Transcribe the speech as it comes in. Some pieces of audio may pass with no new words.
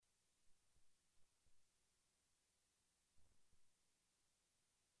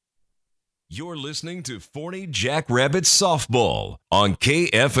You're listening to Forney Jackrabbit Softball on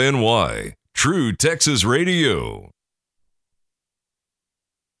KFNY, True Texas Radio.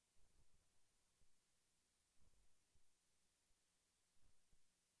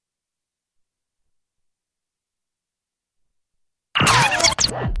 The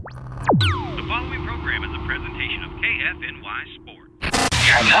following program is a presentation of KFNY Sports.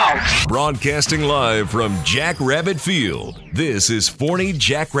 And now, broadcasting live from Jackrabbit Field, this is Forney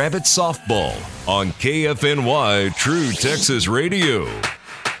Jackrabbit Softball on KFNY True Texas Radio.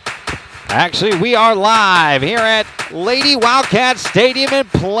 Actually, we are live here at Lady Wildcat Stadium in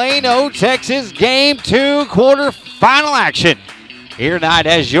Plano, Texas. Game 2, quarterfinal action. Here tonight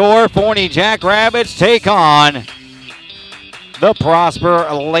as your Forney Jackrabbits take on the Prosper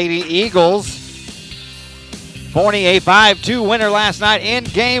Lady Eagles. Forney a 5-2 winner last night in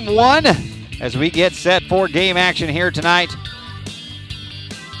Game 1 as we get set for game action here tonight.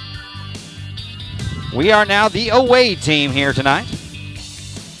 We are now the away team here tonight.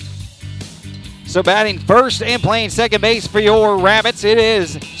 So batting first and playing second base for your Rabbits, it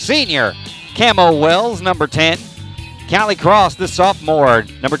is senior Camo Wells, number 10. Callie Cross, the sophomore,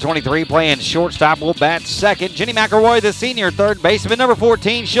 number 23, playing shortstop, will bat second. Jenny McElroy, the senior, third baseman, number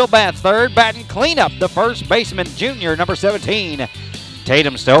 14. She'll bat third. Batting cleanup, the first baseman, junior, number 17,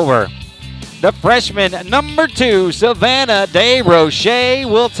 Tatum Stover. The freshman, number 2, Savannah DeRoche,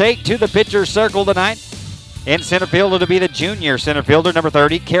 will take to the pitcher's circle tonight. In center field, it'll be the junior center fielder, number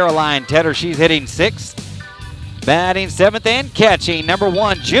 30, Caroline Tedder. She's hitting 6th. Batting 7th and catching, number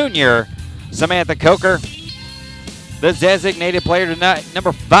 1, junior, Samantha Coker. The designated player tonight,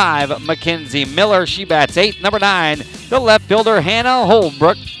 number 5, Mackenzie Miller. She bats 8th. Number 9, the left fielder, Hannah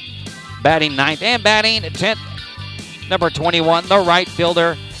Holbrook. Batting 9th and batting 10th. Number 21, the right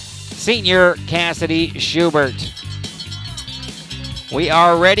fielder, senior Cassidy Schubert. We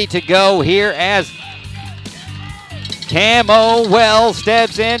are ready to go here as Camo Wells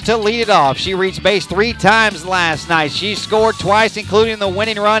steps in to lead it off. She reached base 3 times last night. She scored twice, including the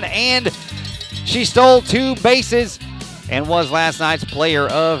winning run, and she stole 2 bases and was last night's player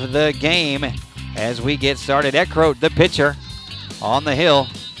of the game. As we get started, Eckroat, the pitcher, on the hill.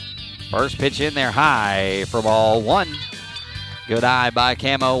 First pitch in there high for ball 1. Good eye by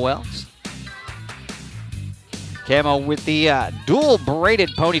Camo Wells. Camo with the dual braided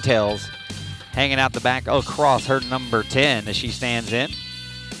ponytails hanging out the back across her number 10 as she stands in.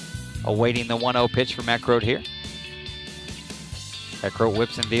 Awaiting the 1-0 pitch from Eckroat here. Eckroat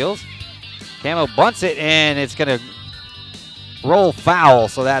whips and deals. Camo bunts it, and it's going to roll foul,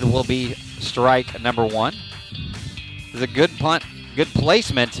 so that will be strike number 1. It's a good punt, good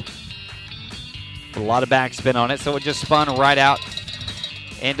placement. A lot of backspin on it, so it just spun right out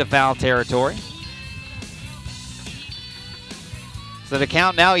into foul territory. So the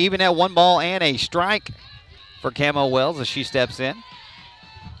count now even at 1 ball and a strike for Camo Wells as she steps in.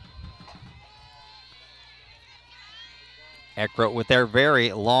 Eckroat with their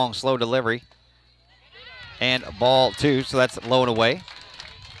very long, slow delivery. And ball 2, so that's low and away.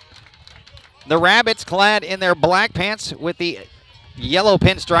 The Rabbits clad in their black pants with the yellow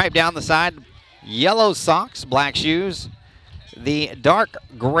pinstripe down the side, yellow socks, black shoes, the dark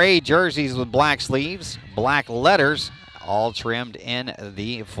gray jerseys with black sleeves, black letters, all trimmed in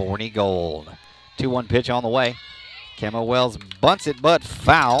the Forney gold. 2-1 pitch on the way. Camo Wells bunts it, but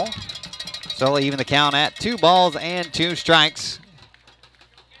foul. So even the count at 2 balls and 2 strikes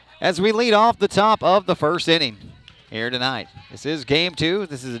as we lead off the top of the first inning here tonight. This is game 2.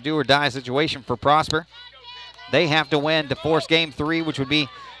 This is a do-or-die situation for Prosper. They have to win to force game 3, which would be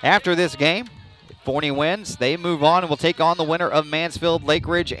after this game. If Forney wins, they move on and will take on the winner of Mansfield, Lake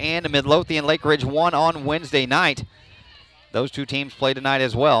Ridge, and Midlothian. Lake Ridge won on Wednesday night. Those 2 teams play tonight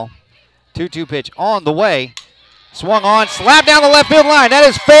as well. 2-2 pitch on the way. Swung on, slapped down the left field line. That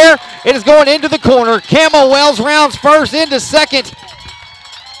is fair. It is going into the corner. Camo Wells rounds first into second.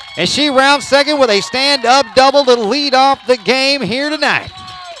 And she rounds second with a stand-up double to lead off the game here tonight.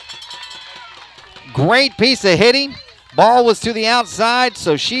 Great piece of hitting. Ball was to the outside,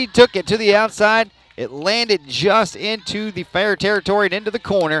 so she took it to the outside. It landed just into the fair territory and into the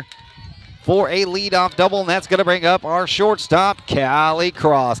corner for a leadoff double, and that's going to bring up our shortstop, Callie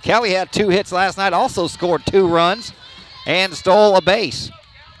Cross. Callie had 2 hits last night, also scored 2 runs, and stole a base.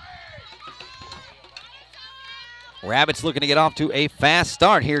 Rabbits looking to get off to a fast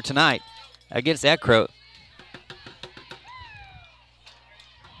start here tonight against Eckroat.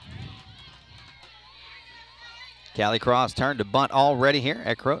 Callie Cross turned to bunt already here,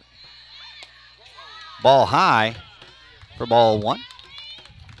 Eckroat. Ball high for ball 1.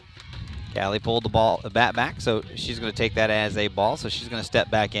 Callie pulled the bat back, so she's going to take that as a ball, so she's going to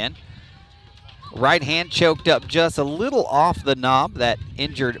step back in. Right hand choked up just a little off the knob. That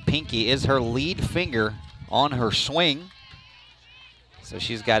injured pinky is her lead finger on her swing. So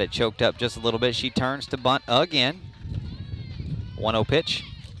she's got it choked up just a little bit. She turns to bunt again. 1-0 pitch.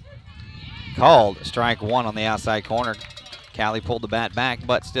 Called strike one on the outside corner. Callie pulled the bat back,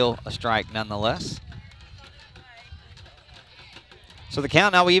 but still a strike nonetheless. So the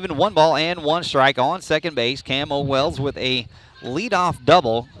count now even, 1 ball and 1 strike on second base. Camo Wells with a leadoff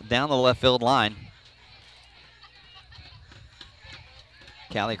double down the left field line.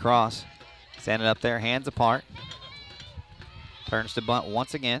 Callie Cross standing up there, hands apart. Turns to bunt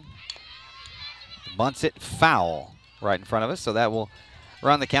once again. Bunts it foul right in front of us, so that will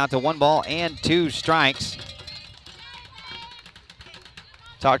run the count to 1 ball and 2 strikes.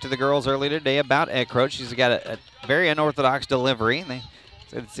 Talked to the girls earlier today about Eckroat. She's got a very unorthodox delivery. And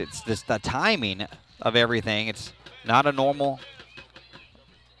it's just the timing of everything. It's not a normal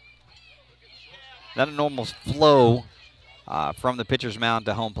flow from the pitcher's mound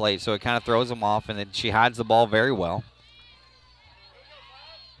to home plate, so it kind of throws them off, and then she hides the ball very well.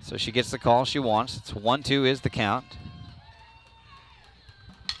 So she gets the call she wants. It's 1-2 is the count.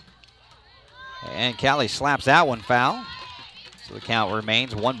 And Callie slaps that one foul. So the count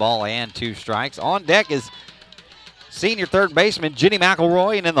remains 1 ball and 2 strikes. On deck is senior third baseman Jenny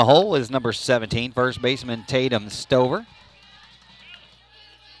McElroy, and in the hole is number 17, first baseman Tatum Stover.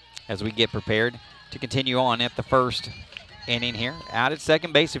 As we get prepared to continue on at the first inning here. Out at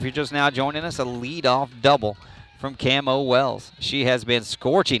second base, if you're just now joining us, a leadoff double from Camo Wells. She has been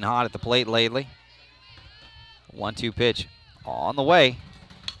scorching hot at the plate lately. 1-2 pitch on the way.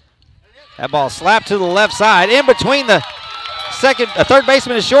 That ball slapped to the left side, in between the third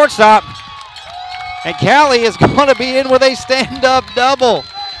baseman and shortstop. And Callie is going to be in with a stand-up double.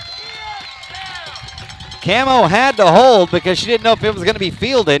 Camo had to hold because she didn't know if it was going to be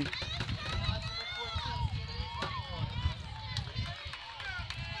fielded.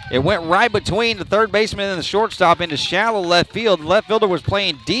 It went right between the third baseman and the shortstop into shallow left field. The left fielder was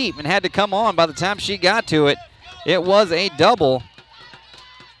playing deep and had to come on by the time she got to it. It was a double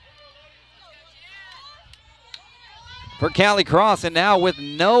for Callie Cross, and now with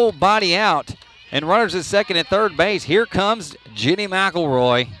nobody out and runners at second and third base, here comes Jenny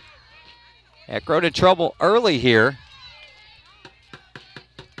McElroy. Eckroat in trouble early here.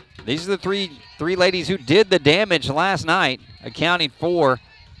 These are the three ladies who did the damage last night, accounting for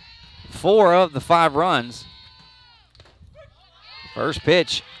 4 of the 5 runs. First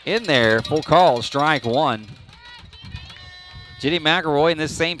pitch in there, full call, strike 1. Jenny McElroy in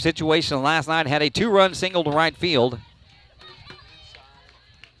this same situation last night had a 2-run single to right field.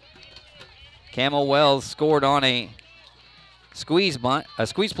 Camo Wells scored on a squeeze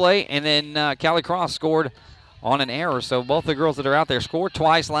play, and then Callie Cross scored on an error. So both the girls that are out there scored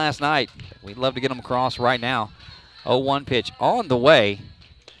twice last night. We'd love to get them across right now. 0-1 pitch on the way.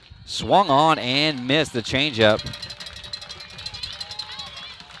 Swung on and missed the changeup.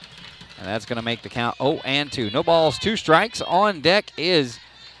 And that's going to make the count 0-2. No balls, 2 strikes. On deck is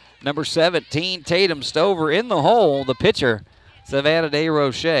number 17, Tatum Stover. In the hole, the pitcher, Savannah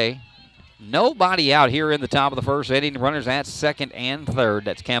DeRoche. Nobody out here in the top of the first inning. Runners at second and third.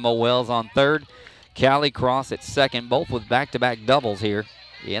 That's Camo Wells on third. Callie Cross at second, both with back-to-back doubles here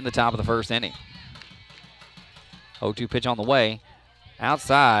in the top of the first inning. 0-2 pitch on the way.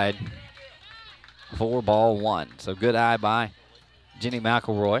 Outside, 4-1. So good eye by Jenny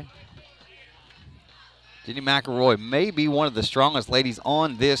McElroy. Jenny McElroy may be one of the strongest ladies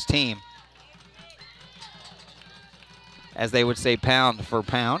on this team, as they would say pound for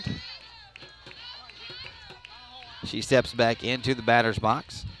pound. She steps back into the batter's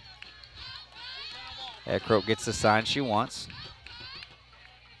box. Eckroat gets the sign she wants.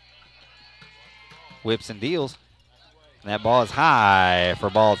 Whips and deals. And that ball is high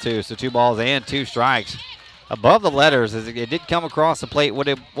for ball 2. So 2 balls and 2 strikes. Above the letters, as it did come across the plate when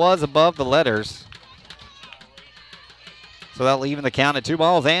it was above the letters. So that'll even the count at 2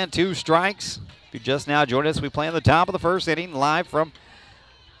 balls and 2 strikes. If you just now joined us, we play on the top of the first inning, live from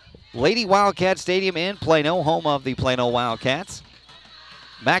Lady Wildcat Stadium in Plano, home of the Plano Wildcats.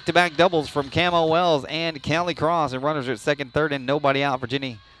 Back-to-back doubles from Camo Wells and Callie Cross, and runners are at second, third, and nobody out for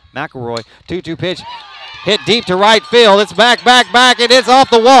Jenny McElroy. 2-2 pitch. Hit deep to right field. It's back, and it's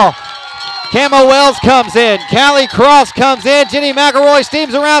off the wall. Camo Wells comes in. Callie Cross comes in. Jenny McElroy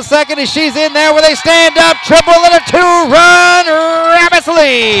steams around second, and she's in there with a stand-up triple and a 2-run Rabbits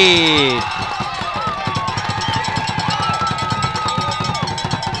lead.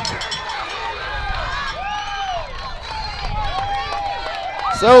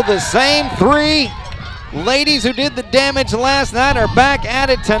 So the same 3 ladies who did the damage last night are back at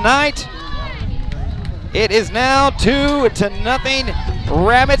it tonight. It is now 2-0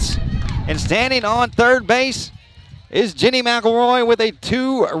 Rabbits. And standing on third base is Jenny McElroy with a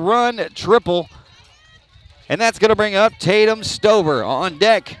 2-run triple. And that's going to bring up Tatum Stover. On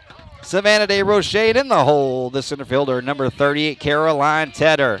deck, Savannah DeRoche. In the hole, the center fielder, number 38, Caroline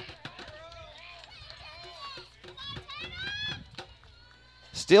Tedder.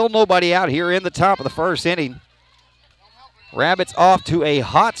 Still nobody out here in the top of the first inning. Rabbits off to a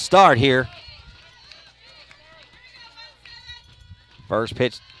hot start here. First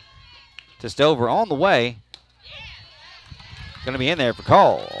pitch to Stover on the way. Going to be in there for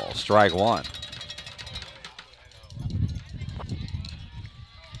call. Strike one.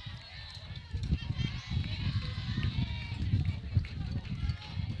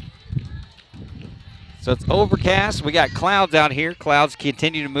 So it's overcast. We got clouds out here. Clouds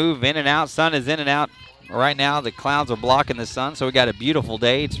continue to move in and out. Sun is in and out. Right now, the clouds are blocking the sun, so we got a beautiful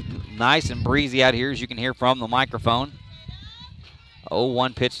day. It's nice and breezy out here, as you can hear from the microphone.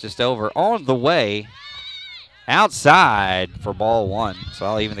 0-1 pitch to Stover on the way outside for ball one. So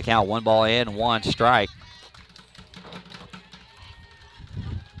I'll even the count. 1 ball and 1 strike.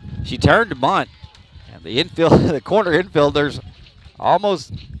 She turned to bunt. And the infield, the corner infielders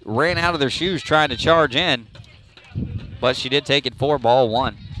almost ran out of their shoes trying to charge in. But she did take it for ball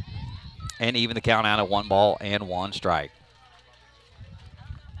one. And even the count out at 1 ball and 1 strike.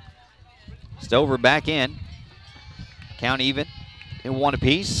 Stover back in. Count even in 1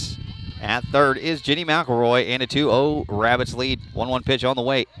 apiece. At third is Jenny McElroy, and a 2-0 Rabbits lead. 1-1 pitch on the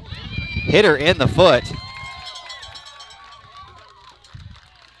way. Hit her in the foot.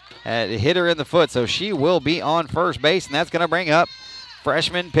 Hit her in the foot, so she will be on first base, and that's going to bring up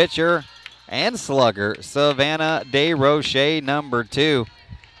freshman pitcher and slugger Savannah DeRoche, number 2.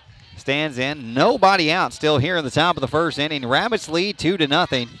 Stands in. Nobody out still here in the top of the first inning. Rabbits lead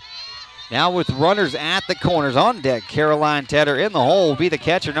 2-0. Now with runners at the corners. On deck, Caroline Tedder. In the hole will be the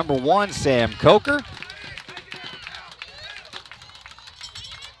catcher, number 1, Sam Coker.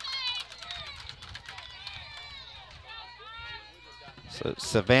 So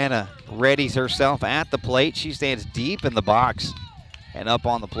Savannah readies herself at the plate. She stands deep in the box and up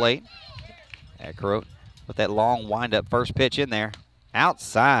on the plate. Eckroat with that long wind-up first pitch in there.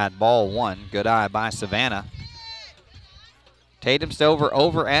 Outside, ball 1. Good eye by Savannah. Tatum Stover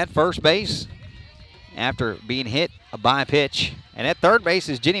over at first base after being hit by a pitch. And at third base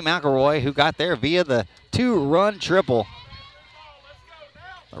is Jenny McElroy, who got there via the 2-run triple.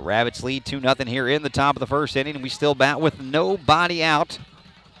 The Rabbits lead 2-0 here in the top of the first inning. We still bat with nobody out.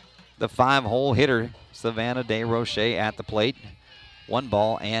 The 5-hole hitter, Savannah DeRoche, at the plate. 1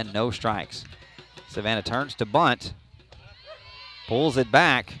 ball and no strikes. Savannah turns to bunt. Pulls it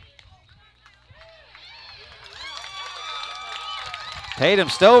back. Tatum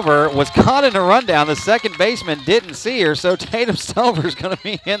Stover was caught in a rundown. The second baseman didn't see her, so Tatum Stover is going to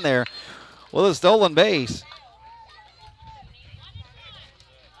be in there with a stolen base.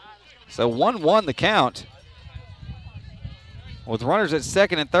 So 1-1 the count with runners at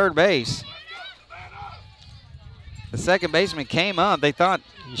second and third base. The second baseman came up.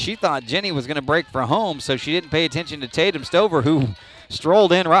 She thought Jenny was going to break for home, so she didn't pay attention to Tatum Stover, who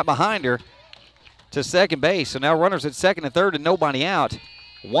strolled in right behind her to second base. So now runners at second and third and nobody out.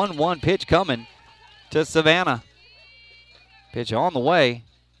 1-1 pitch coming to Savannah. Pitch on the way.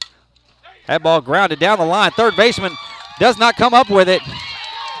 That ball grounded down the line. Third baseman does not come up with it.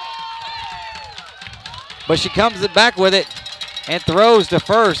 But she comes it back with it and throws to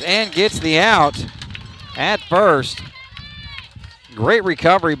first and gets the out at first. Great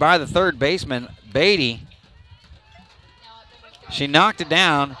recovery by the third baseman, Beatty. She knocked it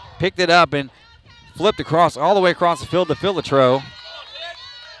down, picked it up, and flipped across all the way across the field to Filatro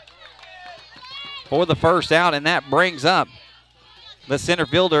for the first out, and that brings up the center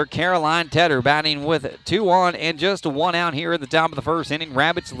fielder, Caroline Tedder, batting with 2 on and just 1 out here at the top of the first inning.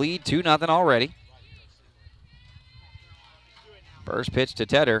 Rabbits lead 2-0 already. First pitch to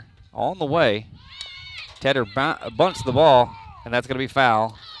Tedder on the way. Tedder bunts the ball, and that's going to be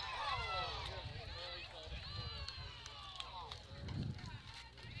foul.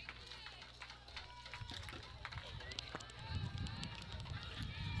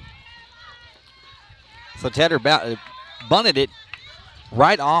 So Tedder bunted it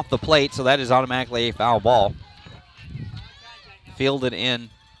right off the plate, so that is automatically a foul ball. Fielded in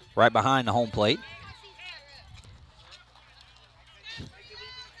right behind the home plate.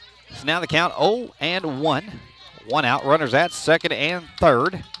 So now the count 0-1. 1 out. Runners at second and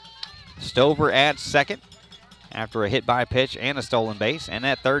third. Stover at second after a hit by pitch and a stolen base. And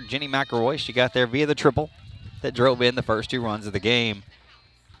at third, Jenny McElroy. She got there via the triple that drove in the first 2 runs of the game.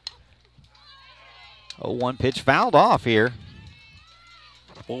 0-1 pitch fouled off here.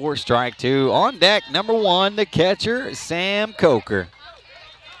 4 strike 2. On deck, number 1, the catcher, Sam Coker.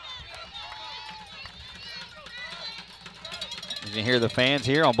 You can hear the fans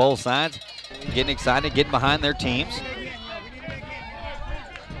here on both sides getting excited, getting behind their teams.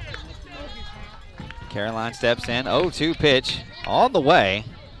 Caroline steps in. 0-2 pitch on the way.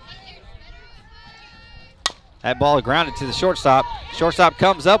 That ball grounded to the shortstop. Shortstop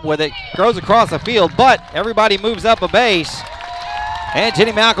comes up with it, throws across the field, but everybody moves up a base. And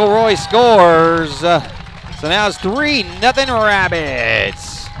Jenny McElroy scores. So now it's 3-0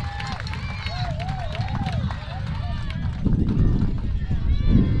 Rabbits.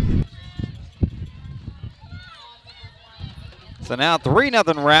 So now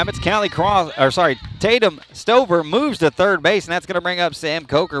 3-0 Rabbits. Tatum Stover moves to third base, and that's going to bring up Sam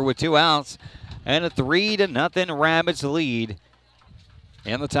Coker with 2 outs. And a 3-0 Rabbits lead.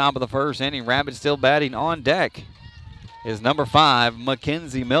 In the top of the first inning, Rabbits still batting. On deck is number 5,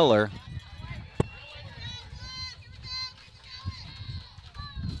 Mackenzie Miller.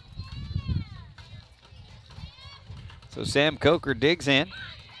 So Sam Coker digs in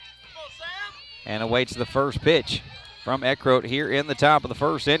and awaits the first pitch from Eckroat here in the top of the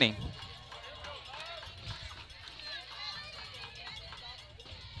first inning.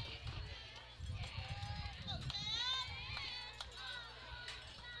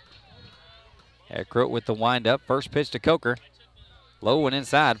 Eckroat with the windup. First pitch to Coker. Low and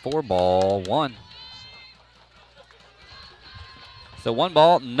inside for ball 1. So 1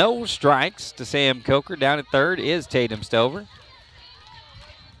 ball, no strikes to Sam Coker. Down at third is Tatum Stover.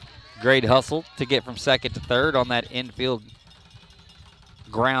 Great hustle to get from second to third on that infield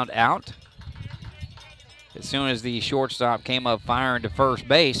ground out. As soon as the shortstop came up firing to first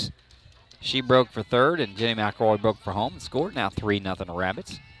base, she broke for third, and Jenny McElroy broke for home and scored. Now 3-0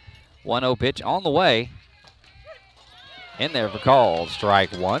 Rabbits. 1-0 pitch on the way. In there for call,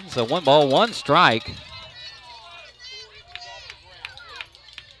 strike 1. So 1 ball, 1 strike.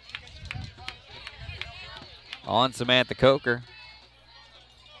 On Samantha Coker.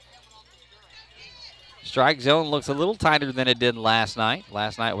 Strike zone looks a little tighter than it did last night.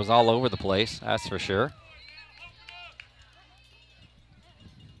 Last night was all over the place, that's for sure.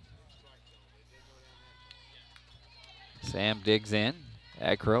 Sam digs in.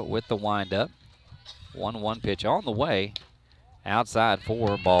 Eckroat with the windup. 1-1 pitch on the way. Outside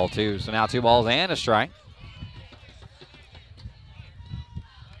for ball 2. So now 2 balls and a strike.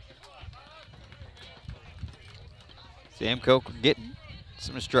 Sam Coker getting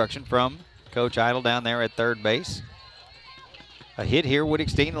some instruction from Coach Idle down there at third base. A hit here would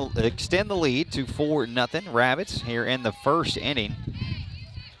extend the lead to 4-0 Rabbits here in the first inning.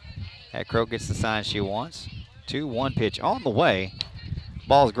 Eckroat gets the sign she wants. 2-1 pitch on the way.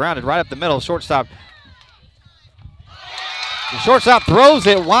 Ball's grounded right up the middle. Shortstop. The shortstop throws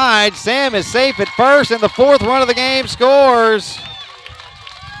it wide. Sam is safe at first, and the 4th run of the game scores.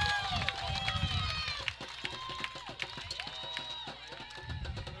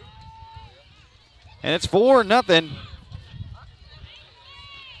 And it's 4-0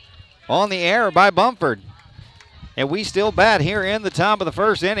 on the error by Bumford. And we still bat here in the top of the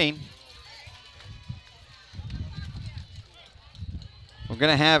first inning. We're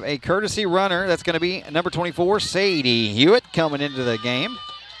going to have a courtesy runner. That's going to be number 24, Sadie Hewitt, coming into the game.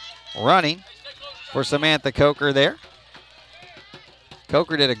 Running for Samantha Coker there.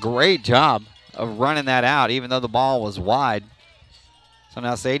 Coker did a great job of running that out, even though the ball was wide. So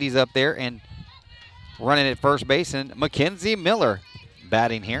now Sadie's up there and running at first base, and Mackenzie Miller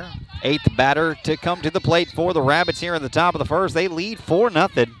batting here. 8th batter to come to the plate for the Rabbits here in the top of the first. They lead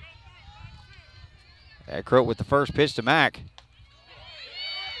 4-0. Eckroat with the first pitch to Mack.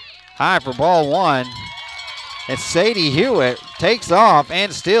 High for ball 1. And Sadie Hewitt takes off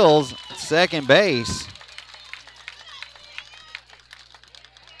and steals second base.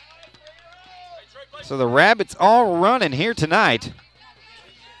 So the Rabbits all running here tonight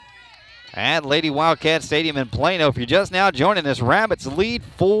at Lady Wildcat Stadium in Plano. If you're just now joining us, Rabbits lead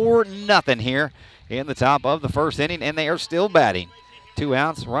 4-0 here in the top of the first inning, and they are still batting. 2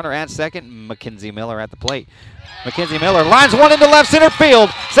 outs, runner at second, Mackenzie Miller at the plate. Mackenzie Miller lines one into left center field.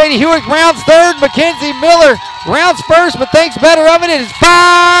 Sadie Hewitt rounds third. Mackenzie Miller rounds first, but thinks better of it. It is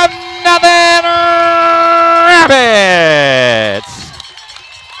 5-0 Rabbits.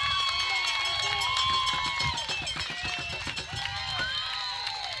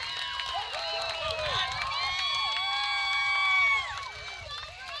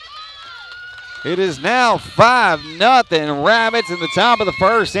 It is now 5-0 Rabbits in the top of the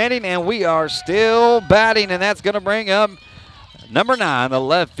first inning, and we are still batting, and that's going to bring up Number 9, the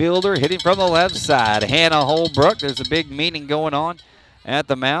left fielder, hitting from the left side, Hannah Holbrook. There's a big meeting going on at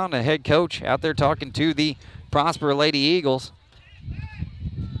the mound. The head coach out there talking to the Prosper Lady Eagles.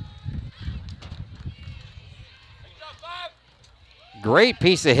 Great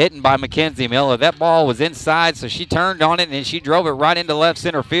piece of hitting by Mackenzie Miller. That ball was inside, so she turned on it, and she drove it right into left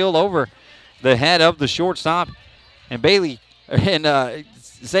center field over the head of the shortstop. And Sadie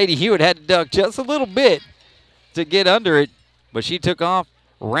Hewitt had to duck just a little bit to get under it, but she took off,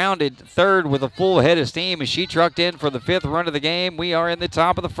 rounded third with a full head of steam, and she trucked in for the 5th run of the game. We are in the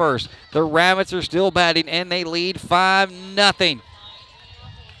top of the 1st. The Rabbits are still batting, and they lead 5-0.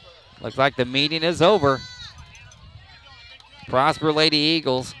 Looks like the meeting is over. Prosper Lady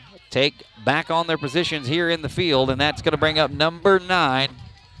Eagles take back on their positions here in the field, and that's going to bring up number 9,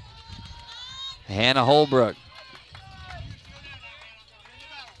 Hannah Holbrook.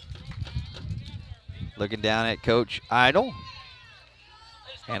 Looking down at Coach Idle.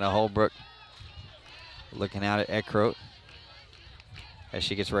 Hannah Holbrook looking out at Eckroat as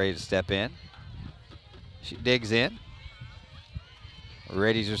she gets ready to step in. She digs in.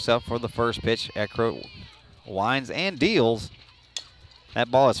 Readies herself for the first pitch. Eckroat winds and deals. That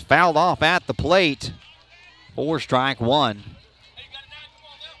ball is fouled off at the plate for strike 1.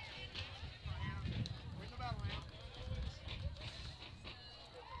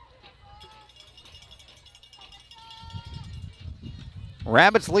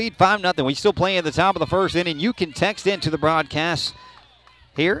 Rabbits lead 5-0. We still play at the top of the 1st inning. You can text into the broadcast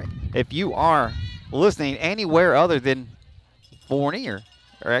here if you are listening anywhere other than Forney, or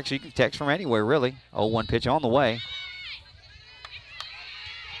actually you can text from anywhere, really. 0-1 pitch on the way.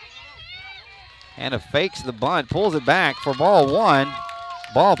 Hannah fakes the bunt, pulls it back for ball 1.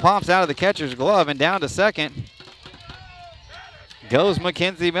 Ball pops out of the catcher's glove and down to second goes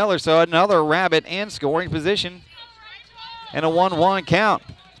Mackenzie Miller. So another Rabbit in scoring position and a 1-1 count.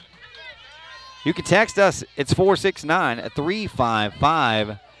 You can text us. It's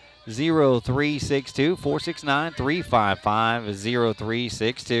 469-355-0362.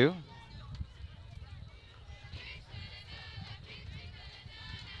 469-355-0362.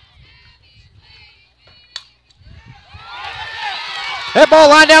 That ball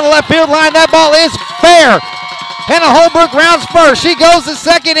line down the left field line. That ball is fair. Hannah Holbrook rounds first. She goes to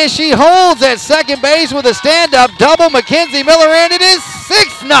second and she holds at second base with a stand-up double. Mackenzie Miller, and it is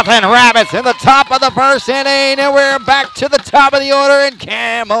 6-0 Rabbits in the top of the 1st inning. And we're back to the top of the order in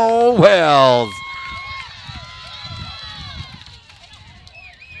Camo Wells.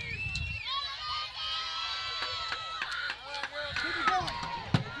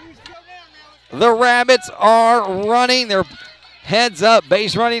 The Rabbits are running. They're heads up.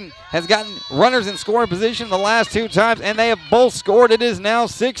 Base running has gotten runners in scoring position the last 2 times, and they have both scored. It is now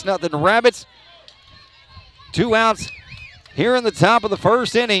 6-0 Rabbits. 2 outs here in the top of the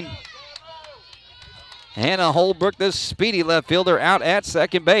 1st inning. Hannah Holbrook, the speedy left fielder, out at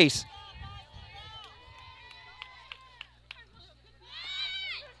second base.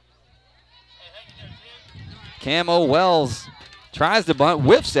 Camo Wells tries to bunt,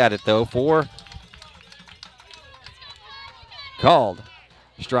 whiffs at it though for called.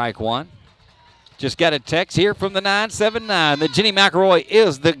 Strike 1. Just got a text here from the 979 that Jenny McElroy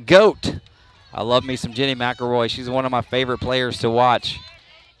is the GOAT. I love me some Jenny McElroy. She's one of my favorite players to watch.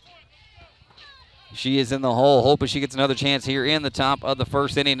 She is in the hole, hoping she gets another chance here in the top of the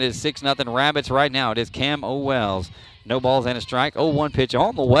 1st inning. It is 6-0 Rabbits right now. It is Camo Wells. No balls and a strike. 0-1 pitch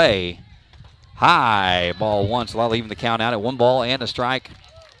on the way. High. Ball 1, so I'll even the count out at 1 ball and a strike.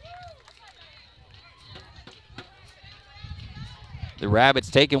 The Rabbits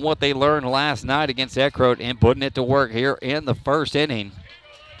taking what they learned last night against Eckroat and putting it to work here in the 1st inning,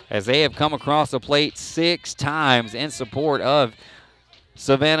 as they have come across the plate 6 times in support of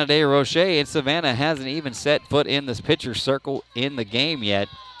Savannah DeRoche, and Savannah hasn't even set foot in this pitcher's circle in the game yet.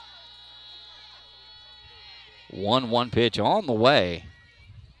 1-1 pitch on the way.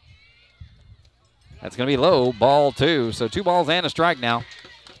 That's going to be low, ball 2. So 2 balls and a strike now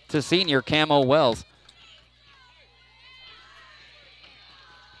to senior Camo Wells.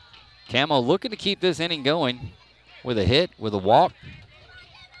 Camo looking to keep this inning going with a hit, with a walk,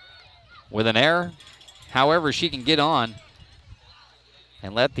 with an error. However she can get on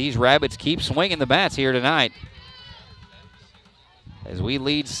and let these Rabbits keep swinging the bats here tonight. As we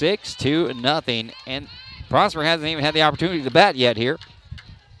lead 6-0, and Prosper hasn't even had the opportunity to bat yet here.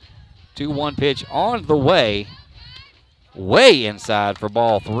 2-1 pitch on the way inside for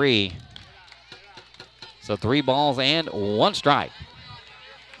ball 3. So 3 balls and 1 strike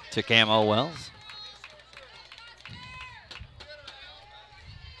to Camo Wells.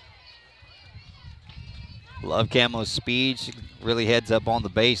 Love Camo's speed. She really heads up on the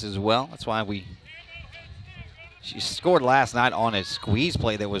base as well. That's why she scored last night on a squeeze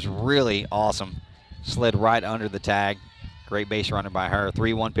play that was really awesome. Slid right under the tag. Great base runner by her.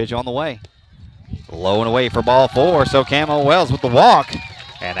 3-1 pitch on the way. Low and away for ball 4. So Camo Wells with the walk.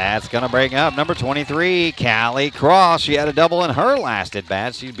 And that's going to bring up number 23, Callie Cross. She had a double in her last at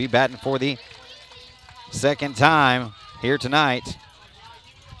bat. She'd be batting for the second time here tonight.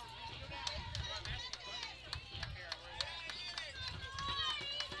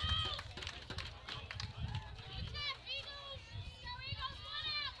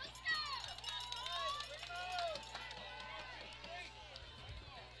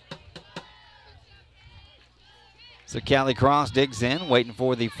 So Callie Cross digs in, waiting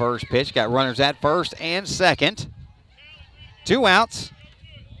for the first pitch. Got runners at first and second. 2 outs.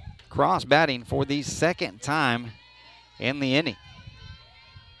 Cross batting for the second time in the inning.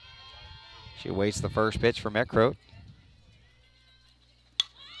 She awaits the first pitch from Eckroat.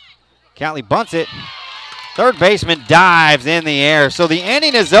 Callie bunts it. Third baseman dives in the air. So the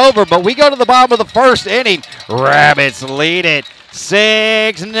inning is over, but we go to the bottom of the first inning. Rabbits lead it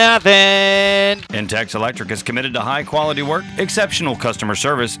 6-0. Intex Electric is committed to high quality work, exceptional customer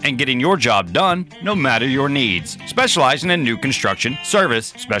service, and getting your job done no matter your needs. Specializing in new construction, service,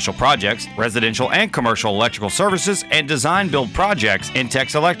 special projects, residential and commercial electrical services, and design build projects,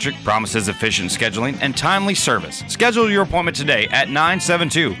 Intex Electric promises efficient scheduling and timely service. Schedule your appointment today at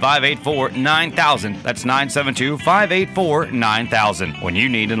 972-584-9000. That's 972-584-9000. When you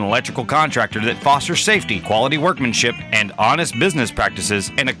need an electrical contractor that fosters safety, quality workmanship, and honest business practices,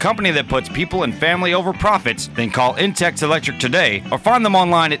 and a company that puts people and family over profits, then call Intex Electric today or find them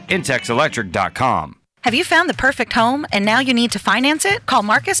online at intexelectric.com. Have you found the perfect home and now you need to finance it? Call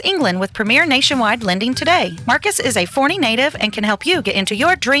Marcus England with Premier Nationwide Lending today. Marcus is a Forney native and can help you get into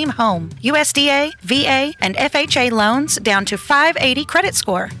your dream home. USDA, VA, and FHA loans down to 580 credit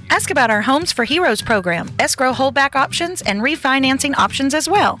score. Ask about our Homes for Heroes program, escrow holdback options, and refinancing options as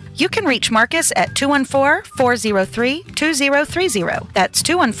well. You can reach Marcus at 214-403-2030. That's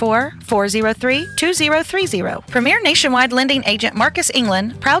 214-403-2030. Premier Nationwide Lending agent Marcus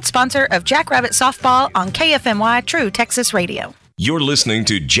England, proud sponsor of Jackrabbit Softball on KFNY True Texas Radio. You're listening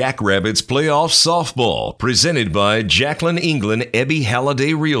to Jackrabbits Playoff Softball, presented by Jacqueline England Ebby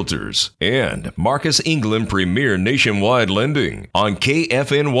Halliday Realtors and Marcus England Premier Nationwide Lending on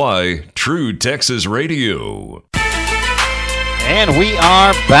KFNY True Texas Radio. And we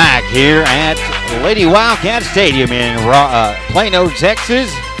are back here at Lady Wildcat Stadium in Plano, Texas,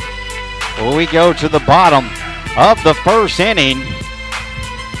 where we go to the bottom of the first inning.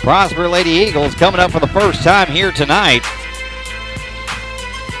 Prosper Lady Eagles coming up for the first time here tonight.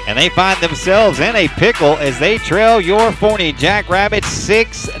 And they find themselves in a pickle as they trail your Forney Jackrabbits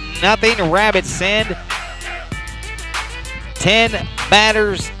 6-0. Rabbits send 10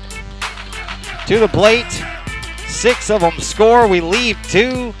 batters to the plate. 6 of them score. We leave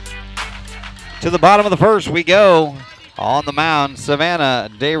 2 to the bottom of the first. We go on the mound. Savannah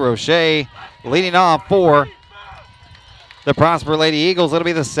DeRoche leading off for the Prosper Lady Eagles. It'll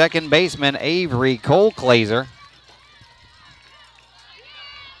be the second baseman, Avery Cole-Clazer.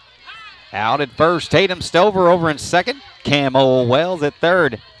 Out at first, Tatum Stover over in second. Camo Wells at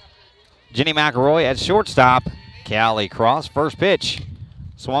third. Jenny McElroy at shortstop. Callie Cross, first pitch.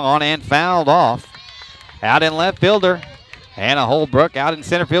 Swung on and fouled off. Out in left fielder. Hannah Holbrook out in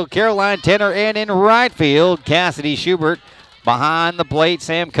center field. Caroline Tenner in right field. Cassidy Schubert behind the plate.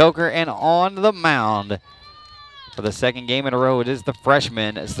 Sam Coker and on the mound. For the second game in a row, it is the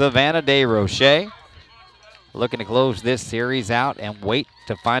freshman, Savannah DeRoche. Looking to close this series out and wait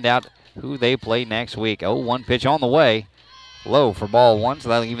to find out who they play next week. 0-1 pitch on the way. Low for ball 1, so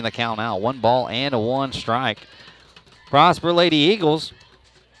that'll even the count out. 1 ball and a 1 strike. Prosper Lady Eagles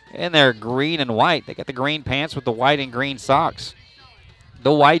in their green and white. They got the green pants with the white and green socks.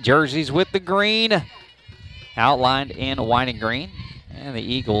 The white jerseys with the green outlined in white and green. And the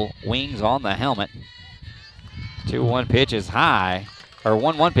eagle wings on the helmet. 2-1 pitch is high, or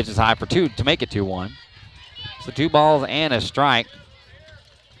 1-1 pitch is high for 2 to make it 2-1. So 2 balls and a strike.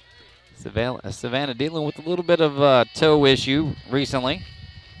 Savannah dealing with a little bit of a toe issue recently,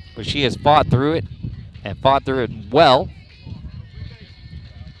 but she has fought through it and fought through it well.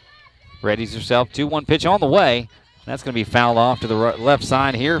 Readies herself. 2-1 pitch on the way. That's going to be fouled off to the left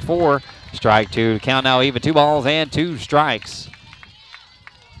side here for strike 2. The count now even. 2 balls and 2 strikes.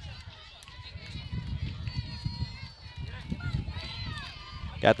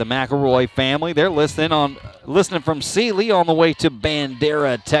 Got the McElroy family. They're listening from Sealy on the way to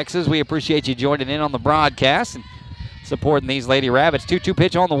Bandera, Texas. We appreciate you joining in on the broadcast and supporting these Lady Rabbits. 2-2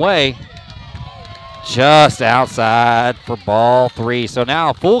 pitch on the way. just outside for ball 3. So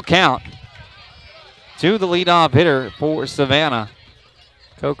now a full count to the leadoff hitter for Savannah.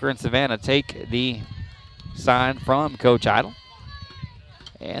 Coker and Savannah take the sign from Coach Idle.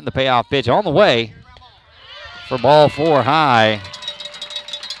 And the payoff pitch on the way for ball 4 high.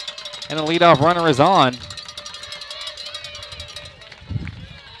 And the leadoff runner is on.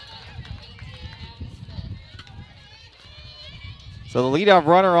 So the leadoff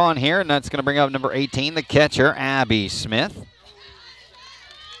runner on here, and that's going to bring up number 18, the catcher, Abby Smith.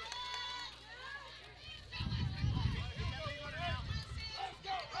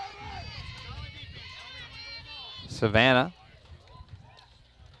 Savannah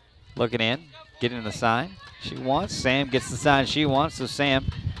looking in, getting the sign she wants. Sam gets the sign she wants, so Sam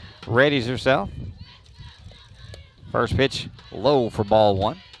readies herself. First pitch low for ball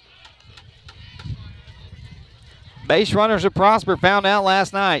 1. Base runners of Prosper found out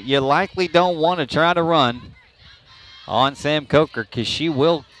last night you likely don't want to try to run on Sam Coker because she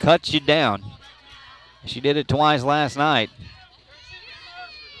will cut you down. She did it twice last night.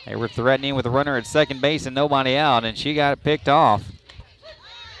 They were threatening with a runner at second base and nobody out, and she got it picked off.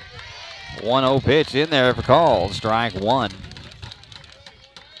 1-0 pitch in there for called. Strike 1.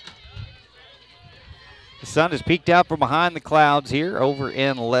 The sun has peeked out from behind the clouds here over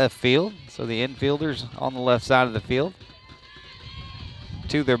in left field. So the infielders on the left side of the field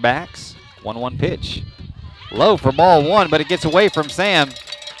to their backs. 1-1 pitch. Low for ball 1, but it gets away from Sam.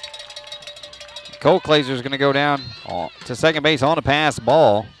 Cole Glazer is going to go down to second base on a pass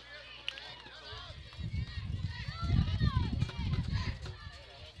ball.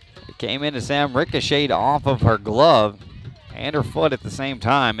 It came into Sam, ricocheted off of her glove and her foot at the same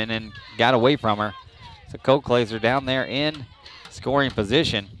time, and then got away from her. So Cole Glazer down there in scoring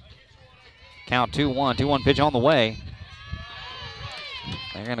position. Count 2-1. 2-1 pitch on the way.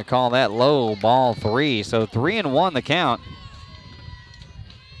 They're going to call that low, ball 3. So 3-1 the count.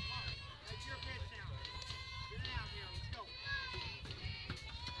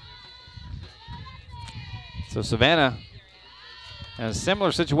 So Savannah in a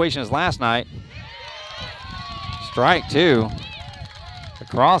similar situation as last night. Strike 2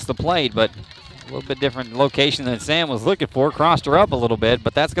 across the plate, but a little bit different location than Sam was looking for. Crossed her up a little bit,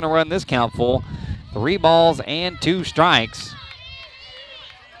 but that's going to run this count full. 3 balls and 2 strikes.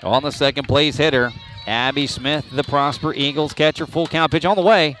 On the second place hitter, Abby Smith, the Prosper Eagles catcher. Full count pitch on the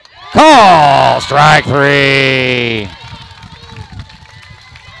way. Call! Strike 3.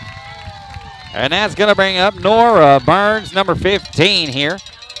 And that's going to bring up Nora Burns, number 15 here.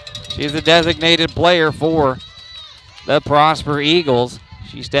 She's the designated player for the Prosper Eagles.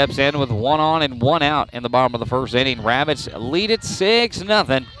 She steps in with 1 on and 1 out in the bottom of the first inning. Rabbits lead it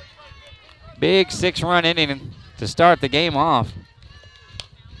 6-0. Big 6-run inning to start the game off.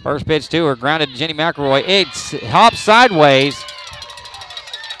 First pitch to her, grounded to Jenny McElroy. It hops sideways.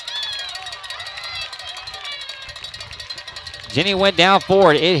 Jenny went down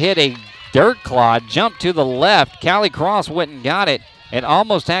for it. It hit a dirt clod, jumped to the left. Callie Cross went and got it and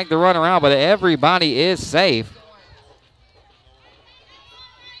almost tagged the runner out, but everybody is safe.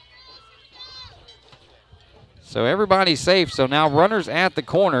 So everybody's safe. So now runners at the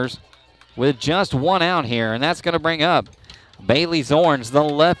corners with just 1 out here, and that's going to bring up Bailey Zorns, the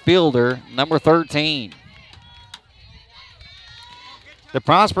left fielder, number 13. The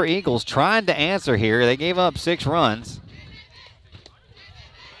Prosper Eagles trying to answer here. They gave up 6 runs.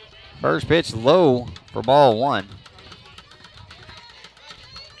 First pitch low for ball 1.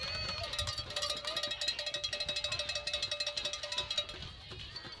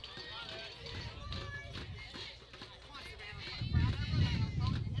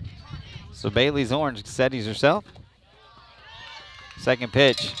 So Bailey Zorns steadies herself. Second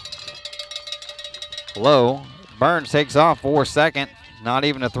pitch low. Burns takes off for second. Not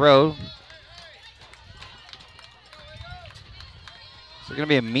even a throw. So going to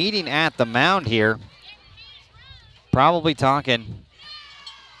be a meeting at the mound here. Probably talking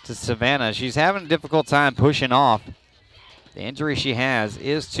to Savannah. She's having a difficult time pushing off. The injury she has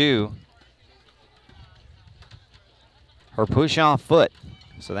is to her push-off foot.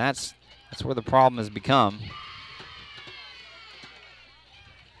 So that's where the problem has become.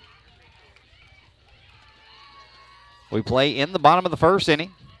 We play in the bottom of the first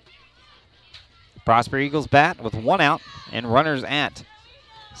inning. Prosper Eagles bat with 1 out and runners at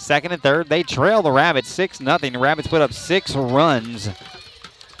second and third. They trail the Rabbits 6-0. The Rabbits put up 6 runs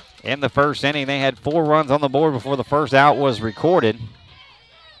in the first inning. They had 4 runs on the board before the first out was recorded.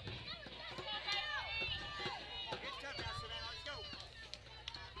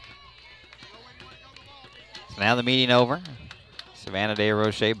 So now the meeting over. Savannah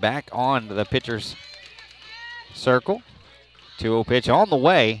DeRoche back on the pitcher's Circle. 2-0 pitch on the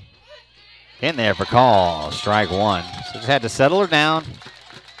way. In there for call. Strike one. So just had to settle her down.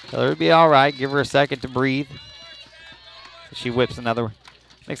 Tell her it'd be all right. Give her a second to breathe. She whips another.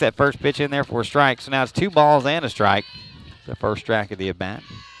 Makes that first pitch in there for a strike. So now it's 2 balls and a strike. The first strike of the at-bat.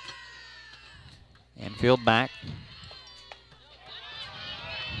 Infield back.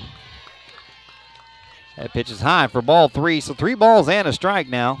 That pitch is high for ball 3. So 3 balls and a strike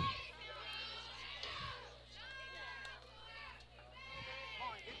now.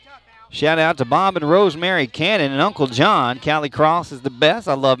 Shout out to Bob and Rosemary Cannon and Uncle John. Callie Cross is the best.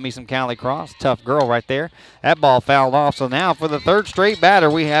 I love me some Callie Cross. Tough girl right there. That ball fouled off. So now for the 3rd straight batter,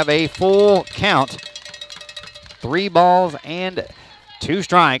 we have a full count. 3 balls and 2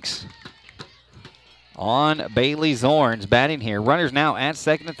 strikes on Bailey Zorns batting here. Runners now at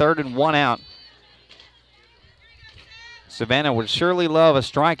 2nd and 3rd and 1 out. Savannah would surely love a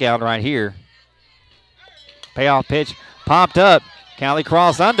strikeout right here. Payoff pitch popped up. Callie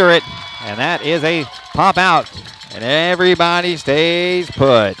Cross under it, and that is a pop out, and everybody stays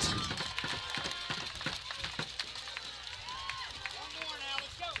put.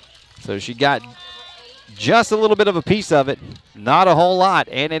 So she got just a little bit of a piece of it, not a whole lot,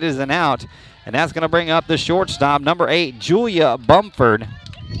 and it is an out. And that's going to bring up the shortstop, number 8, Julia Bumford.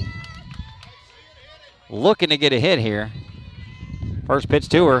 Looking to get a hit here. First pitch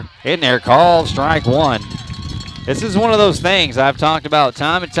to her, in there, called strike one. This is one of those things I've talked about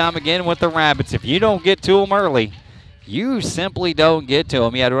time and time again with the Rabbits. If you don't get to them early, you simply don't get to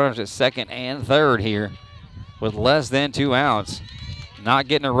them. You had runners at 2nd and 3rd here with less than 2 outs. Not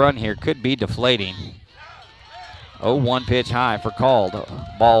getting a run here could be deflating. 0-1 pitch high for called.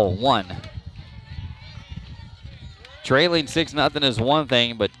 Ball 1. Trailing 6-0 is one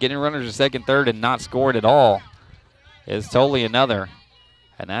thing, but getting runners at 2nd, 3rd, and not scored at all is totally another.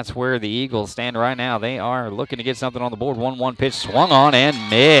 And that's where the Eagles stand right now. They are looking to get something on the board. 1-1 pitch swung on and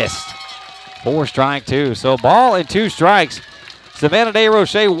missed. 4 strike 2. So ball and 2 strikes. Savannah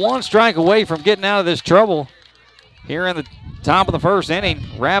DeRoche 1 strike away from getting out of this trouble. Here in the top of the 1st inning,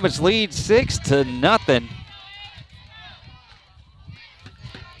 Rabbits lead 6-0.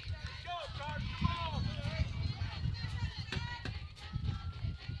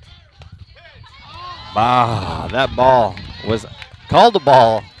 That ball was called the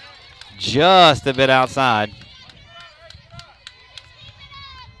ball just a bit outside.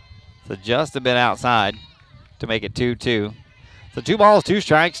 So just a bit outside to make it 2-2. So 2 balls, 2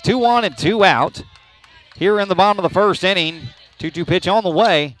 strikes, 2 on and 2 out. Here in the bottom of the 1st inning, 2-2 pitch on the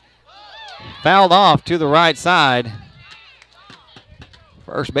way. Fouled off to the right side.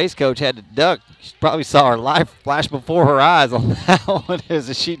 First base coach had to duck. She probably saw her life flash before her eyes on that one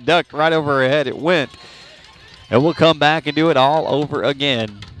as she ducked right over her head. It went. And we'll come back and do it all over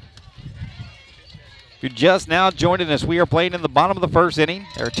again. If you're just now joining us, we are playing in the bottom of the 1st inning.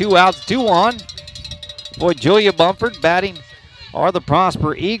 There are 2 outs, 2 on. Boy, Julia Bumford batting are the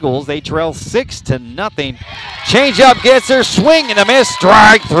Prosper Eagles. They trail 6-0. Changeup gets her, swing and a miss.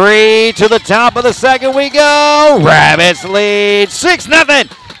 Strike 3 to the top of the 2nd we go. Rabbits lead 6-0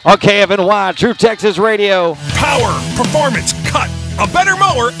 on KFNY True Texas Radio. Power, performance, cut. A better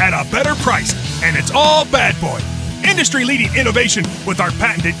mower at a better price. And it's all Bad Boy. Industry-leading innovation with our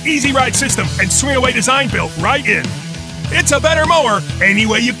patented Easy Ride system and swing-away design built right in. It's a better mower any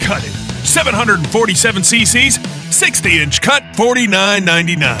way you cut it. 747 cc's, 60-inch cut,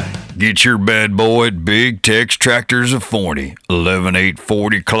 $49.99. Get your Bad Boy at Big Tex Tractors of Forney,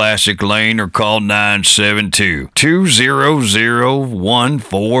 11840 Classic Lane, or call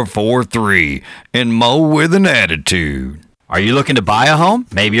 972-200-1443 and mow with an attitude. Are you looking to buy a home?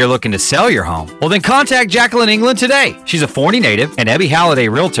 Maybe you're looking to sell your home. Well, then contact Jacqueline England today. She's a Forney native, an Ebby Halliday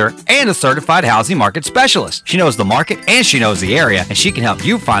realtor, and a certified housing market specialist. She knows the market and she knows the area, and she can help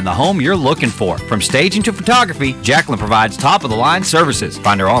you find the home you're looking for. From staging to photography, Jacqueline provides top-of-the-line services.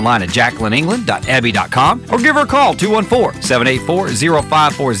 Find her online at jacquelineengland.ebby.com or give her a call,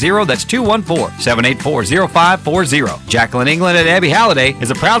 214-784-0540. That's 214-784-0540. Jacqueline England at Ebby Halliday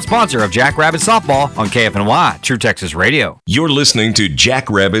is a proud sponsor of Jackrabbit Softball on KFNY True Texas Radio. You're listening to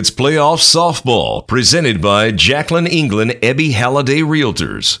Jackrabbits Playoff Softball, presented by Jacqueline England Ebby Halliday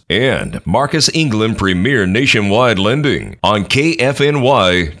Realtors and Marcus England Premier Nationwide Lending on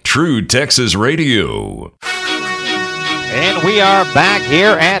KFNY True Texas Radio. And we are back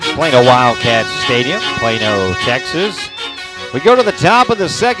here at Plano Wildcats Stadium, Plano, Texas. We go to the top of the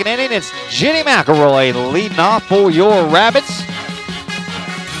 2nd inning. It's Jenny McElroy leading off for your Rabbits,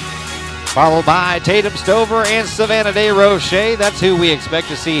 followed by Tatum Stover and Savannah DeRoche. That's who we expect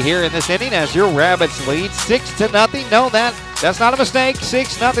to see here in this inning as your Rabbits lead 6-0. No, that's not a mistake.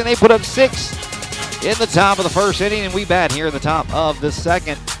 6-0. They put up 6 in the top of the first inning, and we bat here in the top of the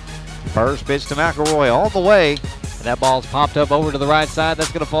second. First pitch to McElroy all the way, and that ball's popped up over to the right side.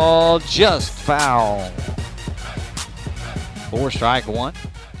 That's going to fall just foul. 4 strike 1.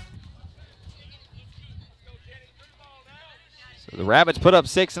 So the Rabbits put up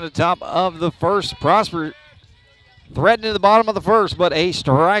 6 in the top of the first. Prosper threatened in the bottom of the first, but a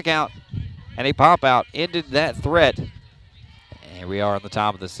strikeout and a pop out ended that threat. Here we are on the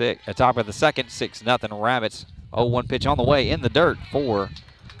top of the second, 6-0 Rabbits. 0-1 pitch on the way in the dirt for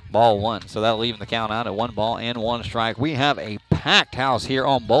ball 1. So that'll even the count out at 1 ball and 1 strike. We have a packed house here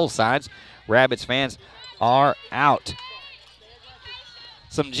on both sides. Rabbits fans are out.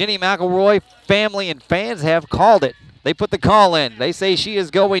 Some Jenny McElroy family and fans have called it. They put the call in. They say she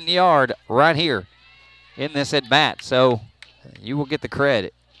is going yard right here in this at bat. So you will get the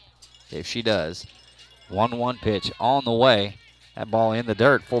credit if she does. 1-1 pitch on the way. That ball in the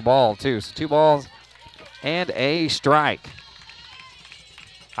dirt for ball 2. So 2 balls and a strike.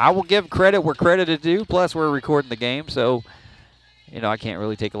 I will give credit where credit is due. Plus, we're recording the game, so I can't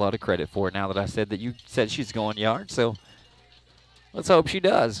really take a lot of credit for it now that I said that you said she's going yard. So let's hope she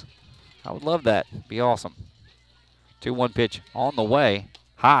does. I would love that. Be awesome. 2-1 pitch on the way.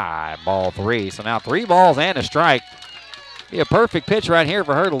 High, ball 3. So now 3 balls and a strike. Be a perfect pitch right here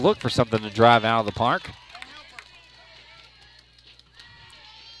for her to look for something to drive out of the park.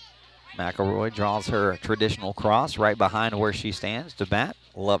 McElroy draws her traditional cross right behind where she stands to bat.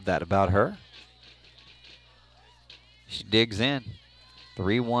 Love that about her. She digs in.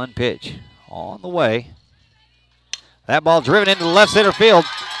 3-1 pitch on the way. That ball driven into the left center field.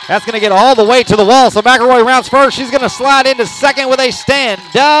 That's going to get all the way to the wall. So McElroy rounds first. She's going to slide into second with a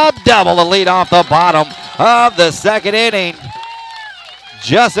stand-up double to lead off the bottom of the second inning.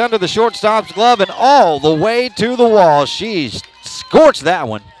 Just under the shortstop's glove and all the way to the wall. She scorched that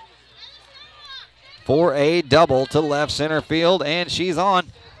one for a double to left center field, and she's on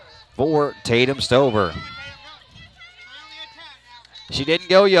for Tatum Stover. She didn't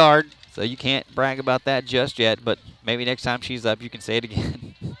go yard, so you can't brag about that just yet, but maybe next time she's up, you can say it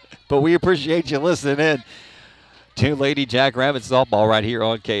again. But we appreciate you listening in to Lady Jack Rabbit softball right here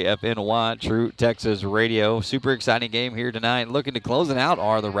on KFNY True Texas Radio. Super exciting game here tonight. Looking to close it out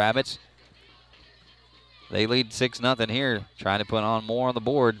are the Rabbits. They lead 6-0 here, trying to put on more on the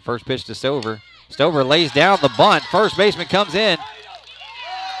board. First pitch to Stover. Stover lays down the bunt. First baseman comes in.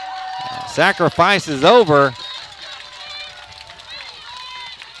 Sacrifice is over.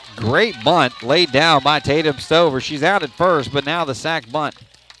 Great bunt laid down by Tatum Stover. She's out at first, but now the sack bunt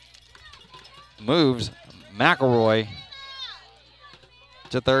moves McElroy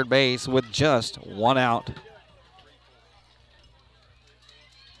to third base with just 1 out.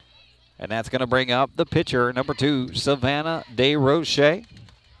 And that's going to bring up the pitcher, number 2, Savannah DeRoche.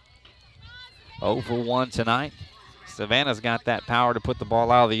 0 for 1 tonight. Savannah's got that power to put the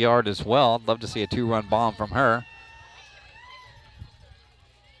ball out of the yard as well. I'd love to see a 2-run bomb from her.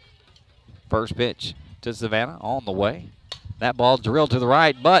 First pitch to Savannah on the way. That ball drilled to the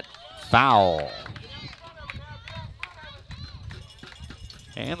right, but foul.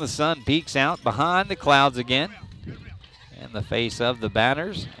 And the sun peeks out behind the clouds again. In the face of the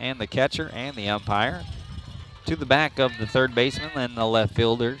batters and the catcher and the umpire. To the back of the third baseman and the left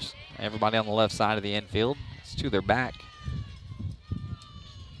fielders. Everybody on the left side of the infield. It's to their back.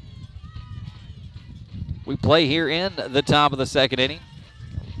 We play here in the top of the second inning.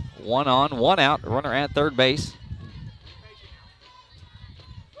 1 on, 1 out. Runner at third base.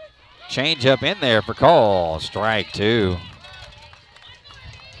 Change up in there for call. Strike 2.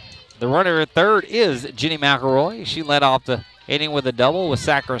 The runner at third is Jenny McElroy. She led off the inning with a double, was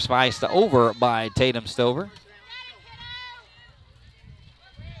sacrificed over by Tatum Stover.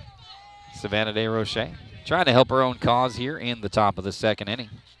 Savannah DeRoche trying to help her own cause here in the top of the second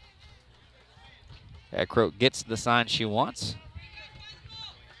inning. That Croak gets the sign she wants.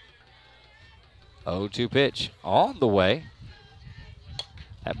 0-2 pitch on the way.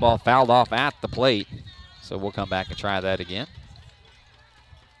 That ball fouled off at the plate, so we'll come back and try that again.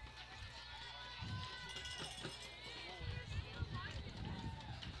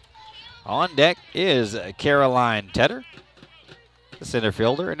 On deck is Caroline Tedder, the center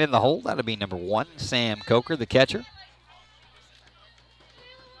fielder, and in the hole, that'll be number 1, Sam Coker, the catcher.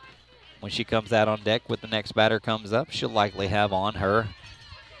 When she comes out on deck with the next batter comes up, she'll likely have on her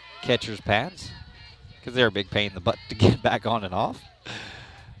catcher's pads because they're a big pain in the butt to get back on and off.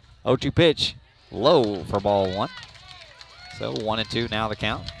 0-2 pitch, low for ball 1. So 1-2 now the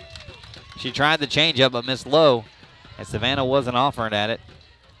count. She tried the changeup but missed low, and Savannah wasn't offering at it.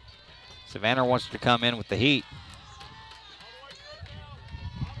 Savannah wants to come in with the heat.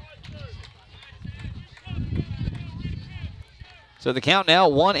 So the count now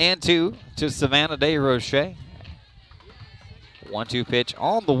 1-2 to Savannah DeRoche. 1-2 pitch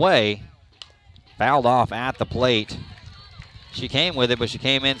on the way. Fouled off at the plate. She came with it, but she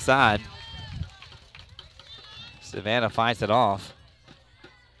came inside. Savannah fights it off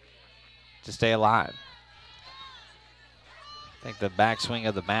to stay alive. I think the backswing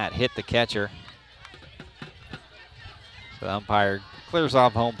of the bat hit the catcher. So the umpire clears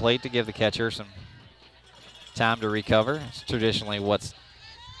off home plate to give the catcher some time to recover. It's traditionally what's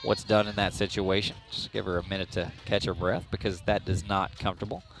done in that situation. Just give her a minute to catch her breath because that is not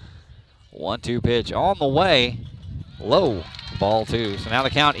comfortable. 1-2 pitch on the way. Low, ball 2. So now the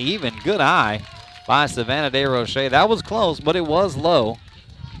count even. Good eye by Savannah DeRoche. That was close, but it was low.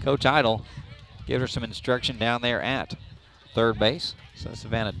 Coach Idle gave her some instruction down there at third base. So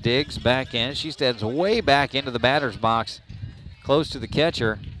Savannah digs back in. She stands way back into the batter's box, close to the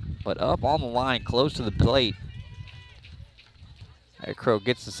catcher, but up on the line, close to the plate. That Crow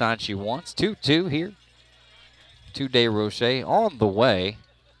gets the sign she wants. 2-2 here to DeRoche on the way.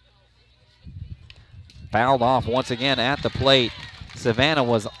 Fouled off once again at the plate. Savannah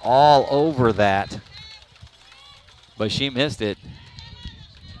was all over that, but she missed it.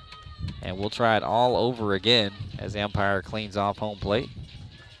 And we'll try it all over again as the umpire cleans off home plate.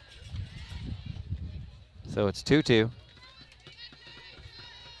 So it's 2-2.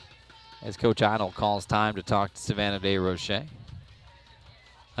 As Coach Idle calls time to talk to Savannah DeRoche.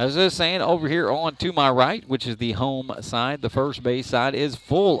 I was just saying, over here on to my right, which is the home side, the first base side, is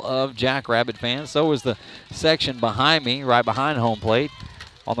full of Jackrabbit fans. So is the section behind me, right behind home plate,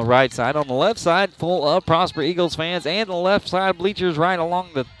 on the right side. On the left side, full of Prosper Eagles fans, and the left side bleachers right along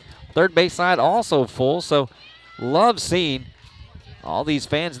the third base side also full. So love seeing all these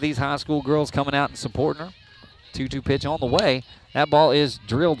fans, these high school girls coming out and supporting her. 2-2 pitch on the way. That ball is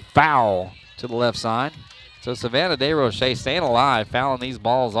drilled foul to the left side. So Savannah DeRoche staying alive, fouling these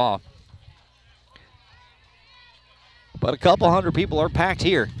balls off. But a couple hundred people are packed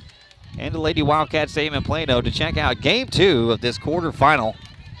here in the Lady Wildcat Stadium in Plano to check out Game 2 of this quarterfinal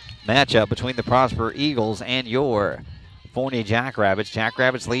matchup between the Prosper Eagles and your Forney Jackrabbits.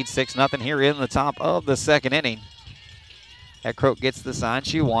 Jackrabbits lead 6-0 here in the top of the second inning. That Croak gets the sign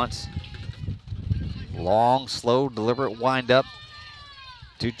she wants. Long, slow, deliberate windup.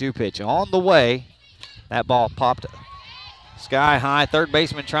 2-2 pitch on the way. That ball popped sky high. Third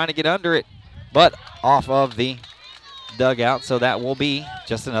baseman trying to get under it, but off of the dugout. So that will be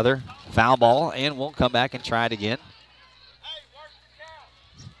just another foul ball, and we'll come back and try it again.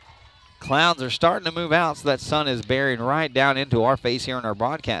 Clouds are starting to move out, so that sun is bearing right down into our face here in our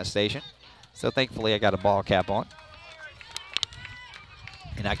broadcast station. So thankfully I got a ball cap on,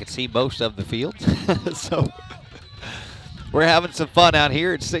 and I can see most of the field. So we're having some fun out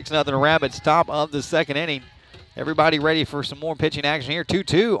here. It's 6-0 Rabbits, top of the second inning. Everybody ready for some more pitching action here.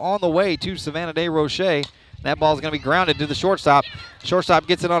 2-2 on the way to Savannah DeRoche. That ball is going to be grounded to the shortstop. Shortstop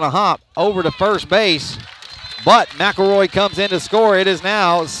gets it on a hop over to first base, but McElroy comes in to score. It is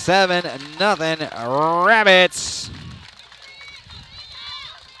now 7-0 Rabbits.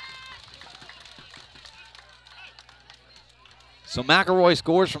 So McElroy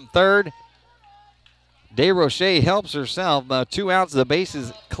scores from third. DeRoche helps herself. 2 outs, the base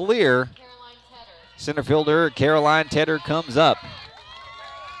is clear. Center fielder Caroline Tedder comes up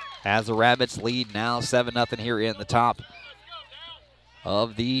as the Rabbits lead now 7-0 here in the top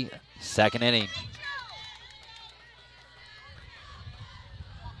of the second inning.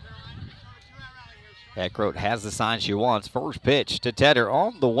 Eckroat has the sign she wants. First pitch to Tedder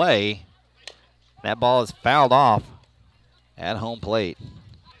on the way. That ball is fouled off at home plate.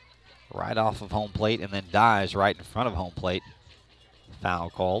 Right off of home plate and then dives right in front of home plate. Foul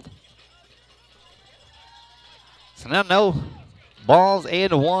called. So now no balls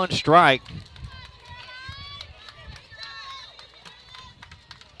and 1 strike.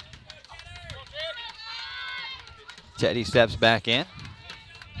 Teddy steps back in.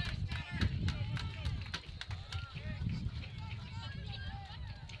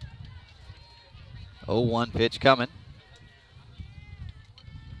 Oh, 1 pitch coming.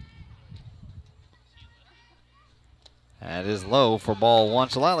 That is low for ball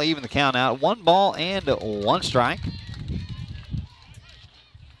 1. So that'll even the count out. 1 ball and 1 strike.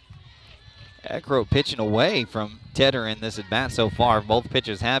 Eckroat pitching away from Tedder in this at bat so far. Both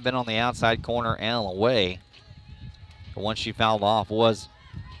pitches have been on the outside corner and away. The one she fouled off was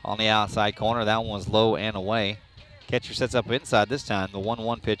on the outside corner. That one was low and away. Catcher sets up inside this time. The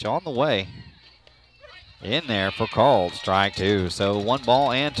 1-1 pitch on the way. In there for called. Strike 2. So 1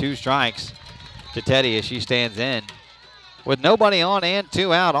 ball and 2 strikes to Teddy as she stands in. With nobody on and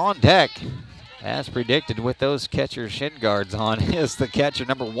 2 out on deck. As predicted, with those catcher shin guards on, is the catcher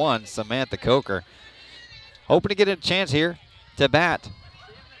number 1, Samantha Coker. Hoping to get a chance here to bat.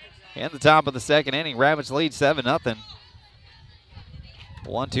 In the top of the second inning, Rabbits lead 7-0.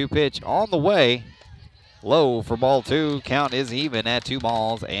 1-2 pitch on the way. Low for ball 2. Count is even at 2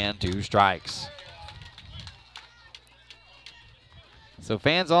 balls and 2 strikes. So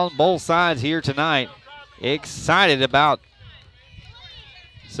fans on both sides here tonight excited about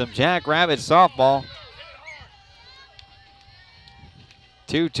some Jackrabbits softball.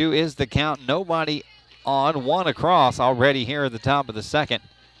 2-2 is the count. Nobody on, 1 across already here at the top of the second.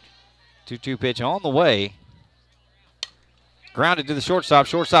 2-2 pitch on the way. Grounded to the shortstop.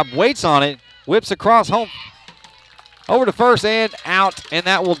 Shortstop waits on it. Whips across home. Over to first and out. And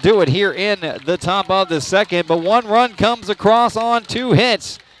that will do it here in the top of the second. But 1 run comes across on 2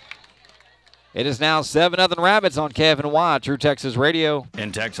 hits. It is now 7-0 Rabbits on KFNY, True Texas Radio.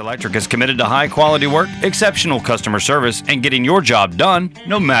 Intex Electric is committed to high-quality work, exceptional customer service, and getting your job done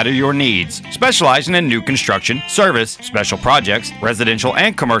no matter your needs. Specializing in new construction, service, special projects, residential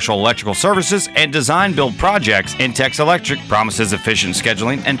and commercial electrical services, and design-build projects, Intex Electric promises efficient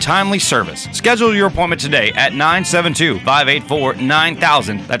scheduling and timely service. Schedule your appointment today at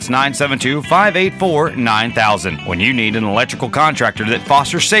 972-584-9000. That's 972-584-9000. When you need an electrical contractor that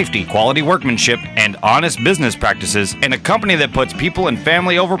fosters safety, quality workmanship, and honest business practices, and a company that puts people and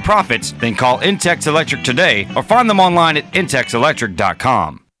family over profits, then call Intex Electric today or find them online at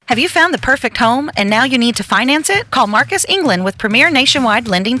intexelectric.com. Have you found the perfect home and now you need to finance it? Call Marcus England with Premier Nationwide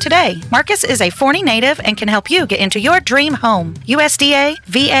Lending today. Marcus is a Forney native and can help you get into your dream home. USDA,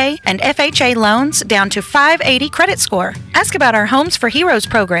 VA, and FHA loans down to 580 credit score. Ask about our Homes for Heroes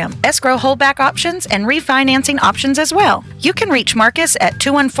program, escrow holdback options, and refinancing options as well. You can reach Marcus at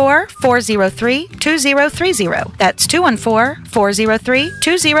 214-403-2030. That's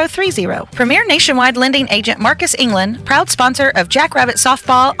 214-403-2030. Premier Nationwide Lending agent Marcus England, proud sponsor of Jackrabbit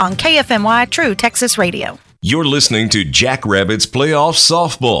Softball on KFNY True Texas Radio. You're listening to Jackrabbits Playoff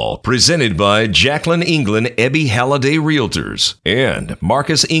Softball, presented by Jacqueline England Ebby Halliday Realtors and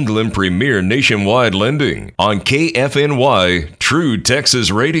Marcus England Premier Nationwide Lending on KFNY True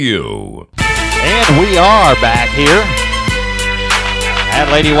Texas Radio. And we are back here at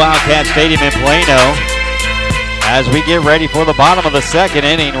Lady Wildcat Stadium in Plano as we get ready for the bottom of the second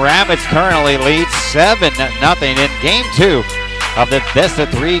inning. Rabbits currently lead 7-0 in Game 2 of the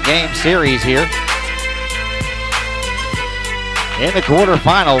best-of-3 game series here in the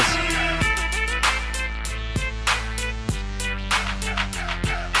quarterfinals.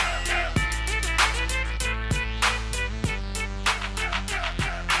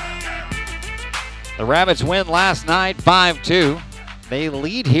 The Rabbits win last night 5-2. They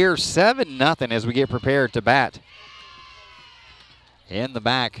lead here 7-0 as we get prepared to bat in the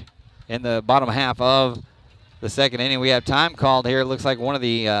bottom half of the second inning. We have time called here. It looks like one of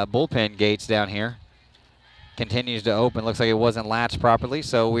the bullpen gates down here continues to open. Looks like it wasn't latched properly,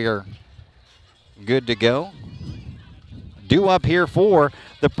 so we are good to go. Due up here for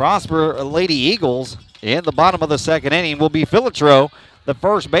the Prosper Lady Eagles in the bottom of the second inning will be Filitro, the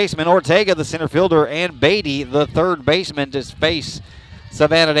first baseman, Ortega, the center fielder, and Beatty, the third baseman, to face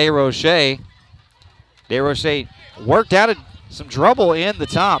Savannah DeRoche. DeRoche worked out some trouble in the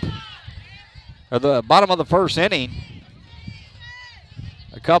bottom of the first inning.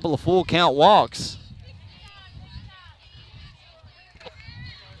 A couple of full count walks.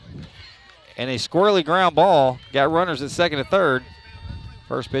 And a squirrely ground ball. Got runners at second and third.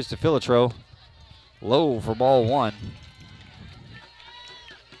 First pitch to Filitro. Low for ball 1.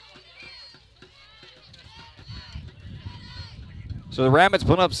 So the Rabbits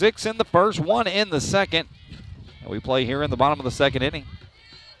put up 6 in the first, 1 in the second. And we play here in the bottom of the second inning.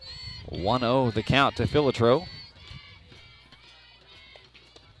 1-0 the count to Filitro.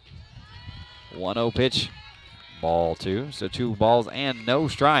 1-0 pitch. Ball 2. So 2 balls and no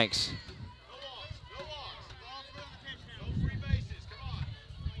strikes.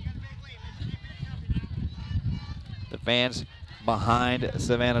 The fans behind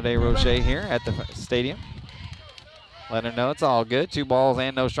Savannah DeRoche here at the stadium. Let her know it's all good. 2 balls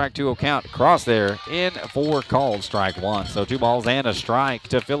and no strike. 2-0 count across there in 4 called. Strike 1. So 2 balls and a strike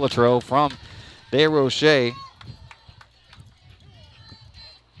to Filitro from DeRoche.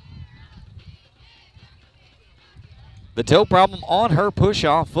 The toe problem on her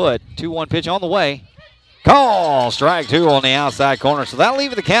push-off foot. 2-1 pitch on the way. Call. Strike 2 on the outside corner. So that'll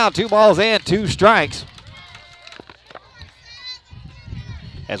leave the count. 2 balls and 2 strikes.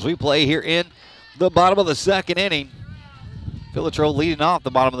 As we play here in the bottom of the second inning. Filitro leading off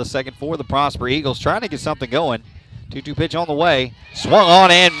the bottom of the second for the Prosper Eagles, trying to get something going. 2-2 pitch on the way. Swung on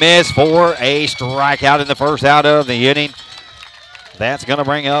and missed for a strikeout in the first out of the inning. That's going to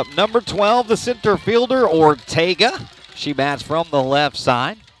bring up number 12, the center fielder, Ortega. She bats from the left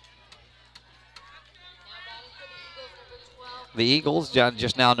side. The Eagles, John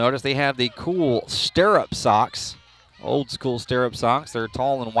just now noticed, they have the cool stirrup socks. Old school stirrup socks. They're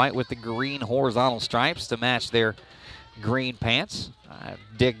tall and white with the green horizontal stripes to match their green pants. I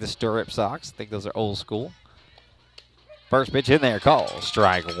dig the stirrup socks. I think those are old school. First pitch in there, call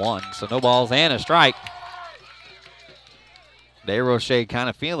strike one. So no balls and a strike. DeRoche kind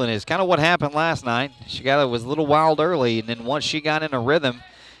of feeling it. It's kind of what happened last night. She was a little wild early, and then once she got in a rhythm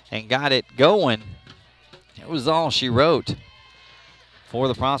and got it going, it was all she wrote for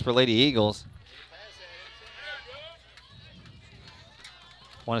the Prosper Lady Eagles.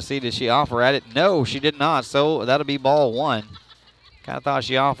 Want to see, did she offer at it? No, she did not, so that'll be ball one. Kind of thought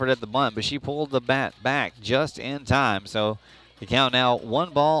she offered at the bunt, but she pulled the bat back just in time. So the count now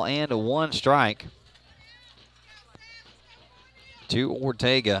 1 ball and 1 strike to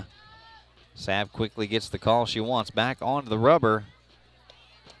Ortega. Sav quickly gets the call she wants back onto the rubber.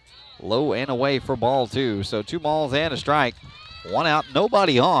 Low and away for ball 2. So 2 balls and a strike. 1 out,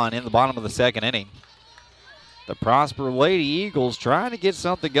 nobody on in the bottom of the second inning. The Prosper Lady Eagles trying to get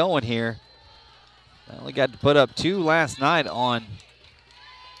something going here. They only got to put up 2 last night on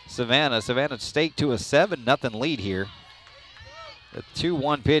Savannah. Savannah staked to a 7-0 lead here. The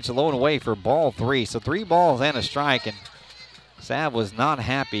 2-1 pitch low and away for ball 3. So 3 balls and a strike, and Sav was not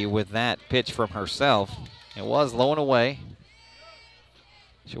happy with that pitch from herself. It was low and away.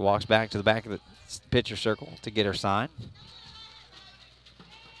 She walks back to the back of the pitcher circle to get her sign.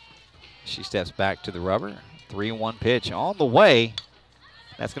 She steps back to the rubber. 3-1 pitch on the way.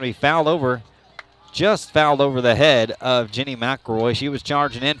 That's going to be fouled over. Just fouled over the head of Jenny McElroy. She was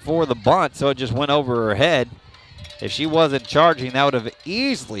charging in for the bunt, so it just went over her head. If she wasn't charging, that would have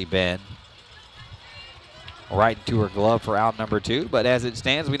easily been right into her glove for out number 2. But as it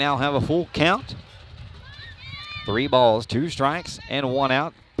stands, we now have a full count. 3 balls, 2 strikes, and 1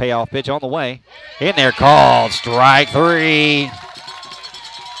 out. Payoff pitch on the way. In there, called strike 3.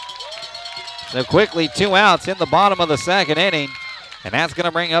 So quickly 2 outs in the bottom of the second inning. And that's going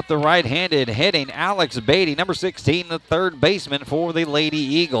to bring up the right-handed hitting Alex Beatty, number 16, the third baseman for the Lady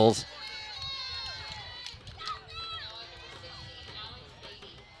Eagles.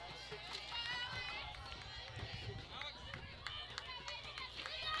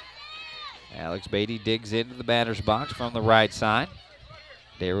 Alex Beatty digs into the batter's box from the right side.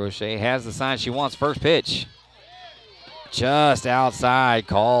 DeRoche has the sign she wants. First pitch. Just outside,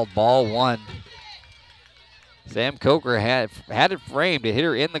 called ball 1. Sam Coker had it framed. It hit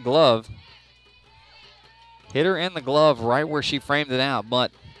her in the glove. Hit her in the glove right where she framed it out,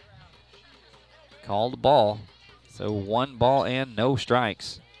 but called the ball. So 1 ball and no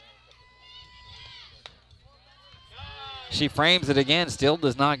strikes. She frames it again, still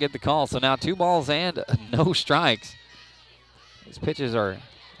does not get the call. So now 2 balls and no strikes. These pitches are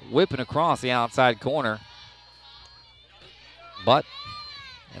whipping across the outside corner. But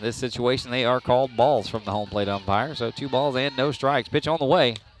in this situation, they are called balls from the home plate umpire. So 2 balls and no strikes. Pitch on the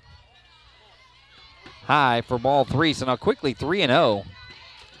way. High for ball 3. So now quickly 3-0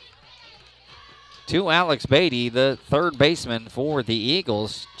 to Alex Beatty, the third baseman for the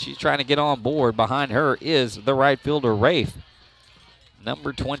Eagles. She's trying to get on board. Behind her is the right fielder, Rafe,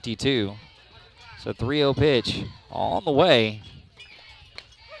 number 22. So 3-0 pitch on the way.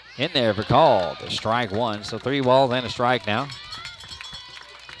 In there for called. Strike 1. So 3 balls and a strike now.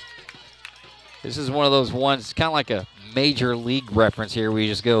 This is one of those ones, kind of like a major league reference here. We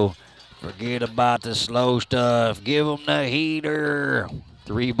just go, forget about the slow stuff. Give them the heater.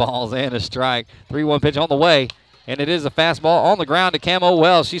 3 balls and a strike. 3-1 pitch on the way. And it is a fastball on the ground to Camo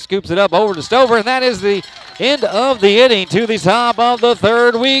Wells. She scoops it up over to Stover, and that is the end of the inning. To the top of the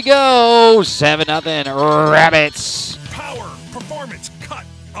third we go. 7-0 Rabbits. Power, performance, cut.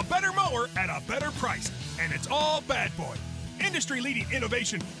 A better mower at a better price. And it's all Bad Boy. Industry-leading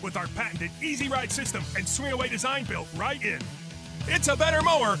innovation with our patented Easy Ride system and swing-away design built right in. It's a better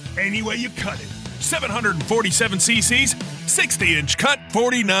mower any way you cut it. 747 cc's, 60-inch cut,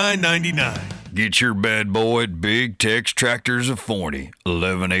 $49.99. Get your Bad Boy at Big Tex Tractors of Forney,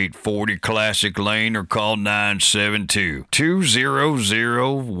 11840 Classic Lane, or call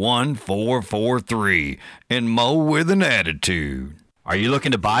 972-200-1443 and mow with an attitude. Are you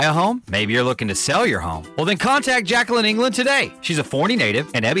looking to buy a home? Maybe you're looking to sell your home. Well, then contact Jacqueline England today. She's a Forney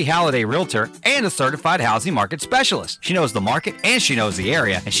native, an Ebby Halliday realtor, and a certified housing market specialist. She knows the market and she knows the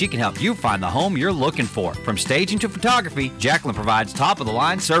area, and she can help you find the home you're looking for. From staging to photography, Jacqueline provides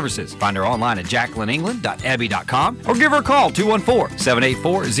top-of-the-line services. Find her online at jacquelineengland.ebby.com or give her a call,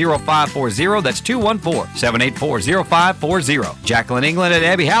 214-784-0540. That's 214-784-0540. Jacqueline England at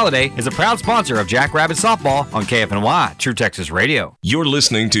Ebby Halliday is a proud sponsor of Jackrabbit Softball on KFNY, True Texas Radio. You're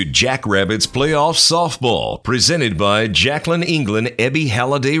listening to Jackrabbits Playoff Softball, presented by Jacqueline England Ebby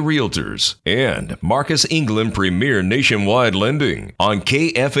Halliday Realtors and Marcus England Premier Nationwide Lending on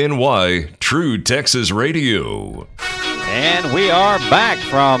KFNY True Texas Radio. And we are back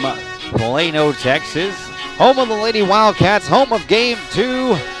from Plano, Texas, home of the Lady Wildcats, home of Game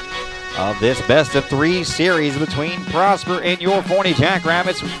 2 of this best-of-3 series between Prosper and your Forney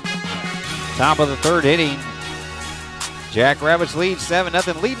Jackrabbits. Top of the third inning. Jackrabbits lead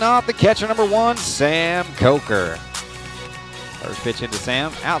 7-0. Leading off the catcher, number 1, Sam Coker. First pitch into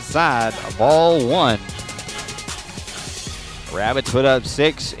Sam, outside, ball 1. Rabbits put up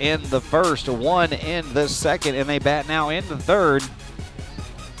 6 in the first, 1 in the second, and they bat now in the third.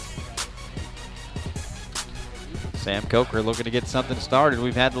 Sam Coker looking to get something started.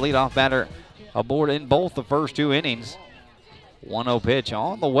 We've had the leadoff batter aboard in both the first 2 innings. 1-0 pitch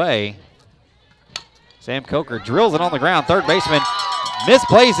on the way. Sam Coker drills it on the ground. Third baseman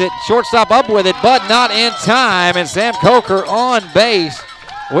misplays it. Shortstop up with it, but not in time. And Sam Coker on base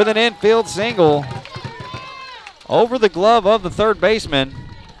with an infield single over the glove of the third baseman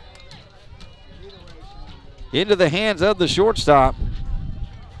into the hands of the shortstop.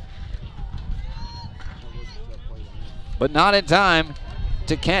 But not in time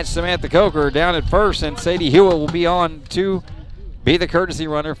to catch Samantha Coker down at first. And Sadie Hewitt will be on to be the courtesy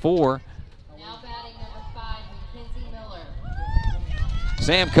runner for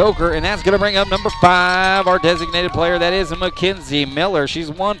Sam Coker, and that's going to bring up number 5, our designated player. That is Mackenzie Miller.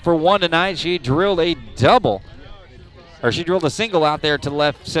 She's 1 for 1 tonight. She drilled a double, or she drilled a single out there to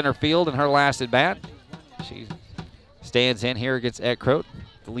left center field in her last at bat. She stands in here against Eckroat,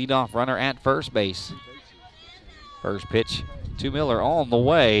 the leadoff runner at first base. First pitch to Miller on the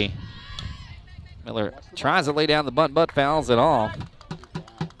way. Miller tries to lay down the bunt, but fouls it off.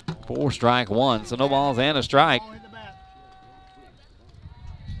 4 strike 1, so no balls and a strike.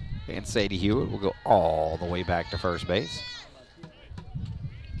 And Sadie Hewitt will go all the way back to first base.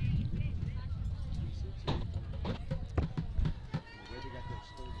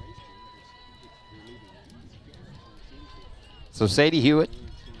 So Sadie Hewitt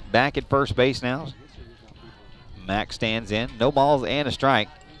back at first base now. Mack stands in. No balls and a strike.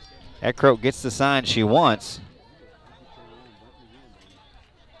 Eckroat gets the sign she wants.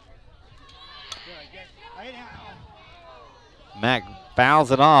 Mack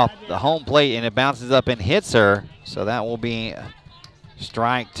fouls it off the home plate, and it bounces up and hits her. So that will be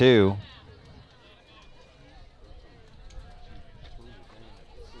strike 2.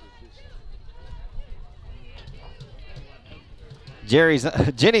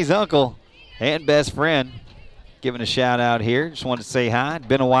 Jenny's uncle and best friend giving a shout out here. Just wanted to say hi. It's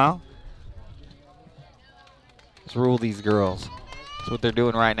been a while. Let's rule these girls. That's what they're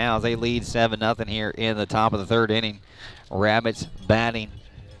doing right now as they lead 7-0 here in the top of the third inning. Rabbits batting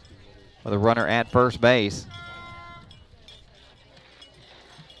with a runner at first base.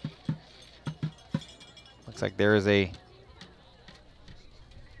 Looks like there is a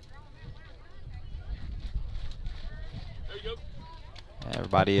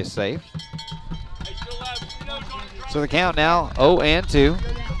everybody is safe. So the count now 0-2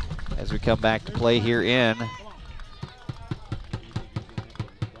 as we come back to play here in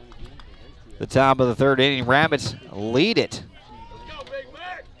the top of the third inning. Rabbits lead it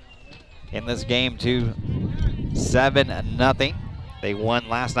in this game to 7-0. They won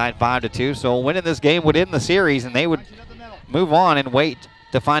last night 5-2. So winning this game would end the series, and they would move on and wait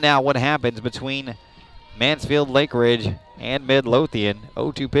to find out what happens between Mansfield, Lake Ridge, and Midlothian.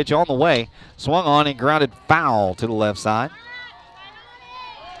 0-2 pitch on the way. Swung on and grounded foul to the left side.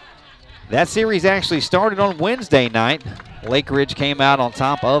 That series actually started on Wednesday night. Lake Ridge came out on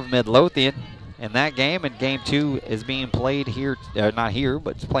top of Midlothian in that game, and game 2 is being played here, not here,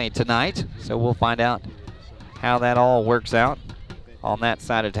 but it's playing tonight. So we'll find out how that all works out on that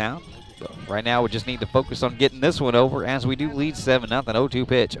side of town. But right now we just need to focus on getting this one over as we do lead 7-0. 0-2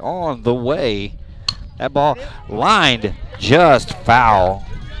 pitch on the way. That ball lined just foul.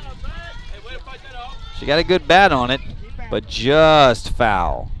 She got a good bat on it, but just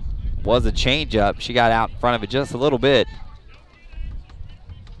foul. Was a changeup. She got out in front of it just a little bit.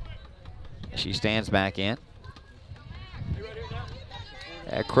 She stands back in.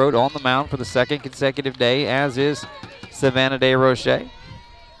 Croat on the mound for the second consecutive day, as is Savannah DeRoche.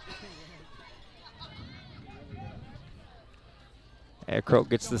 Croat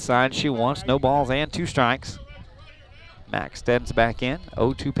gets the sign she wants. No balls and 2 strikes. Max steps back in.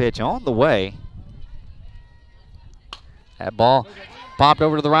 0-2 pitch on the way. That ball popped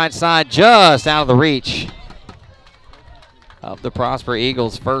over to the right side, just out of the reach of the Prosper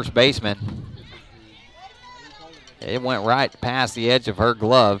Eagles first baseman. It went right past the edge of her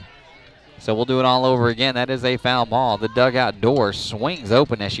glove. So we'll do it all over again. That is a foul ball. The dugout door swings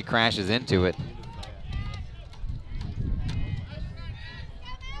open as she crashes into it.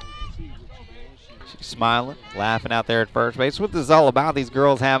 She's smiling, laughing out there at first base. What this is all about, these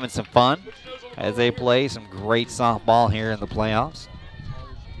girls having some fun as they play some great softball here in the playoffs.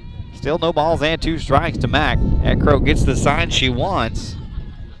 Still no balls and 2 strikes to Mack. Croat gets the sign she wants.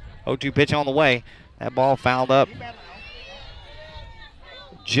 0-2 pitch on the way. That ball fouled up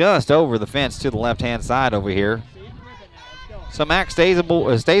just over the fence to the left-hand side over here. So Mack stays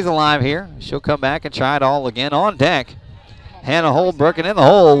alive here. She'll come back and try it all again. On deck, Hannah Holbrook, and in the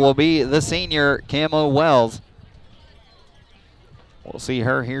hole will be the senior Camo Wells. We'll see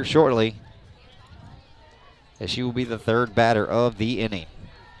her here shortly, as she will be the 3rd batter of the inning.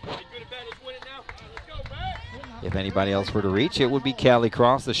 If anybody else were to reach, it would be Callie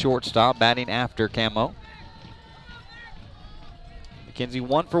Cross, the shortstop, batting after Camo. McKenzie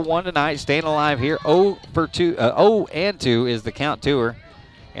 1 for 1 tonight, staying alive here. 0-2 is the count to her.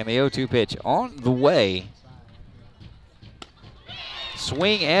 And the 0-2 pitch on the way.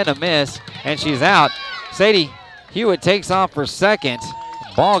 Swing and a miss, and she's out. Sadie Hewitt takes off for second.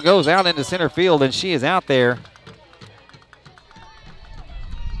 Ball goes out into center field, and she is out there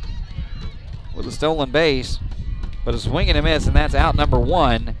with a stolen base. But a swing and a miss, and that's out number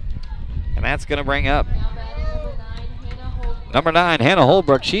 1. And that's going to bring up number 9, Hannah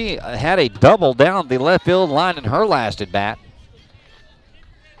Holbrook. She had a double down the left field line in her last at bat.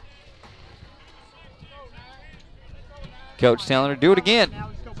 Coach telling her, do it again.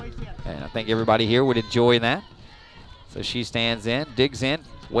 And I think everybody here would enjoy that. So she stands in, digs in,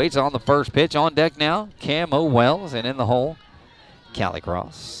 waits on the first pitch. On deck now, Camo Wells, and in the hole, Callie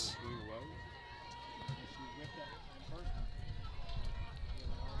Cross.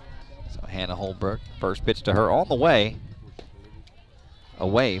 Hannah Holbrook, first pitch to her on the way.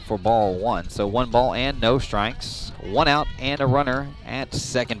 Away for ball 1. So 1 ball and no strikes. 1 out and a runner at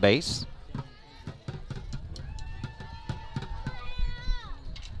second base.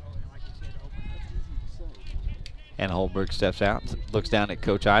 Hannah Holbrook steps out, looks down at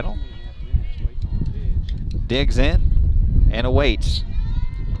Coach Idle. Digs in and awaits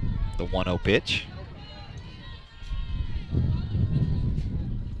the 1-0 pitch.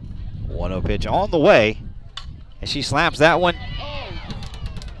 1-0 pitch on the way, and she slaps that one.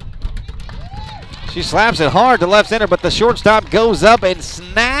 She slaps it hard to left center, but the shortstop goes up and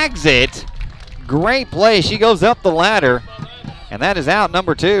snags it. Great play. She goes up the ladder, and that is out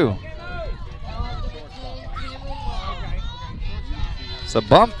number 2. So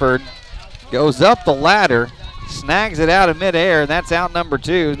Bumford goes up the ladder, snags it out of midair, and that's out number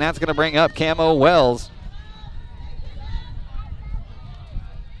 2, and that's going to bring up Camo Wells.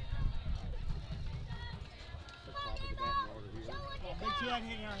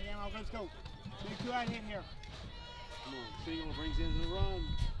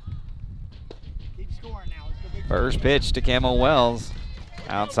 First pitch to Camo Wells.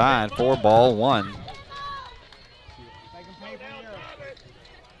 Outside for ball 1.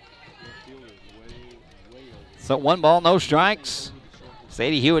 So 1 ball, no strikes.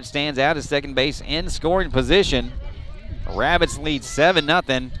 Sadie Hewitt stands out at second base in scoring position. Rabbits lead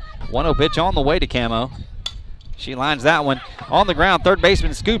 7-0. 1-0 pitch on the way to Camo. She lines that one on the ground. Third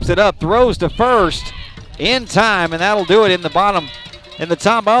baseman scoops it up, throws to first in time, and that'll do it in the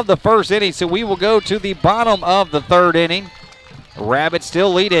top of the first inning. So we will go to the bottom of the 3rd inning. Rabbits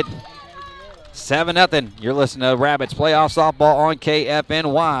still lead it 7-0. You're listening to Rabbits Playoff Softball on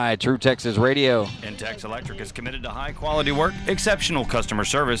KFNY, True Texas Radio. Intex Electric is committed to high-quality work, exceptional customer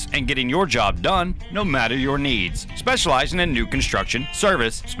service, and getting your job done no matter your needs. Specializing in new construction,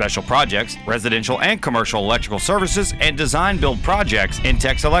 service, special projects, residential and commercial electrical services, and design-build projects,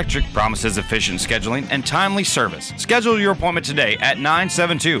 Intex Electric promises efficient scheduling and timely service. Schedule your appointment today at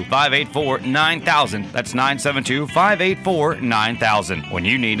 972-584-9000. That's 972-584-9000. When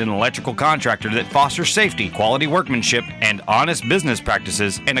you need an electrical contractor that fosters safety, quality workmanship, and honest business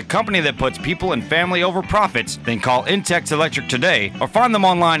practices, and a company that puts people and family over profits, then call Intex Electric today or find them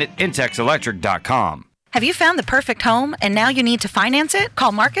online at intexelectric.com. Have you found the perfect home and now you need to finance it?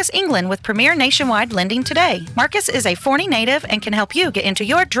 Call Marcus England with Premier Nationwide Lending today. Marcus is a Forney native and can help you get into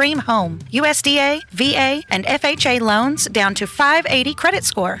your dream home. USDA, VA, and FHA loans down to 580 credit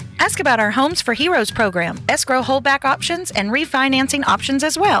score. Ask about our Homes for Heroes program, escrow holdback options, and refinancing options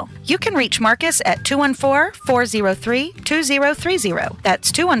as well. You can reach Marcus at 214-403-2030.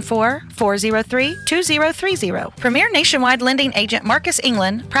 That's 214-403-2030. Premier Nationwide Lending agent Marcus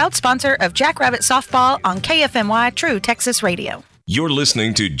England, proud sponsor of Jackrabbit Softball on KFNY True Texas Radio. You're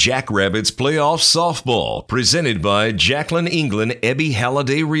listening to Jackrabbits Playoff Softball, presented by Jacqueline England Ebby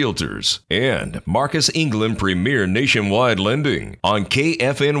Halliday Realtors and Marcus England Premier Nationwide Lending on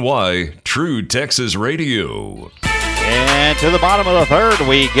KFNY True Texas Radio. And to the bottom of the third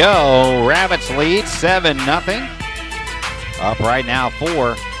we go. Rabbits lead 7-0. Up right now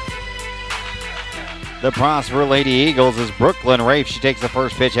for the Prosper Lady Eagles is Brooklyn Rafe. She takes the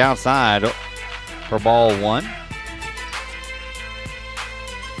first pitch outside for ball one.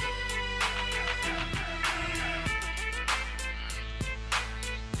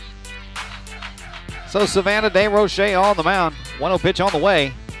 So Savannah DeRoche on the mound. 1-0 pitch on the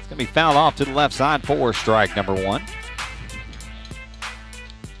way. It's going to be fouled off to the left side for strike number one.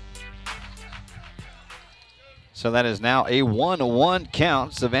 So that is now a 1-1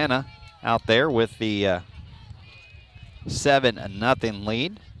 count. Savannah out there with the 7-0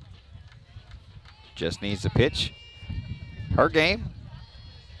 lead. Just needs to pitch her game.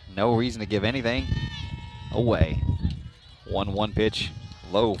 No reason to give anything away. 1-1 pitch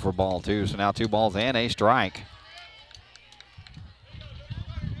low for ball two. So now 2 balls and a strike.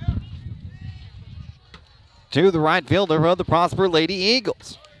 To the right fielder of the Prosper Lady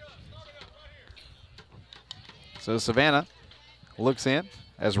Eagles. So Savannah looks in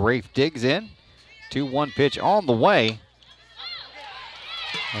as Rafe digs in. 2-1 pitch on the way.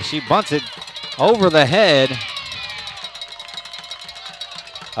 And she bunts it over the head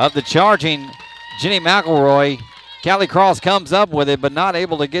of the charging Jenny McElroy. Callie Cross comes up with it, but not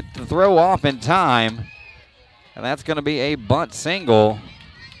able to get the throw off in time. And that's going to be a bunt single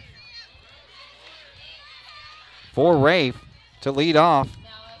for Rafe to lead off.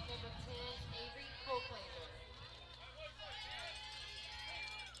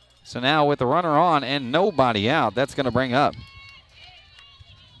 So now with the runner on and nobody out, that's going to bring up.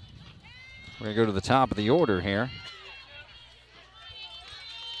 We're going to go to the top of the order here.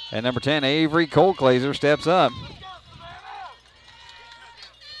 And number 10, Avery Colclaser steps up.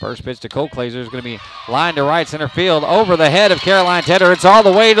 First pitch to Colclaser is going to be lined to right center field over the head of Caroline Tedder. It's all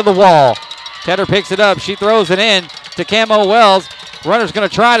the way to the wall. Tedder picks it up. She throws it in to Camo Wells. Runner's going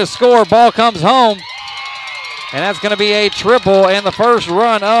to try to score. Ball comes home. And that's going to be a triple and the first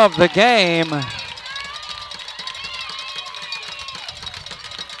run of the game.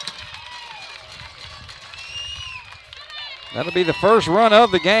 That'll be the first run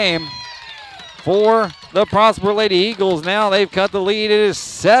of the game for the Prosper Lady Eagles. Now they've cut the lead. It is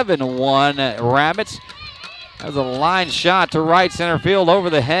 7-1 Rabbits. That was a line shot to right center field over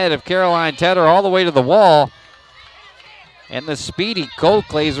the head of Caroline Tedder all the way to the wall. And the speedy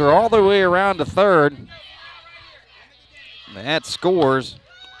Colclaser all the way around to third. That scores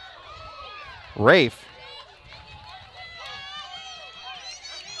Rafe.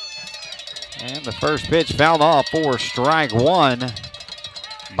 And the first pitch fouled off for strike one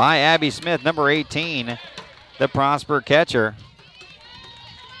by Abby Smith, number 18, the Prosper catcher.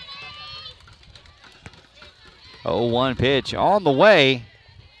 0-1 pitch on the way,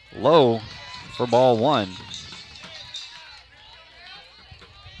 low for ball one.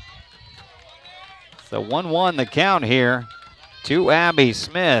 So 1-1 the count here to Abby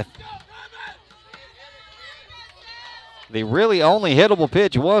Smith. The really only hittable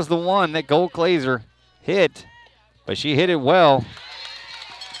pitch was the one that Colclaser hit, but she hit it well.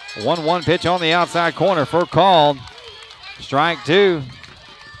 1-1 pitch on the outside corner for called. Strike two.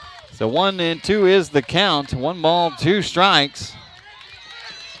 So 1-2 is the count. 1 ball, 2 strikes.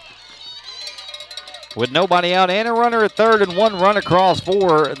 With nobody out and a runner at third and 1 run across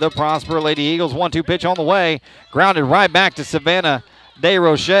for the Prosper Lady Eagles. 1-2 pitch on the way. Grounded right back to Savannah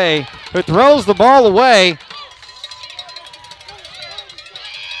DeRoche, who throws the ball away.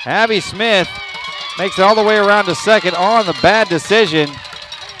 Abby Smith makes it all the way around to second on the bad decision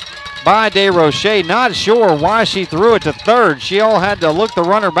by DeRoche. Not sure why she threw it to third. She all had to look the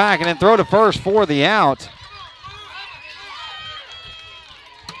runner back and then throw to first for the out.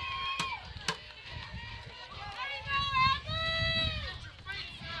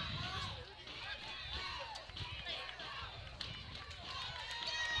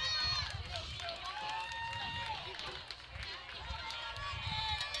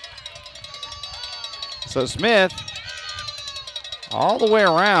 So Smith all the way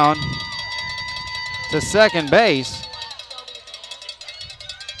around to second base.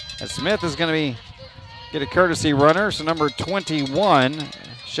 And Smith is going to get a courtesy runner. So number 21,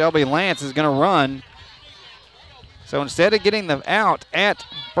 Shelby Lance, is going to run. So instead of getting them out at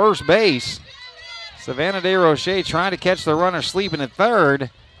first base, Savannah DeRoche trying to catch the runner sleeping at third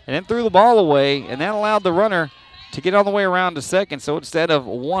and then threw the ball away, and that allowed the runner to get all the way around to second. So instead of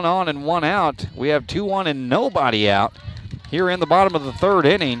 1 on and 1 out, we have 2 on and nobody out here in the bottom of the third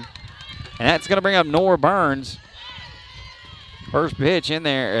inning. And that's going to bring up Nora Burns. First pitch in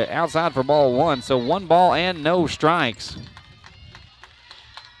there outside for ball 1. So 1 ball and no strikes.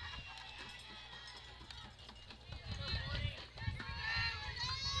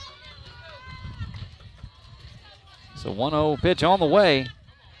 So 1-0 pitch on the way.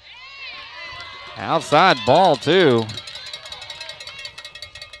 Outside ball 2.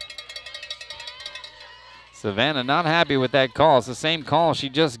 Savannah not happy with that call. It's the same call she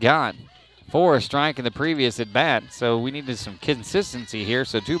just got for a strike in the previous at bat. So we needed some consistency here.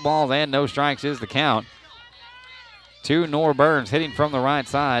 So 2 balls and no strikes is the count. 2 Nora Burns hitting from the right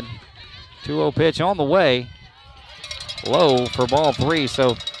side. 2-0 pitch on the way. Low for ball 3.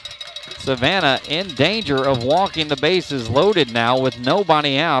 So Savannah in danger of walking the bases loaded now with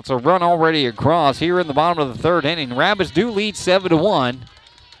nobody out. So run already across here in the bottom of the third inning. Rabbits do lead 7-1,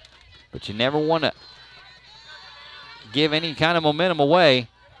 but you never want to give any kind of momentum away.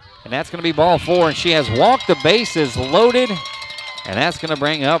 And that's going to be ball 4, and she has walked the bases loaded, and that's going to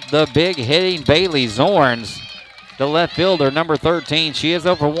bring up the big hitting Bailey Zorns, the left fielder, number 13. She is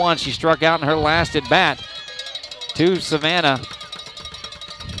 0 for 1. She struck out in her last at bat to Savannah.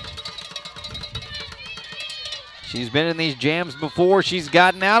 She's been in these jams before. She's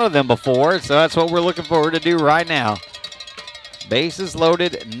gotten out of them before, so that's what we're looking for her to do right now. Bases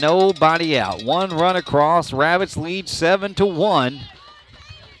loaded, nobody out. 1 run across. Rabbits lead 7-1.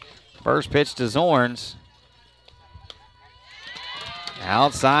 First pitch to Zorns.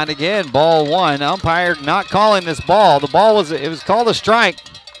 Outside again, ball 1. Umpire not calling this ball. The ball was called a strike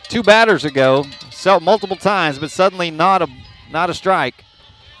 2 batters ago, so multiple times, but suddenly not a strike.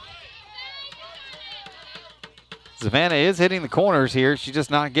 Savannah is hitting the corners here. She's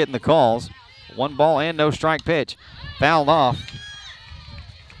just not getting the calls. 1 ball and no strike pitch. Fouled off.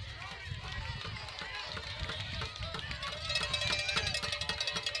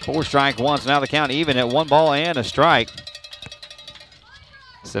 Four strike ones. Now the count even at 1 ball and a strike.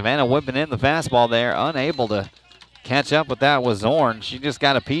 Savannah whipping in the fastball there. Unable to catch up with that was Zorn. She just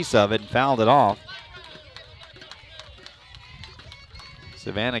got a piece of it and fouled it off.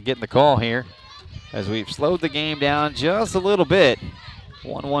 Savannah getting the call here as we've slowed the game down just a little bit.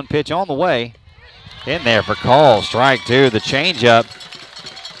 1-1 pitch on the way. In there for call. Strike 2. The changeup.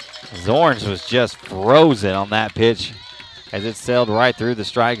 Zorns was just frozen on that pitch as it sailed right through the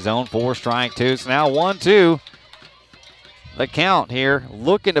strike zone. 4 strike 2. So now 1-2. The count here.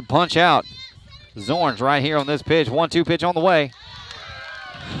 Looking to punch out Zorns right here on this pitch. 1-2 pitch on the way.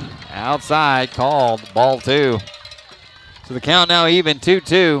 Outside called. Ball 2. So the count now even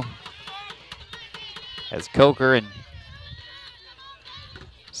 2-2. As Coker and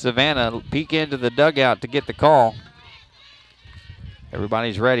Savannah peek into the dugout to get the call.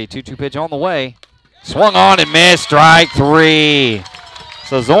 Everybody's ready. 2-2 pitch on the way. Swung on and missed. Strike 3.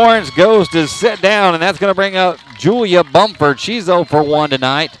 So Zorns goes to sit down, and that's going to bring up Julia Bumford. She's 0 for 1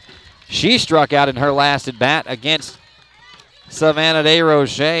 tonight. She struck out in her last at bat against Savannah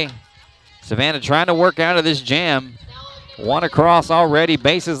DeRoche. Savannah trying to work out of this jam. 1 across already.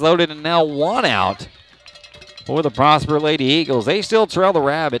 Bases loaded, and now 1 out for the Prosper Lady Eagles. They still trail the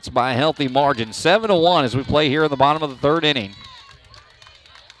Rabbits by a healthy margin. 7-1 as we play here in the bottom of the third inning.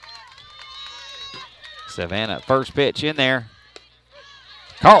 Savannah, first pitch in there.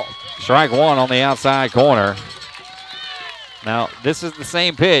 Call. Strike 1 on the outside corner. Now, this is the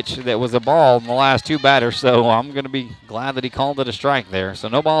same pitch that was a ball in the last 2 batters, so I'm going to be glad that he called it a strike there. So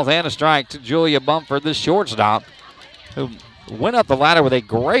no balls and a strike to Julia Bumford, the shortstop, who went up the ladder with a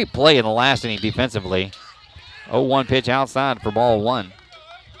great play in the last inning defensively. 0-1 pitch outside for ball 1.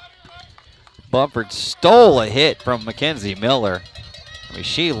 Bumford stole a hit from Mackenzie Miller. I mean,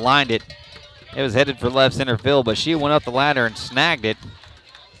 she lined it. It was headed for left center field, but she went up the ladder and snagged it.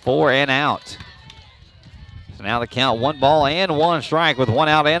 4 and out. So now the count 1 ball and 1 strike with 1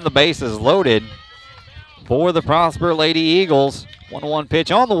 out and the bases loaded for the Prosper Lady Eagles. 1-1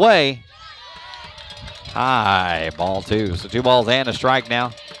 pitch on the way. High, ball 2. So 2 balls and a strike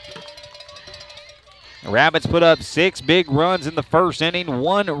now. The Rabbits put up 6 big runs in the first inning,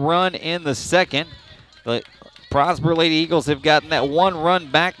 1 run in the second. The Prosper Lady Eagles have gotten that 1 run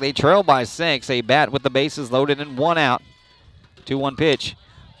back. They trail by 6. A bat with the bases loaded and 1 out. 2-1 pitch.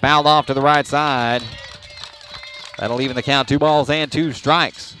 Fouled off to the right side. That'll even the count. 2 balls and 2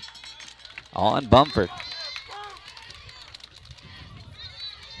 strikes on Bumford.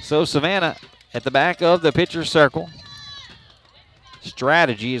 So Savannah at the back of the pitcher's circle.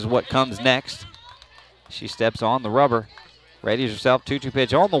 Strategy is what comes next. She steps on the rubber. Readies herself. 2-2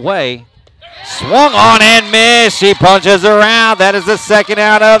 pitch on the way. Swung on and missed. She punches her out. That is the second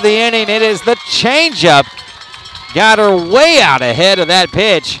out of the inning. It is the changeup. Got her way out ahead of that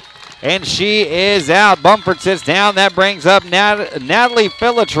pitch. And she is out. Bumford sits down. That brings up Natalie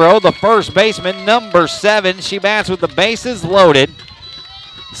Filitro, the first baseman, number 7. She bats with the bases loaded.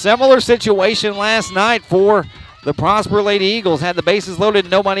 Similar situation last night for the Prosper Lady Eagles. Had the bases loaded,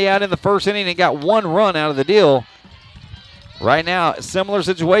 nobody out in the first inning, and got 1 run out of the deal. Right now, similar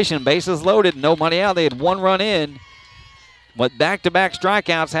situation. Bases loaded, nobody out. They had 1 run in. But back-to-back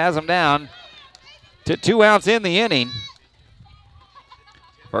strikeouts has them down to 2 outs in the inning.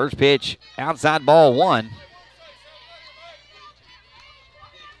 First pitch, outside ball 1.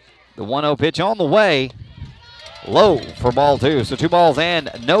 The 1-0 pitch on the way. Low for ball 2. So 2 balls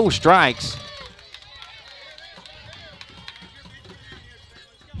and no strikes.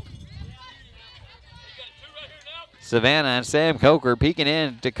 Savannah and Sam Coker peeking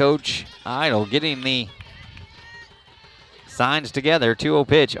in to Coach Idle, getting the signs together. 2-0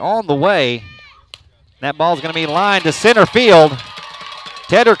 pitch on the way. That ball's going to be lined to center field.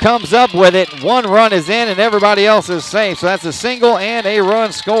 Tedder comes up with it. 1 run is in and everybody else is safe. So that's a single and a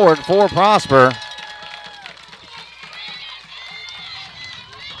run scored for Prosper.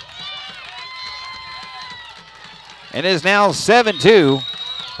 It is now 7-2.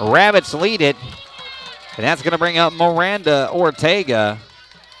 Rabbits lead it. And that's going to bring up Miranda Ortega,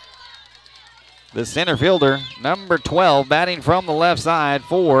 the center fielder, number 12, batting from the left side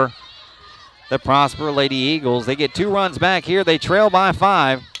for the Prosper Lady Eagles. They get 2 runs back here. They trail by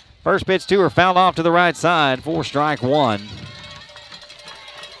 5. First pitch to her, fouled off to the right side for strike 1.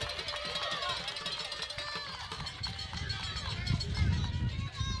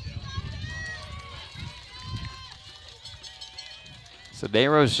 So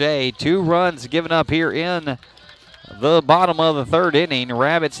DeRoche, 2 runs given up here in the bottom of the 3rd inning.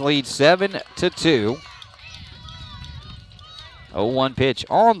 Rabbits lead 7-2. 0-1 pitch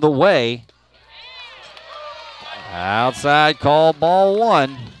on the way. Outside call, ball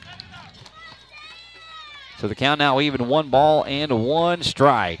 1. So the count now even, 1 ball and 1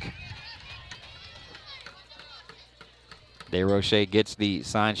 strike. DeRoche gets the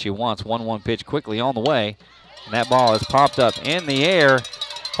sign she wants. 1-1 pitch quickly on the way. And that ball is popped up in the air.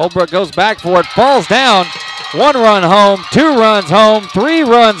 Holbrook goes back for it, falls down. 1 run home, 2 runs home, 3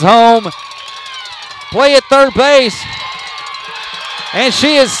 runs home. Play at third base. And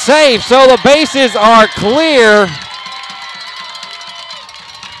she is safe, so the bases are clear.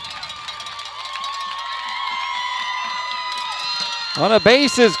 On a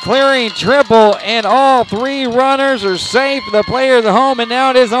bases clearing triple, and all 3 runners are safe. The players are home, and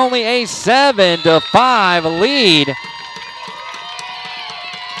now it is only a 7-5 lead.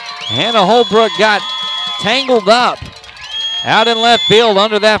 Hannah Holbrook got tangled up out in left field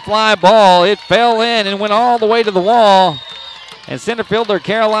under that fly ball. It fell in and went all the way to the wall. And center fielder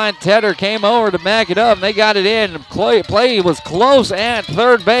Caroline Tedder came over to back it up, and they got it in. Play was close at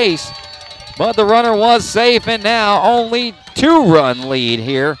third base, but the runner was safe, and now only 2-run lead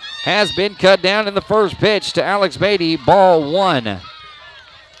here has been cut down in the first pitch to Alex Beatty, ball 1.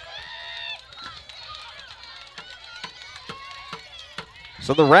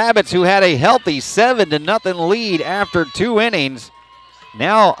 So the Rabbits, who had a healthy 7-0 lead after 2 innings,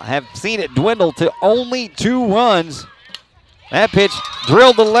 now have seen it dwindle to only 2 runs. That pitch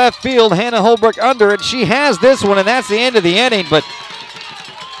drilled to left field. Hannah Holbrook under it. She has this one, and that's the end of the inning. But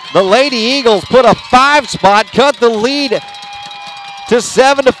the Lady Eagles put a 5 spot, cut the lead to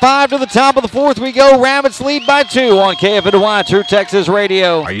 7-5 to the top of the 4th. We go. Rabbits lead by 2 on KFNY True Texas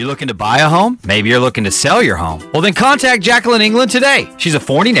Radio. Are you looking to buy a home? Maybe you're looking to sell your home. Well, then contact Jacqueline England today. She's a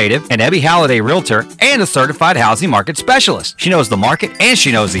Forney native, an Ebby Halliday realtor, and a certified housing market specialist. She knows the market and she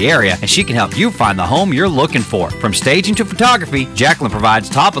knows the area, and she can help you find the home you're looking for. From staging to photography, Jacqueline provides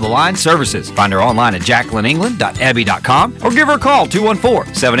top-of-the-line services. Find her online at jacquelineengland.ebby.com or give her a call,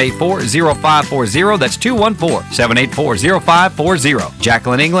 214-784-0540. That's 214-784-0540.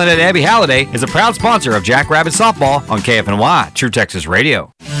 Jacqueline England at Ebby Halliday is a proud sponsor of Jackrabbit Softball on KFNY True Texas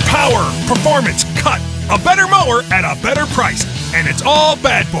Radio. Power, performance, cut. A better mower at a better price. And it's all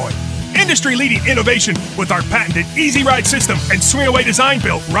Bad Boy. Industry-leading innovation with our patented Easy Ride system and swing-away design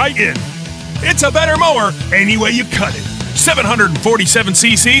built right in. It's a better mower any way you cut it. 747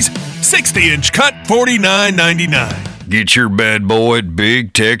 cc's, 60-inch cut, $49.99. Get your bad boy at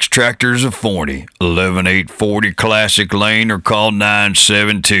Big Tex Tractors of Forney, 11840 Classic Lane, or call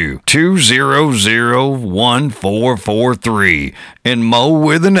 972-200-1443 and mow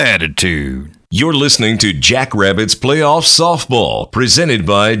with an attitude. You're listening to Jackrabbits Playoff Softball, presented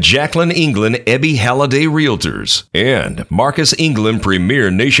by Jacqueline England Ebby Halliday Realtors and Marcus England Premier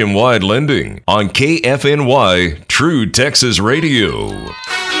Nationwide Lending on KFNY True Texas Radio.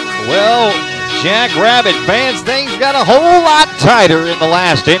 Well, Jackrabbit fans, things got a whole lot tighter in the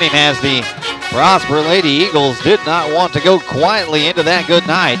last inning as the Prosper Lady Eagles did not want to go quietly into that good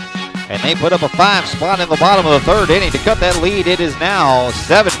night. And they put up a 5 spot in the bottom of the third inning to cut that lead. It is now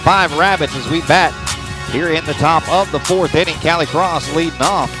 7-5 Rabbits as we bat here in the top of the fourth inning. Callie Cross leading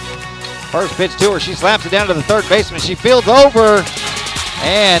off. First pitch to her. She slaps it down to the third baseman. She fields over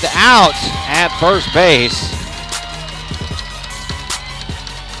and out at first base.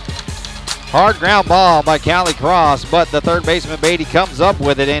 Hard ground ball by Callie Cross, but the third baseman Beatty comes up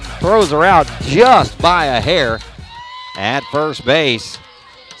with it and throws her out just by a hair at first base.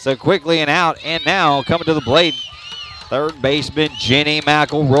 So quickly and out, and now coming to the plate, third baseman Jenny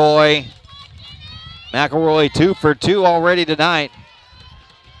McElroy. McElroy 2 for 2 already tonight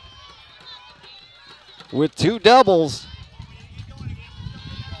with 2 doubles.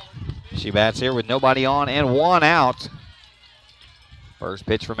 She bats here with nobody on and 1 out. First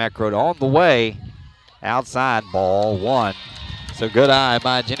pitch from Eckroat on the way, outside, ball 1. So good eye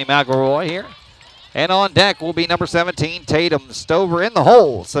by Jenny McElroy here. And on deck will be number 17, Tatum Stover. In the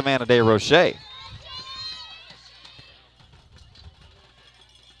hole, Savannah DeRoche.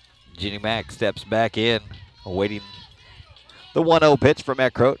 Jenny Mack steps back in, awaiting the 1-0 pitch from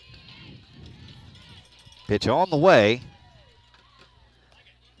Eckroat. Pitch on the way.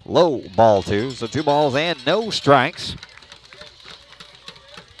 Low, ball 2. So 2 balls and no strikes.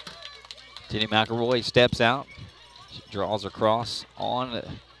 Jenny McElroy steps out. She draws across on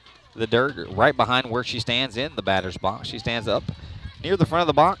the dirt right behind where she stands in the batter's box. She stands up near the front of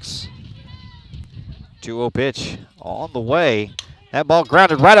the box. 2-0 pitch on the way. That ball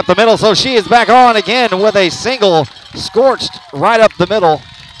grounded right up the middle, so she is back on again with a single scorched right up the middle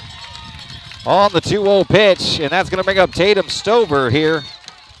on the 2-0 pitch, and that's going to bring up Tatum Stover here.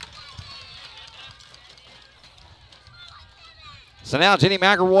 So now Jenny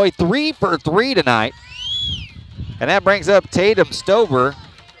McElroy 3 for 3 tonight, and that brings up Tatum Stover,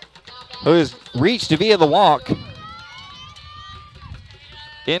 who has reached via the walk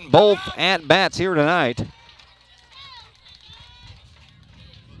in both at-bats here tonight.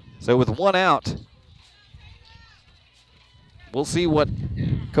 So with 1 out, we'll see what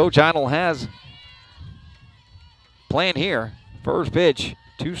Coach Idle has planned here. First pitch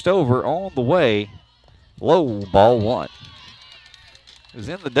to Stover on the way. Low, ball 1. It was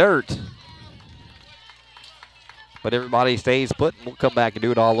in the dirt. But everybody stays put, and we'll come back and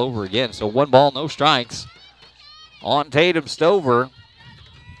do it all over again. So 1 ball, no strikes on Tatum Stover.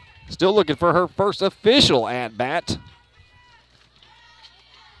 Still looking for her first official at-bat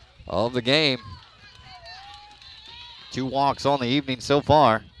of the game. 2 walks on the evening so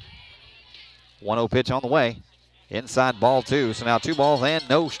far. 1-0 pitch on the way. Inside, ball 2. So now 2 balls and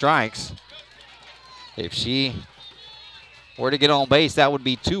no strikes. If she were to get on base, that would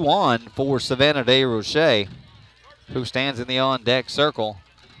be 2 on for Savannah DeRoche, who stands in the on-deck circle,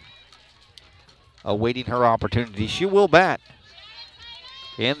 awaiting her opportunity. She will bat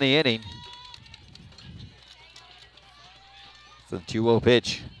in the inning. It's a 2-0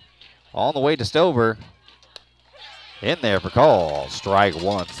 pitch on the way to Stover. In there for call, strike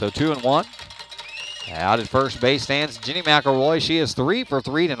 1. So 2-1. Out at first base stands Jenny McElroy. She is 3 for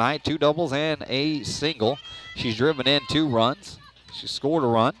 3 tonight, 2 doubles and a single. She's driven in 2 runs. She scored a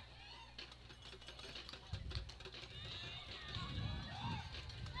run.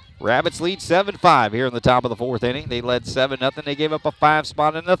 Rabbits lead 7-5 here in the top of the fourth inning. They led 7-0. They gave up a 5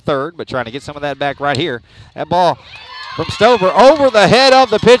 spot in the third, but trying to get some of that back right here. That ball from Stover over the head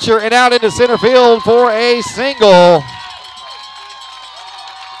of the pitcher and out into center field for a single.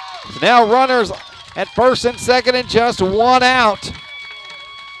 So now runners at first and second and just 1 out.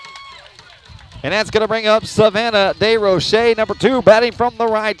 And that's going to bring up Savannah DeRoche, number 2, batting from the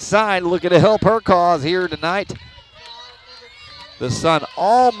right side, looking to help her cause here tonight. The sun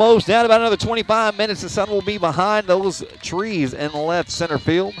almost down, about another 25 minutes. The sun will be behind those trees in the left center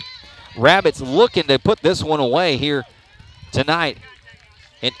field. Rabbits looking to put this one away here tonight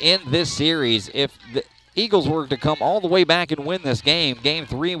and end this series. If the Eagles were to come all the way back and win this game, Game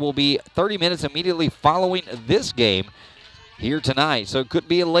 3 will be 30 minutes immediately following this game here tonight. So it could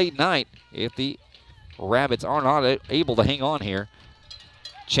be a late night if the Rabbits are not able to hang on here.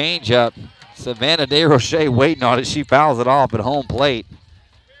 Change up. Savannah DeRoche waiting on it. She fouls it off at home plate.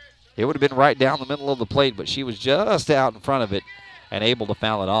 It would have been right down the middle of the plate, but she was just out in front of it and able to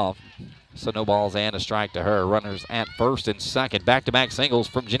foul it off. So no balls and a strike to her. Runners at first and second. Back-to-back singles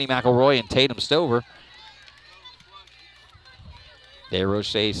from Jenny McElroy and Tatum Stover.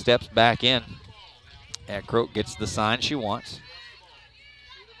 DeRoche steps back in. Eckroat gets the sign she wants.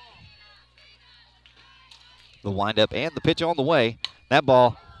 The windup and the pitch on the way. That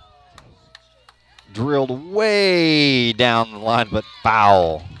ball drilled way down the line, but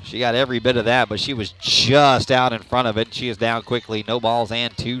foul. She got every bit of that, but she was just out in front of it. She is down quickly. No balls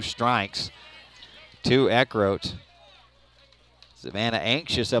and 2 strikes to Eckroat. Savannah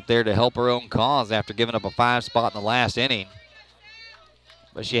anxious up there to help her own cause after giving up a 5 spot in the last inning.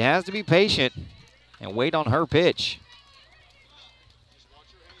 But she has to be patient and wait on her pitch.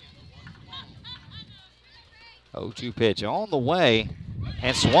 0-2 pitch on the way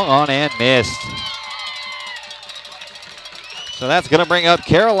and swung on and missed. So that's going to bring up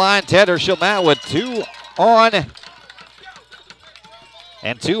Caroline Tedder. She'll bat with 2 on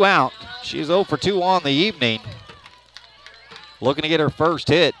and 2 out. She's 0 for 2 on the evening. Looking to get her first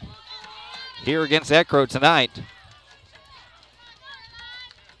hit here against Eckroat tonight.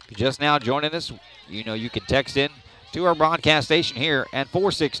 If you're just now joining us, you know you can text in to our broadcast station here at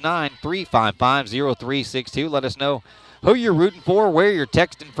 469-355-0362. Let us know who you're rooting for, where you're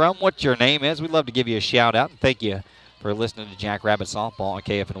texting from, what your name is. We'd love to give you a shout out, and thank you for listening to Jackrabbit Softball on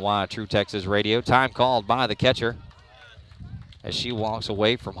KFNY True Texas Radio. Time called by the catcher as she walks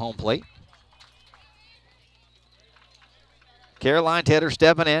away from home plate. Caroline Tedder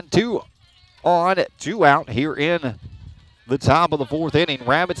stepping in. 2 on, 2 out here in the top of the 4th inning.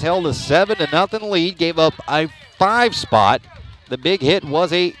 Rabbits held a 7-0 lead, gave up a 5 spot. The big hit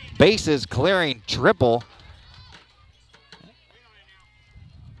was a bases clearing triple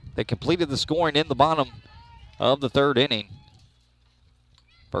that completed the scoring in the bottom of the 3rd inning.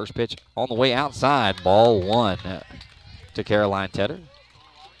 First pitch on the way outside. Ball 1 to Caroline Tedder.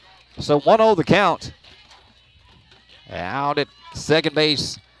 So 1-0 the count. Out at second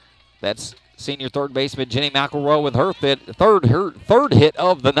base, that's senior third baseman Jenny McElroy with her third hit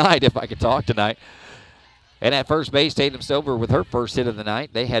of the night, if I could talk tonight. And at first base, Tatum Stover with her first hit of the night.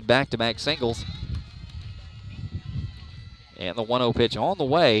 They had back-to-back singles. And the 1-0 pitch on the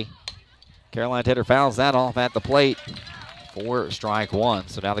way. Caroline Tedder fouls that off at the plate for strike 1.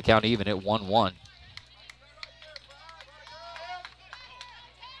 So now the count even at 1-1.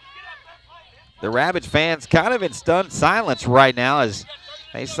 The Rabbits fans kind of in stunned silence right now as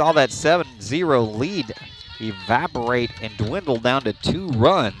they saw that 7-0 lead evaporate and dwindle down to 2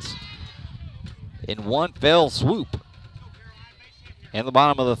 runs in one fell swoop in the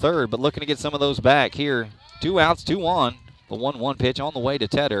bottom of the 3rd. But looking to get some of those back here. 2 outs, 2 on. The 1-1 pitch on the way to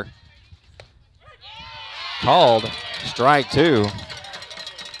Tedder. Called strike 2.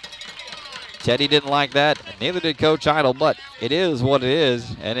 Teddy didn't like that, and neither did Coach Idle, but it is what it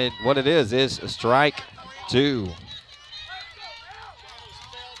is, and what it is strike 2.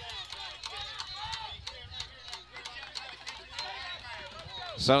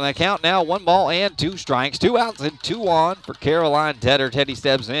 So that count now, 1 ball and 2 strikes, 2 outs and 2 on for Caroline Tedder. Teddy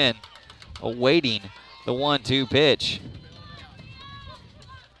steps in, awaiting the 1-2 pitch.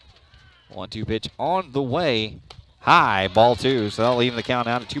 1-2 pitch on the way. High, ball 2, so that'll even the count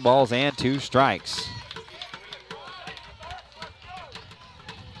out at 2 balls and 2 strikes.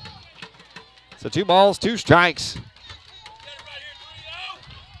 So 2 balls, 2 strikes.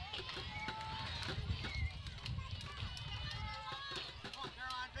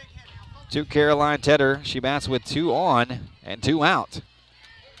 To Caroline Tedder. She bats with 2 on and 2 out.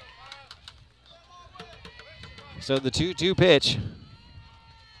 So the 2-2 pitch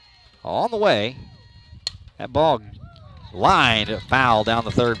on the way. That ball lined foul down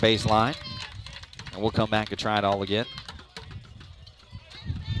the 3rd base line. And we'll come back and try it all again.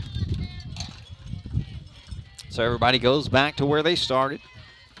 So everybody goes back to where they started.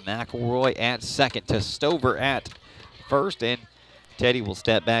 McElroy at second to Stover at first. And Teddy will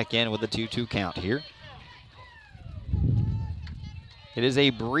step back in with a 2-2 count here. It is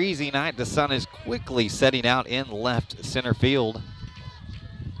a breezy night. The sun is quickly setting out in left center field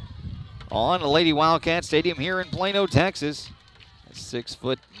on Lady Wildcat Stadium here in Plano, Texas. A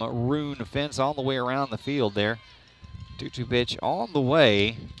 6-foot maroon fence all the way around the field there. 2-2 pitch on the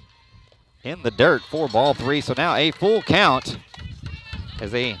way in the dirt for ball 3. So now a full count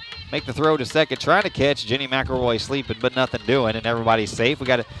as they make the throw to second, trying to catch. Jenny McElroy sleeping, but nothing doing, and everybody's safe. We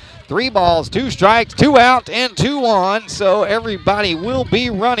got 3 balls, 2 strikes, 2 out, and 2 on, so everybody will be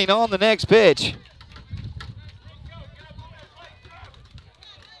running on the next pitch.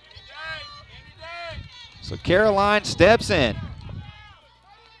 So Caroline steps in.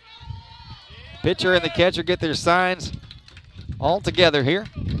 Pitcher and the catcher get their signs all together here.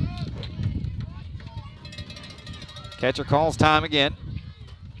 Catcher calls time again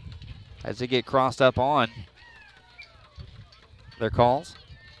as they get crossed up on their calls.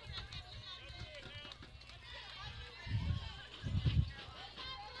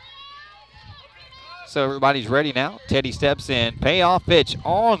 So everybody's ready now. Teddy steps in. Payoff pitch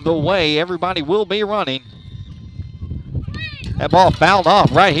on the way. Everybody will be running. That ball fouled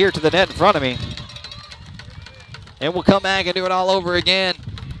off right here to the net in front of me. And we'll come back and do it all over again.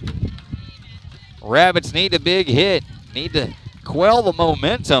 Rabbits need a big hit. Need to quell the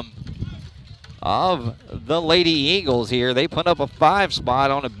momentum of the Lady Eagles here. They put up a 5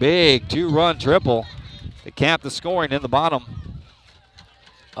 spot on a big 2-run triple to cap the scoring in the bottom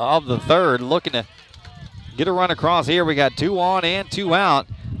of the third. Looking to get a run across here. We got 2 on and 2 out.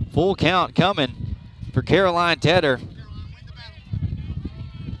 Full count coming for Caroline Tedder.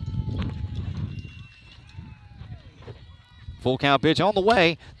 Full count pitch on the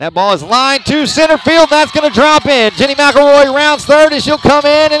way. That ball is lined to center field. That's going to drop in. Jenny McElroy rounds third and she'll come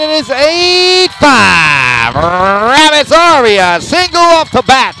in, and it is 8-5. Rabbits Aria single off the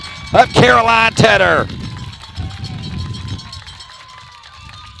bat of Caroline Tedder.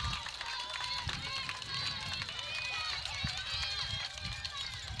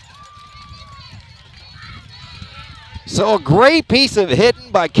 So a great piece of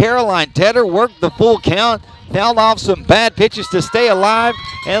hitting by Caroline Tedder. Worked the full count. Fouled off some bad pitches to stay alive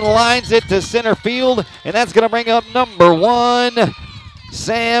and lines it to center field. And that's going to bring up number 1,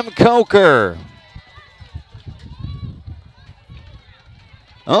 Sam Coker.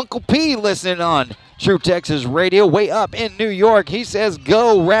 Uncle P listening on True Texas Radio way up in New York. He says,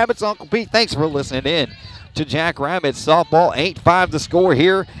 go Rabbits. Uncle P, thanks for listening in to Jack Rabbits softball. 8-5 the score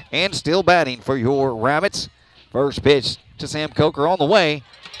here, and still batting for your Rabbits. First pitch to Sam Coker on the way.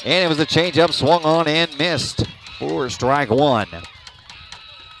 And it was a changeup, swung on and missed for strike 1.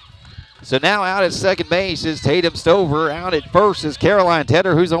 So now out at second base is Tatum Stover. Out at first is Caroline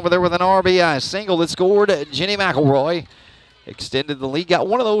Tedder, who's over there with an RBI single that scored. Jenny McElroy extended the lead, got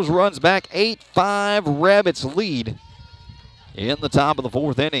one of those runs back. 8-5 Rabbits lead in the top of the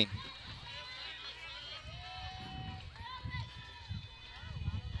 4th inning.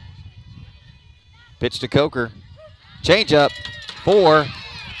 Pitch to Coker. Changeup. 4.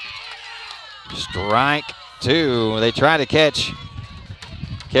 Strike 2. They try to catch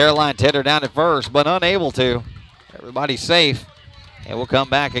Caroline Tedder down at first, but unable to. Everybody's safe. And we'll come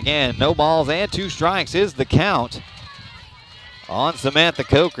back again. No balls and 2 strikes is the count on Samantha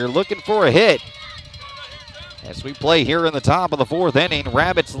Coker. Looking for a hit as we play here in the top of the 4th inning.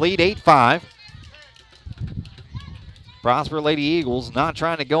 Rabbits lead 8-5. Prosper Lady Eagles not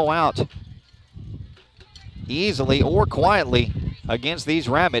trying to go out easily or quietly against these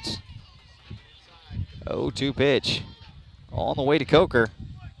Rabbits. 0-2 pitch on the way to Coker.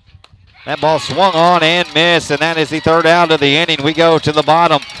 That ball swung on and missed, and that is the 3rd out of the inning. We go to the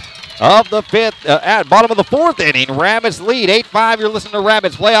bottom of the 5th, at bottom of the 4th inning. Rabbits lead 8-5. You're listening to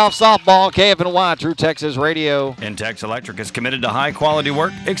Rabbits Playoff Softball, KFNY, True Texas Radio. Intex Electric is committed to high-quality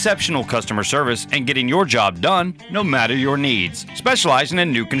work, exceptional customer service, and getting your job done, no matter your needs. Specializing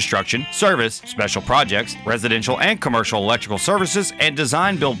in new construction, service, special projects, residential and commercial electrical services, and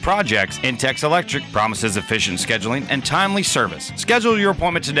design-build projects, Intex Electric promises efficient scheduling and timely service. Schedule your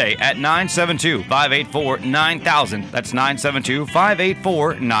appointment today at 972-584-9000. That's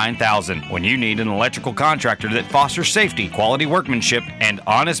 972-584-9000. When you need an electrical contractor that fosters safety, quality workmanship, and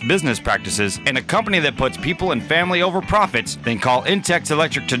honest business practices, and a company that puts people and family over profits, then call Intex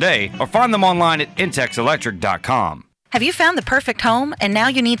Electric today or find them online at intexelectric.com. Have you found the perfect home and now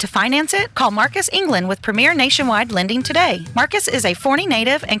you need to finance it? Call Marcus England with Premier Nationwide Lending today. Marcus is a Forney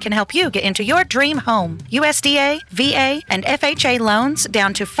native and can help you get into your dream home. USDA, VA, and FHA loans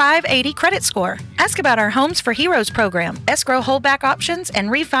down to 580 credit score. Ask about our Homes for Heroes program, escrow holdback options, and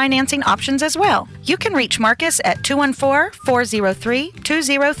refinancing options as well. You can reach Marcus at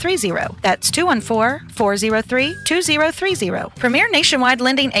 214-403-2030. That's 214-403-2030. Premier Nationwide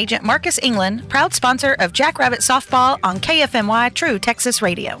Lending agent Marcus England, proud sponsor of Jack Rabbit Softball on KFNY True Texas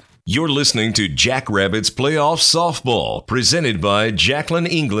Radio. You're listening to Jack Rabbits Playoff Softball, presented by Jacqueline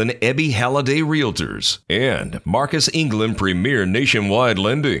England Ebby Halliday Realtors and Marcus England Premier Nationwide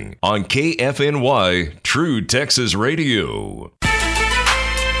Lending on KFNY True Texas Radio.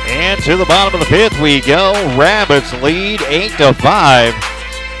 And to the bottom of the 5th we go. Rabbits lead 8-5.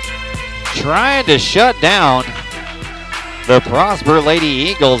 Trying to shut down the Prosper Lady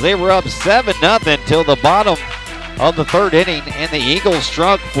Eagles. They were up 7-0 till the bottom of the 3rd inning, and the Eagles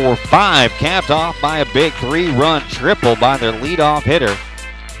struck for 5, capped off by a big 3-run triple by their leadoff hitter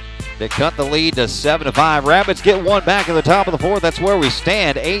to cut the lead to 7-5. Rabbits get one back at the top of the 4th. That's where we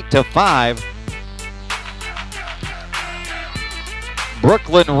stand, 8-5.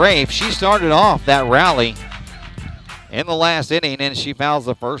 Brooklyn Rafe, she started off that rally in the last inning, and she fouls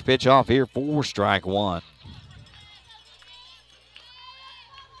the first pitch off here for strike 1.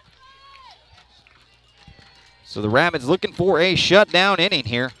 So the Rabbits looking for a shutdown inning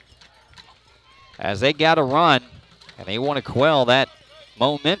here as they got a run, and they want to quell that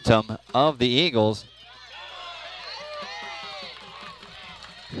momentum of the Eagles.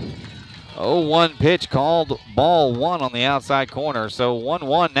 0-1 pitch called ball 1 on the outside corner. So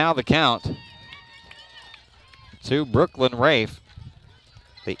 1-1 now the count to Brooklyn Rafe.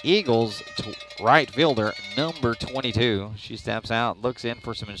 The Eagles right fielder, number 22. She steps out, looks in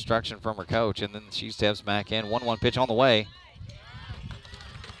for some instruction from her coach, and then she steps back in. 1-1 pitch on the way.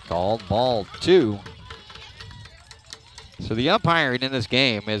 Called ball 2. So the umpiring in this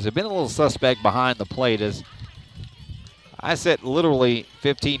game has been a little suspect behind the plate, as I sit literally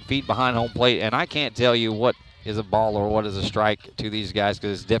 15 feet behind home plate, and I can't tell you what is a ball or what is a strike to these guys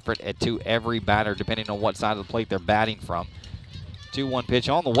because it's different to every batter depending on what side of the plate they're batting from. 2-1 pitch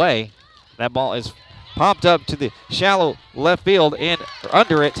on the way. That ball is popped up to the shallow left field, and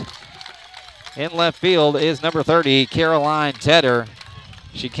under it in left field is number 30, Caroline Tedder.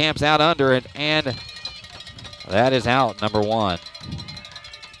 She camps out under it, and that is out, number 1.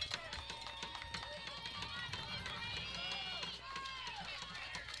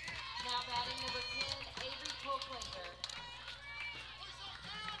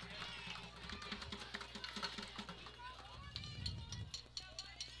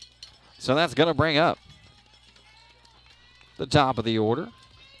 So that's going to bring up the top of the order.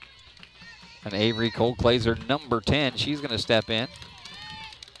 And Avery Cole-Glazer, number 10, she's going to step in.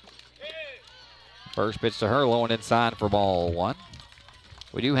 First pitch to her, low and inside for ball 1.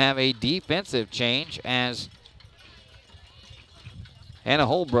 We do have a defensive change as Hannah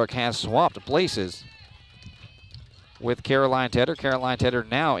Holbrook has swapped places with Caroline Tedder. Caroline Tedder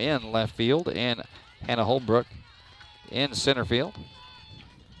now in left field, and Hannah Holbrook in center field.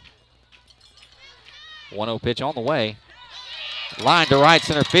 1-0 pitch on the way. Line to right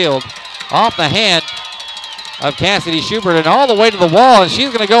center field. Off the hand of Cassidy Schubert and all the way to the wall, and she's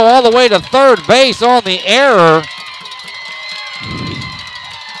going to go all the way to third base on the error.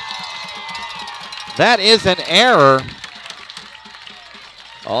 That is an error.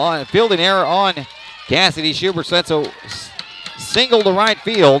 Fielding error on Cassidy Schubert, so that's a single to right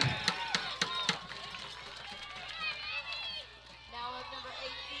field.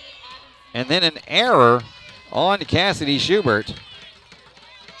 And then an error on Cassidy Schubert.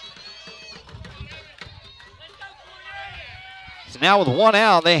 So now with 1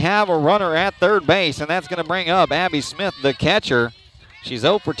 out, they have a runner at third base, and that's going to bring up Abby Smith, the catcher. She's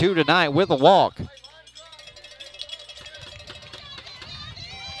 0 for 2 tonight with a walk.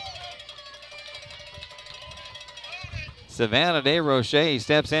 Savannah DeRoche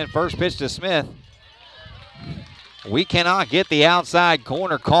steps in. First pitch to Smith. We cannot get the outside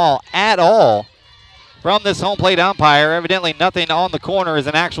corner call at all from this home plate umpire. Evidently nothing on the corner is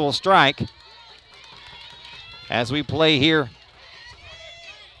an actual strike. As we play here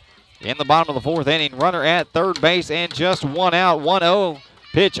in the bottom of the 4th inning, runner at third base and just 1 out. 1-0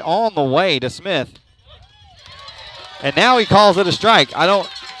 pitch on the way to Smith. And now he calls it a strike.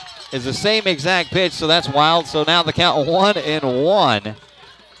 It's the same exact pitch, so that's wild. So now the count 1-1.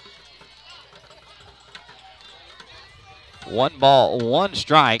 1 ball, 1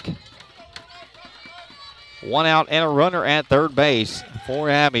 strike. 1 out and a runner at third base for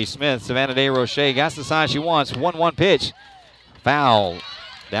Abby Smith. Savannah DeRoche got the sign she wants. 1-1 pitch. Foul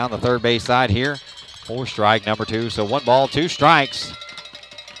down the third base side here for strike number 2. So 1 ball, 2 strikes.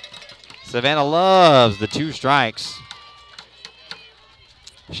 Savannah loves the 2 strikes.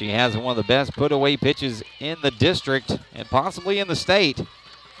 She has one of the best put-away pitches in the district and possibly in the state.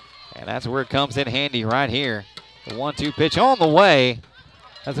 And that's where it comes in handy right here. The 1-2 pitch on the way.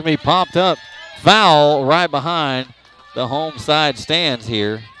 That's going to be popped up. Foul right behind the home side stands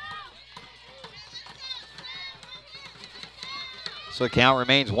here. So the count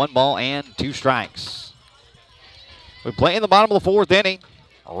remains 1 ball and 2 strikes. We play in the bottom of the 4th inning.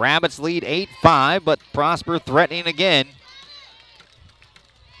 Rabbits lead 8-5, but Prosper threatening again,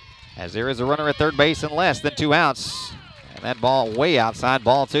 as there is a runner at third base and less than 2 outs. And that ball way outside,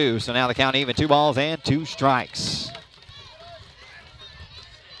 ball 2. So now the count even, 2 balls and 2 strikes.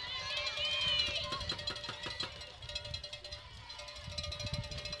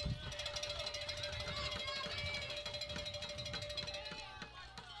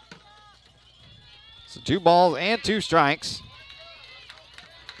 So 2 balls and 2 strikes.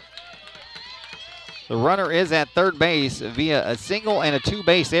 The runner is at third base via a single and a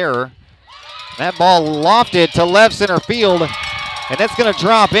 2-base error. That ball lofted to left center field, and that's going to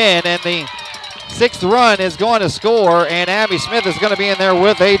drop in, and the 6th run is going to score, and Abby Smith is going to be in there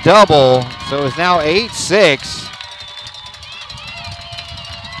with a double. So it's now 8-6.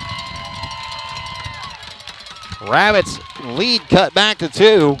 Rabbits lead cut back to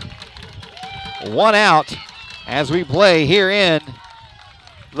 2. 1 out as we play here in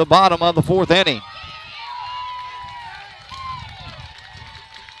the bottom of the 4th inning.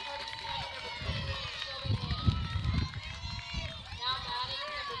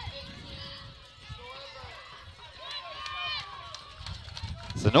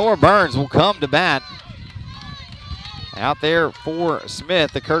 Sonora Burns will come to bat. Out there for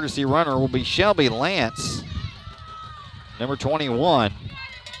Smith, the courtesy runner will be Shelby Lance, number 21.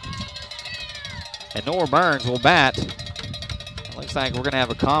 And Nora Burns will bat. It looks like we're going to have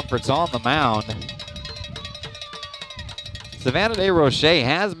a conference on the mound. Savannah DeRoche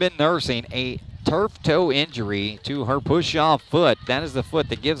has been nursing a turf toe injury to her push-off foot. That is the foot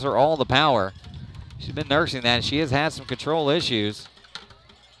that gives her all the power. She's been nursing that. She has had some control issues.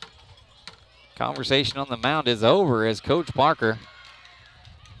 Conversation on the mound is over as Coach Parker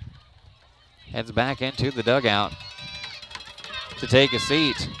heads back into the dugout to take a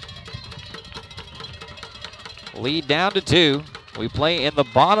seat. Lead down to 2. We play in the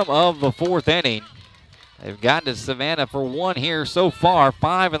bottom of the 4th inning. They've gotten to Savannah for 1 here so far,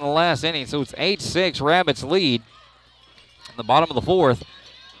 5 in the last inning, so it's 8-6 Rabbits lead in the bottom of the 4th.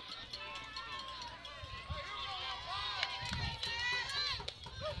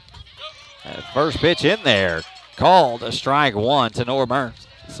 First pitch in there, called a strike 1 to Nora Burns.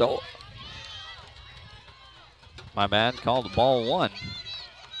 So, my bad, called ball 1.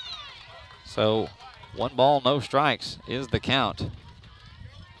 So, 1 ball, no strikes is the count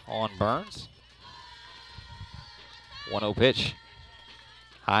on Burns. 1-0 pitch,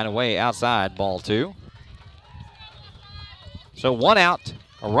 high and away outside, ball 2. So 1 out,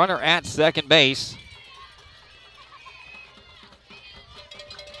 a runner at second base.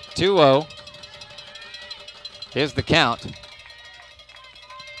 2-0 is the count.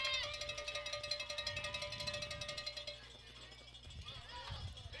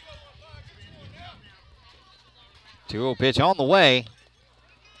 Two-0 pitch on the way.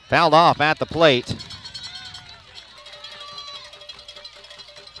 Fouled off at the plate.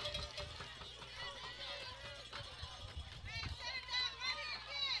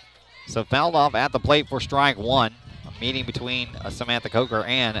 So fouled off at the plate for strike 1. A meeting between Samantha Coker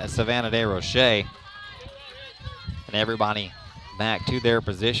and Savannah DeRoche. And everybody back to their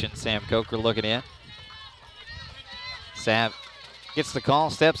position. Sam Coker looking in. Sav gets the call,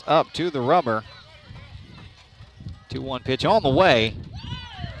 steps up to the rubber. 2-1 pitch on the way.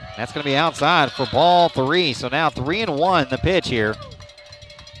 That's going to be outside for ball 3. So now 3-1 the pitch here.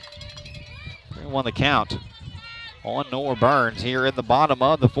 3-1 the count on Nora Burns here in the bottom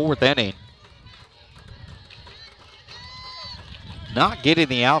of the 4th inning. Not getting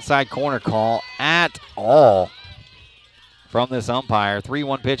the outside corner call at all from this umpire.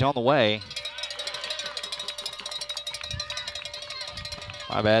 3-1 pitch on the way.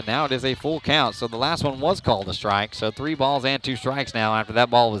 My bad. Now it is a full count. So the last one was called a strike. So 3 balls and 2 strikes now after that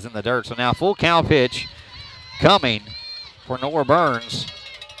ball was in the dirt. So now full count pitch coming for Nora Burns.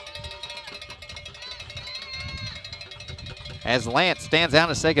 As Lance stands out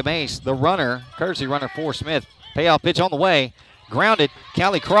at second base, the runner, courtesy runner for Smith. Payoff pitch on the way. Grounded.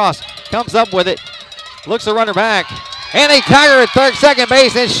 Callie Cross comes up with it. Looks the runner back. And they tag her at second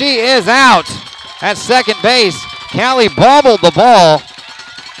base, and she is out at second base. Callie bobbled the ball.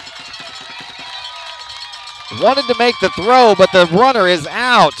 Wanted to make the throw, but the runner is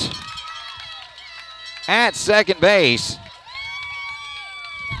out at second base.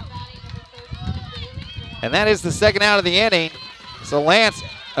 And that is the second out of the inning. So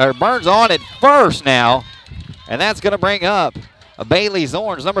Burns on at first now. And that's going to bring up Bailey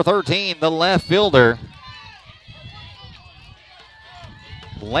Zorns, number 13, the left fielder.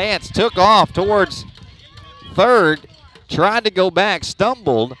 Lance took off towards third, tried to go back,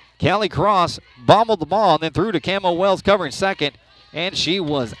 stumbled. Callie Cross bobbled the ball and then threw to Camo Wells covering second, and she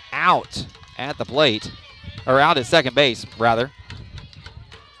was out at the plate, or out at second base, rather.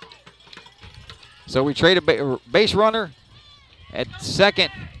 So we traded base runner at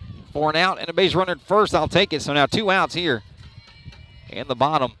second for an out and a base runner at first. I'll take it. So now 2 outs here in the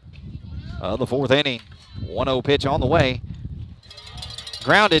bottom of the 4th inning. 1-0 pitch on the way.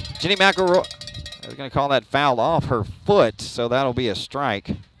 Grounded. Jenny McElroy is going to call that foul off her foot, so that'll be a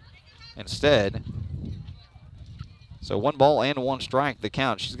strike instead. So 1 ball and 1 strike, the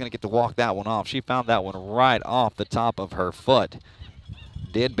count. She's going to get to walk that one off. She found that one right off the top of her foot.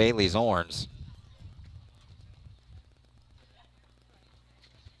 Did Bailey Zorns.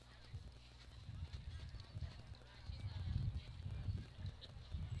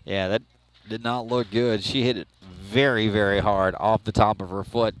 Yeah, that did not look good. She hit it very, very hard off the top of her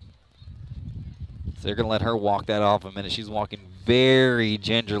foot. So they're going to let her walk that off a minute. She's walking very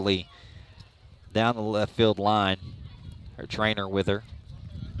gingerly down the left field line. Her trainer with her.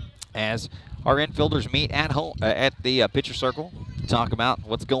 As our infielders meet at home at the pitcher circle to talk about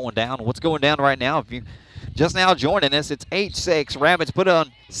what's going down. What's going down right now? If you just now joining us, it's 8-6. Rabbits put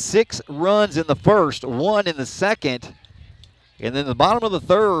on 6 runs in the first, 1 in the second. And then the bottom of the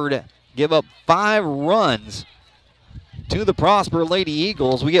third, give up 5 runs to the Prosper Lady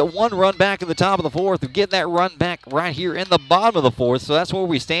Eagles. We get 1 run back in the top of the 4th. We get that run back right here in the bottom of the 4th. So that's where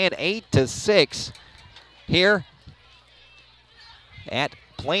we stand, 8-6 here at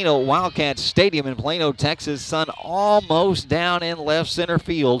Plano Wildcats Stadium in Plano, Texas. Sun almost down in left center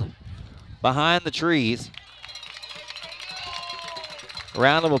field behind the trees.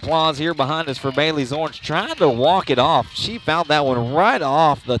 Round of applause here behind us for Bailey Zorns, trying to walk it off. She found that one right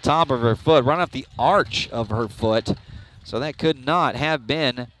off the top of her foot, right off the arch of her foot. So that could not have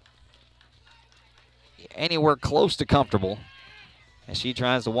been anywhere close to comfortable as she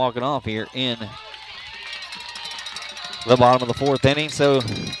tries to walk it off here in the bottom of the 4th inning. So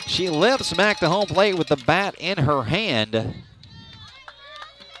she lifts back to home plate with the bat in her hand.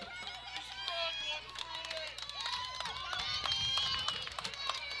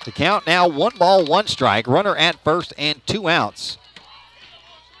 The count now 1 ball, 1 strike. Runner at first and 2 outs.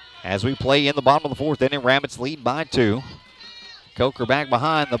 As we play in the bottom of the 4th inning, Rabbits lead by 2. Coker back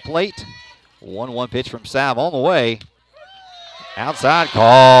behind the plate. 1-1 pitch from Sav on the way. Outside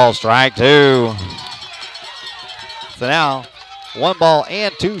call, strike 2. So now 1 ball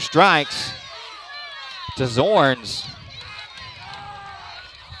and 2 strikes to Zorns.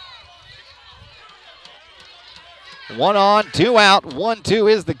 One on, 2 out, 1-2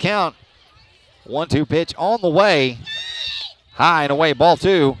 is the count. 1-2 pitch on the way. High and away, ball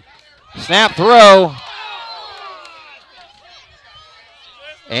 2. Snap throw.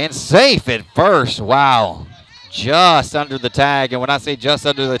 And safe at first. Wow. Just under the tag. And when I say just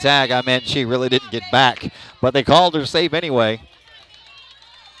under the tag, I meant she really didn't get back. But they called her safe anyway.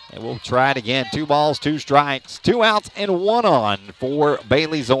 And we'll try it again. 2 balls, 2 strikes, 2 outs, and 1 on for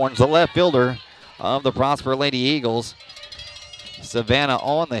Bailey Zorns, the left fielder of the Prosper Lady Eagles. Savannah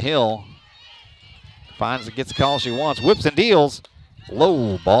on the hill. Finds and gets the call she wants. Whips and deals.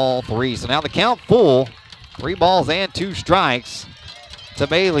 Low, ball 3. So now the count full. 3 balls and 2 strikes to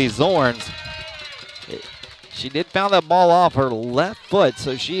Bailey Zorns. She did found that ball off her left foot,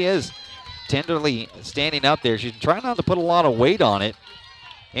 so she is tenderly standing up there. She's trying not to put a lot of weight on it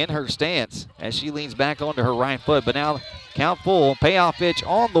in her stance as she leans back onto her right foot. But now count full. Payoff pitch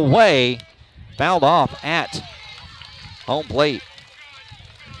on the way. Fouled off at home plate.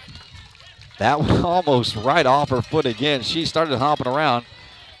 That was almost right off her foot again. She started hopping around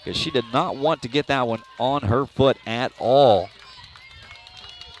because she did not want to get that one on her foot at all.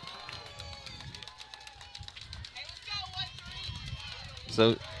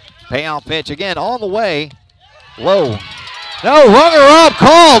 So payoff pitch again on the way. Low. No, runner up,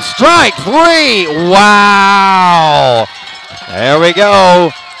 called strike 3. Wow. There we go.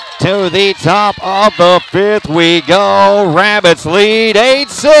 To the top of the 5th we go. Rabbits lead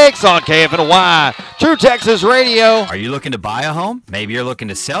 8-6 on KFNY True Texas Radio. Are you looking to buy a home? Maybe you're looking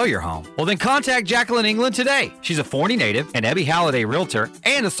to sell your home. Well, then contact Jacqueline England today. She's a Forney native, an Ebby Halliday realtor,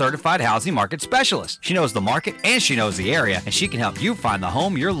 and a certified housing market specialist. She knows the market and she knows the area, and she can help you find the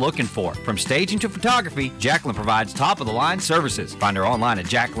home you're looking for. From staging to photography, Jacqueline provides top-of-the-line services. Find her online at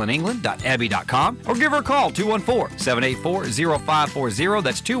jacquelineengland.ebby.com or give her a call, 214-784-0540.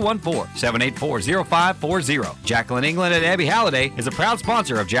 That's 214-784-0540. Jacqueline England at Ebby Halliday is a proud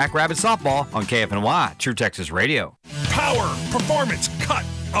sponsor of Jackrabbit Softball on KFNY True Texas Radio. Power, performance, cut.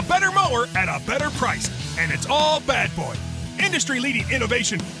 A better mower at a better price. And it's all Bad Boy. Industry-leading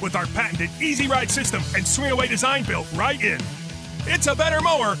innovation with our patented Easy Ride system and swing-away design built right in. It's a better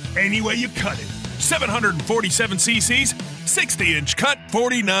mower any way you cut it. 747 cc's, 60-inch cut,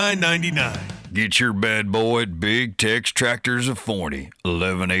 $49.99. Get your bad boy at Big Tex Tractors of Forney,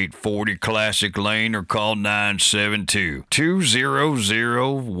 11840 Classic Lane, or call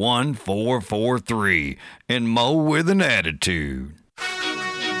 972-200-1443 and mow with an attitude.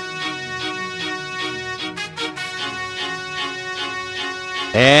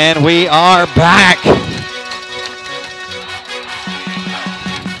 And we are back.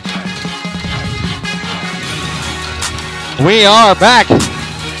 We are back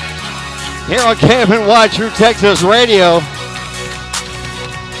here on KFNY True Texas Radio.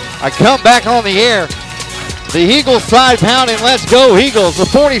 I come back on the air. The Eagles side pounding, let's go Eagles. The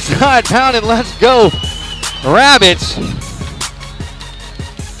 40 side pounding, let's go Rabbits.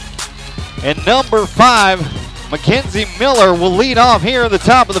 And number 5, Mackenzie Miller will lead off here in the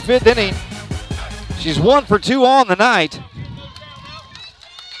top of the 5th inning. She's 1 for 2 on the night.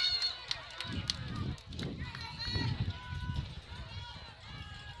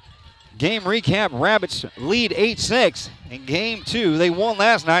 Game recap, Rabbits lead 8-6 in game 2. They won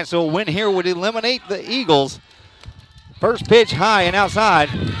last night, so a win here would eliminate the Eagles. First pitch high and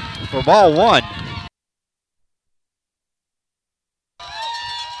outside for ball 1.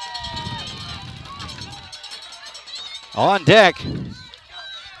 On deck,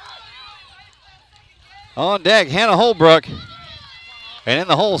 Hannah Holbrook. And in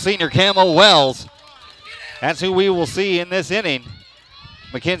the hole, senior Camo Wells. That's who we will see in this inning.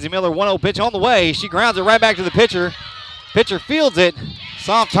 Mackenzie Miller, 1-0 pitch on the way. She grounds it right back to the pitcher. Pitcher fields it.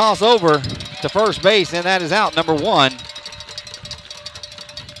 Soft toss over to first base, and that is out, number 1.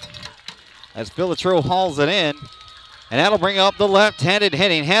 As Philitro hauls it in. And that'll bring up the left-handed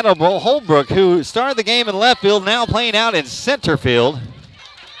hitting Hannah Holbrook, who started the game in left field, now playing out in center field.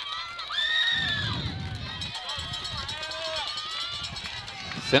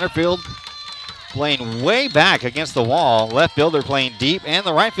 Center field playing way back against the wall. Left fielder playing deep, and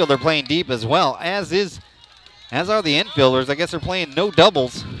the right fielder playing deep as well, as are the infielders. I guess they're playing no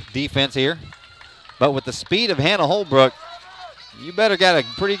doubles defense here. But with the speed of Hannah Holbrook, you better got a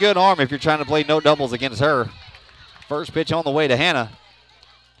pretty good arm if you're trying to play no doubles against her. First pitch on the way to Hannah.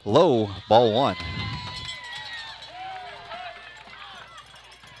 Low, ball 1.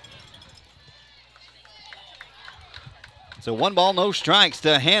 So 1 ball, no strikes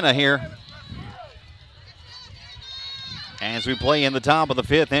to Hannah here as we play in the top of the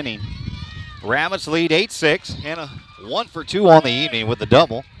 5th inning. Rabbits lead 8-6. Hannah 1 for 2 on the evening with the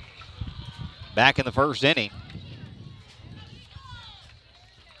double. Back in the first inning.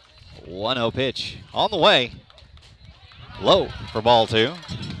 1-0 pitch on the way. Low for ball 2.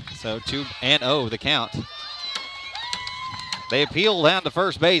 So 2-0 the count. They appeal down to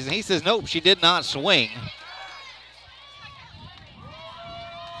first base, and he says, nope, she did not swing.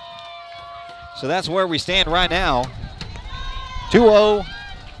 So that's where we stand right now. 2-0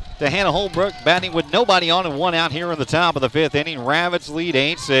 to Hannah Holbrook, batting with nobody on and 1 out here in the top of the 5th inning. Rabbits lead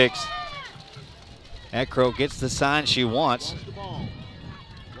 8-6. Eckrow gets the sign she wants.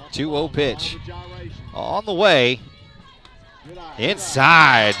 2-0 pitch on the way.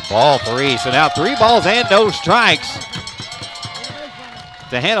 Inside, ball 3. So now 3 balls and no strikes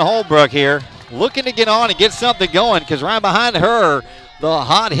to Hannah Holbrook here. Looking to get on and get something going, because right behind her, the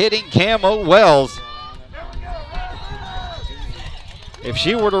hot-hitting Camo Wells. If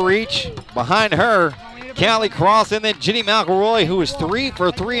she were to reach behind her, Callie Cross, and then Jenny McElroy, who is 3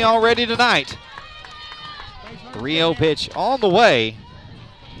 for 3 already tonight. 3-0 pitch on the way.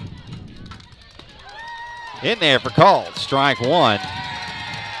 In there for called, strike 1.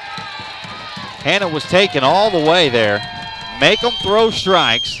 Hannah was taken all the way there. Make them throw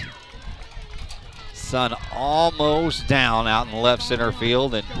strikes. Sun almost down out in left center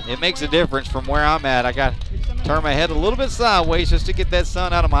field, and it makes a difference from where I'm at. I got to turn my head a little bit sideways just to get that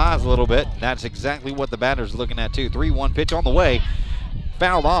sun out of my eyes a little bit. That's exactly what the batter's looking at too. 3-1 pitch on the way.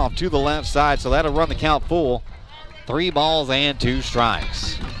 Fouled off to the left side, so that'll run the count full. 3 balls and 2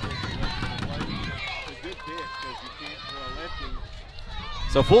 strikes.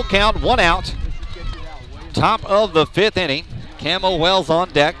 So full count, 1 out. Top of the 5th inning. Camo Wells on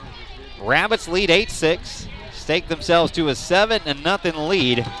deck. Rabbits lead 8-6. Stake themselves to a 7-0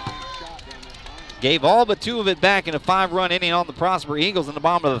 lead. Gave all but 2 of it back in a 5-run inning on the Prosper Eagles in the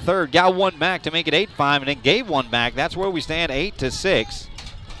bottom of the 3rd. Got 1 back to make it 8-5, and then gave 1 back. That's where we stand, 8-6.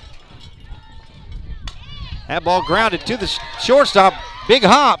 That ball grounded to the shortstop. Big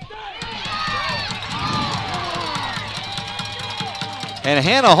hop. And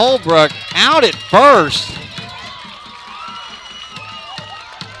Hannah Holbrook out at first.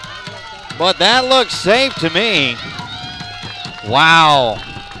 But that looks safe to me. Wow.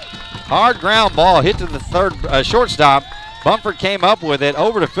 Hard ground ball hit to the third shortstop. Bumford came up with it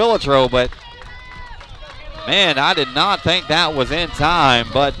over to Philitro, but Man, I did not think that was in time,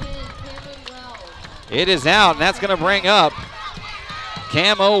 but it is out, and that's going to bring up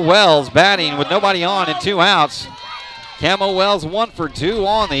Camo Wells batting with nobody on and 2 outs. Camo Wells 1 for 2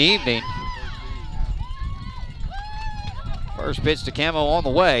 on the evening. First pitch to Camo on the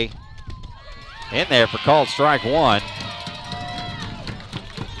way. In there for called strike 1.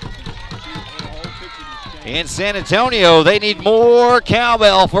 In San Antonio, they need more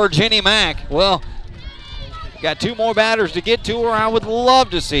cowbell for Jenny Mack. Well, got 2 more batters to get to her. I would love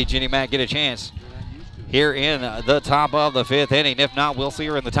to see Jenny Mack get a chance here in the top of the 5th inning. If not, we'll see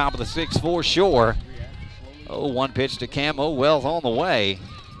her in the top of the 6th for sure. Oh, 1 pitch to Camo Wells on the way.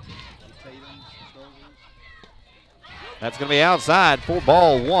 That's going to be outside for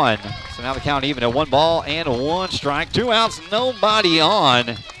ball 1. So now the count even at 1 ball and 1 strike. 2 outs, nobody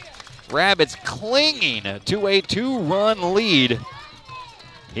on. Rabbits clinging to a 2-run lead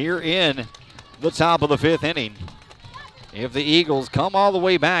here in the top of the 5th inning. If the Eagles come all the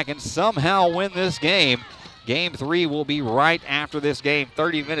way back and somehow win this game, Game 3 will be right after this game,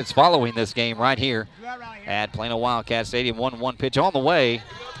 30 minutes following this game right here at Plano Wildcat Stadium. 1-1 pitch on the way.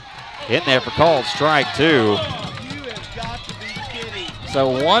 In there for called strike 2.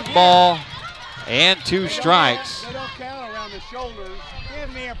 So 1 ball and 2 strikes. They don't count around the shoulders.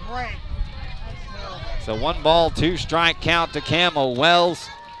 Give me a break. So 1 ball, 2 strike count to Camo Wells.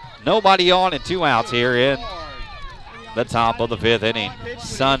 Nobody on and 2 outs here in the top of the 5th inning.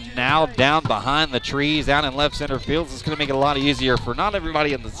 Sun now down behind the trees, out in left center field. It's going to make it a lot easier for not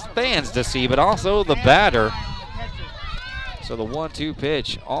everybody in the stands to see, but also the batter. So the 1-2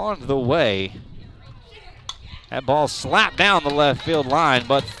 pitch on the way. That ball slapped down the left field line,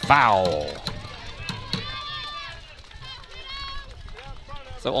 but foul.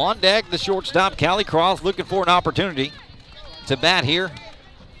 So on deck, the shortstop, Callie Cross, looking for an opportunity to bat here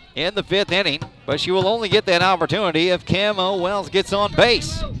in the 5th inning, but she will only get that opportunity if Camo Wells gets on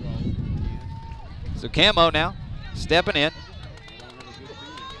base. So Camo now stepping in.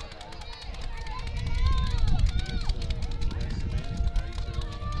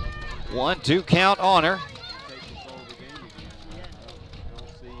 One-two count on her.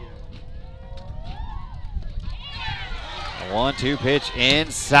 A 1-2 pitch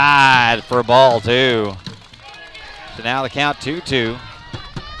inside for ball 2. So now the count 2-2.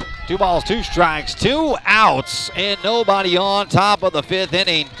 2 balls, 2 strikes, 2 outs, and nobody on top of the 5th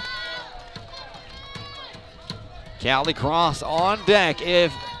inning. Callie Cross on deck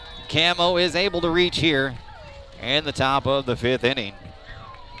if Camo is able to reach here in the top of the 5th inning.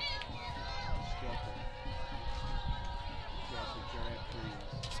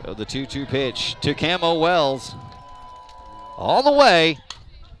 So the 2-2 pitch to Camo Wells. All the way.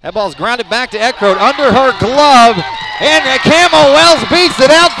 That ball's grounded back to Eckroat under her glove. And Camo Wells beats it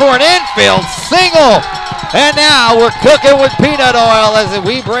out for an infield single. And now we're cooking with peanut oil as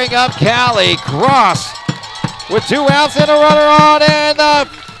we bring up Callie Cross with 2 outs and a runner on. And the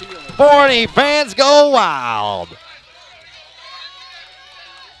 40 fans go wild.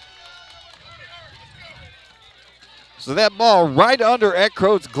 So that ball right under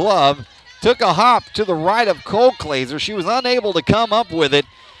Eckroat's glove took a hop to the right of Cole Glazer. She was unable to come up with it.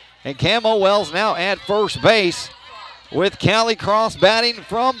 And Camo Wells now at first base with Callie Cross batting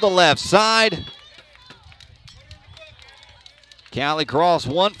from the left side. Callie Cross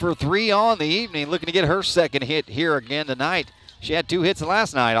 1 for 3 on the evening, looking to get her 2nd hit here again tonight. She had 2 hits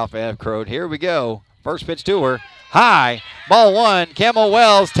last night off of Eckroat. Here we go. First pitch to her. High. Ball 1. Camo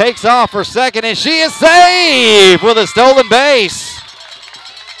Wells takes off for 2nd, and she is safe with a stolen base.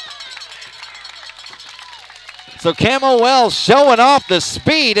 So Camo Wells showing off the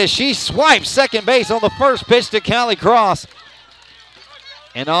speed as she swipes 2nd base on the first pitch to Callie Cross.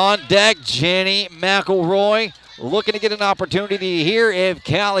 And on deck, Jenny McElroy looking to get an opportunity here if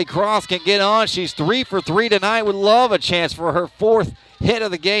Callie Cross can get on. She's 3 for 3 tonight. Would love a chance for her 4th hit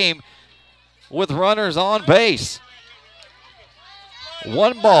of the game with runners on base.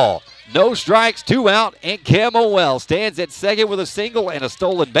 1 ball, no strikes, 2 out, and Camo Wells stands at 2nd with a single and a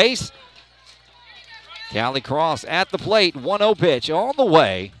stolen base. Callie Cross at the plate, 1-0 pitch on the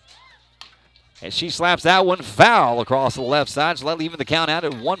way. And she slaps that one foul across the left side. So that'll even the count out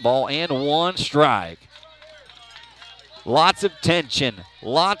at 1 ball and 1 strike. Lots of tension,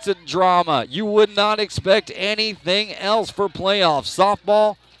 lots of drama. You would not expect anything else for playoff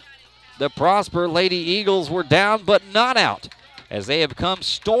softball. The Prosper Lady Eagles were down but not out as they have come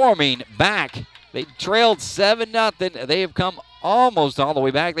storming back. They trailed 7-0. They have come almost all the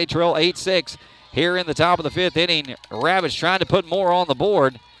way back. They trail 8-6. Here in the top of the 5th inning, Rabbits trying to put more on the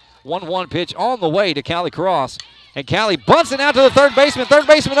board. 1-1 pitch on the way to Callie Cross. And Callie bunts it out to the third baseman. Third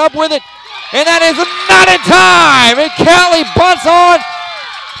baseman up with it. And that is not in time. And Callie bunts on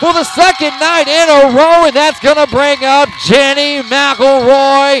for the second night in a row, and that's going to bring up Jenny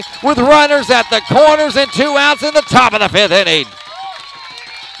McElroy with runners at the corners and 2 outs in the top of the 5th inning.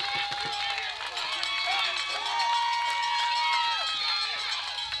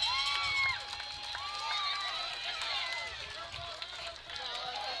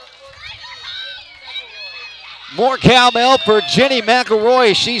 More cowbell for Jenny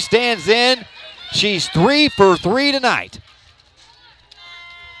McElroy as she stands in. She's 3 for 3 tonight.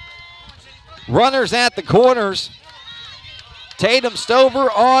 Runners at the corners. Tatum Stover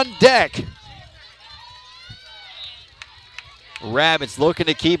on deck. Rabbits looking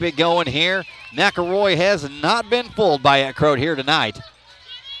to keep it going here. McElroy has not been fooled by Eckroat here tonight.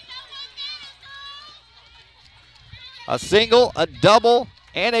 A single, a double,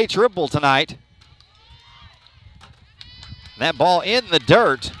 and a triple tonight. That ball in the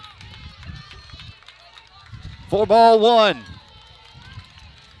dirt. 4-1.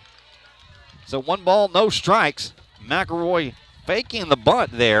 So 1 ball, no strikes. McElroy faking the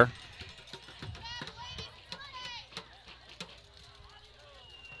bunt there.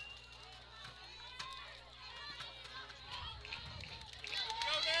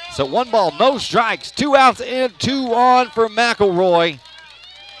 So 1 ball, no strikes. 2 outs in, 2 on for McElroy.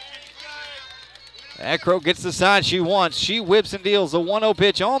 Eckroat gets the side she wants. She whips and deals the 1-0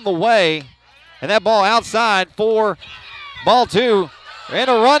 pitch on the way. And that ball outside for ball 2. And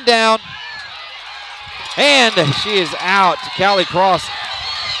a rundown. And she is out. Callie Cross.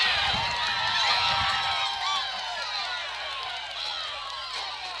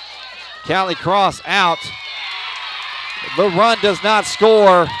 Callie Cross out. The run does not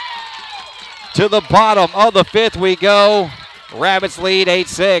score. To the bottom of the 5th we go. Rabbits lead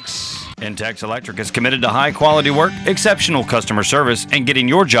 8-6. Intex Electric is committed to high-quality work, exceptional customer service, and getting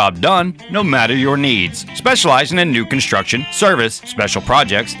your job done no matter your needs. Specializing in new construction, service, special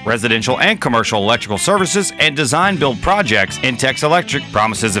projects, residential and commercial electrical services, and design-build projects, Intex Electric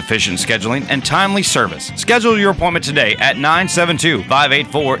promises efficient scheduling and timely service. Schedule your appointment today at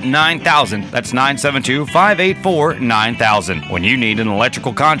 972-584-9000. That's 972-584-9000. When you need an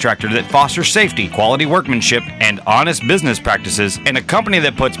electrical contractor that fosters safety, quality workmanship, and honest business practices, and a company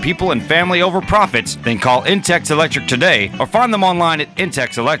that puts people and family over profits, then call Intex Electric today or find them online at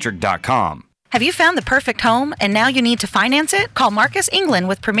intexelectric.com. Have you found the perfect home and now you need to finance it? Call Marcus England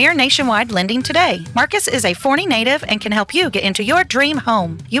with Premier Nationwide Lending today. Marcus is a Forney native and can help you get into your dream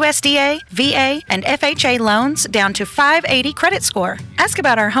home. USDA, VA, and FHA loans down to 580 credit score. Ask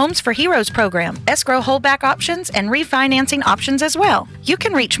about our Homes for Heroes program, escrow holdback options, and refinancing options as well. You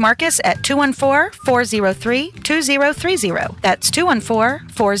can reach Marcus at 214-403-2030. That's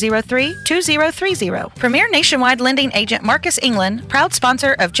 214-403-2030. Premier Nationwide Lending agent Marcus England, proud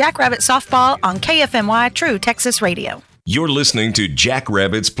sponsor of Jackrabbit Softball on KFNY True Texas Radio. You're listening to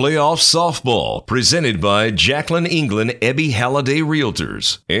Jackrabbits Playoff Softball, presented by Jacqueline England Ebby Halliday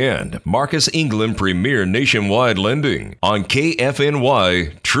Realtors and Marcus England Premier Nationwide Lending on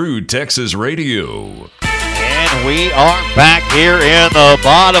KFNY True Texas Radio. And we are back here in the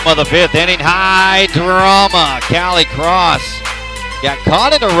bottom of the 5th inning. High drama. Callie Cross got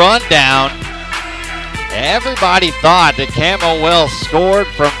caught in a rundown. Everybody thought that Camo Wells scored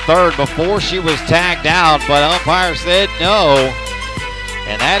from third before she was tagged out, but umpire said no.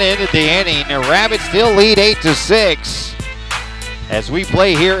 And that ended the inning. The Rabbits still lead 8-6 as we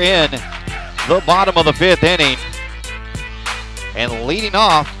play here in the bottom of the 5th inning. And leading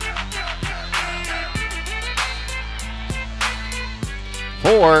off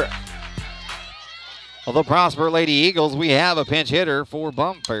for the Prosper Lady Eagles, we have a pinch hitter for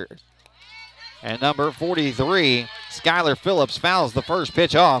Bumford. And number 43, Skylar Phillips, fouls the first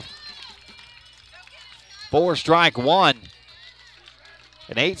pitch off. 4-1.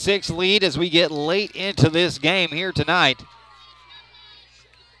 An 8-6 lead as we get late into this game here tonight.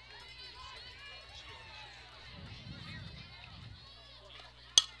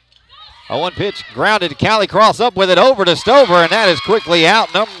 A 1 pitch grounded to Callie Cross, up with it over to Stover, and that is quickly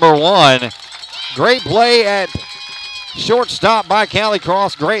out, number 1. Great play at shortstop by Callie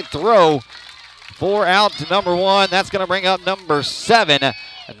Cross. Great throw. 4 out to number 1. That's going to bring up number 7,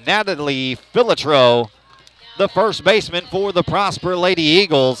 Natalie Filitro, the first baseman for the Prosper Lady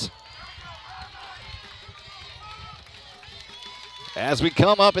Eagles. As we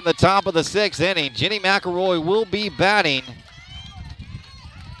come up in the top of the 6th inning, Jenny McElroy will be batting.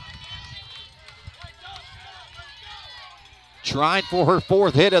 Trying for her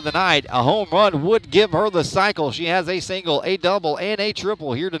 4th hit of the night. A home run would give her the cycle. She has a single, a double, and a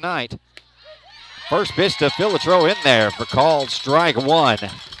triple here tonight. First pitch to Filitro in there for called strike 1.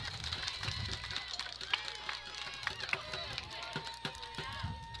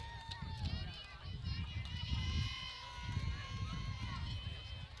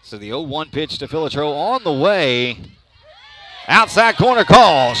 So the 0-1 pitch to Philotro on the way. Outside corner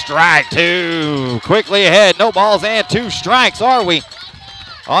call. Strike two. Quickly ahead. No balls and 2 strikes, are we?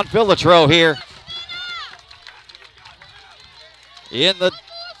 On Philotro here. In the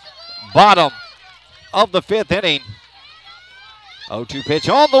bottom of the 5th inning. 0-2 pitch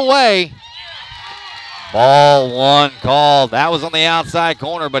on the way. Ball 1 called. That was on the outside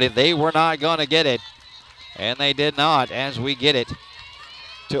corner, but they were not going to get it. And they did not, as we get it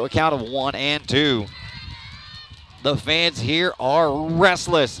to a count of 1-2. The fans here are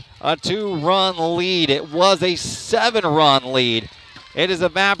restless. A 2-run lead. It was a 7-run lead. It has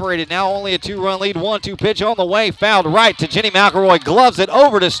evaporated. Now only a 2-run lead. 1-2 pitch on the way. Fouled right to Jenny McElroy. Gloves it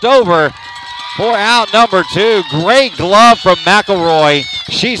over to Stover for out number 2. Great glove from McElroy.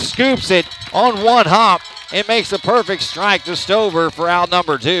 She scoops it on 1 hop and makes a perfect strike to Stover for out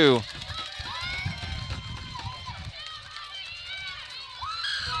number 2.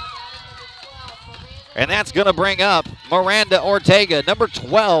 And that's going to bring up Miranda Ortega, number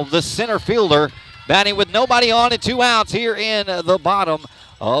 12, the center fielder, batting with nobody on and 2 outs here in the bottom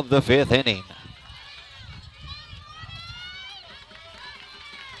of the 5th inning.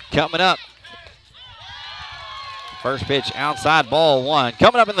 Coming up, first pitch outside, ball 1.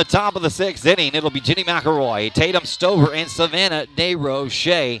 Coming up in the top of the 6th inning, it'll be Jenny McElroy, Tatum Stover, and Savannah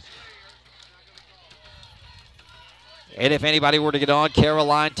DeRoche. And if anybody were to get on,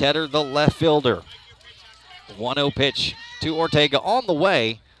 Caroline Tedder, the left fielder. 1-0 pitch to Ortega on the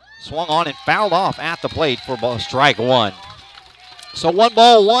way. Swung on and fouled off at the plate for ball strike 1. So 1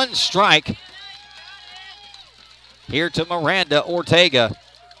 ball, 1 strike here to Miranda Ortega.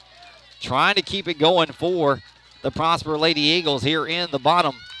 Trying to keep it going for the Prosper Lady Eagles here in the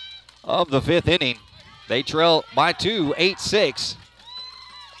bottom of the 5th inning. They trail by 2, 8-6.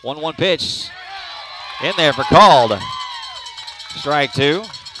 1-1 pitch in there for called. Strike 2.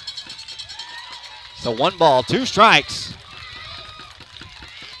 So 1 ball, 2 strikes.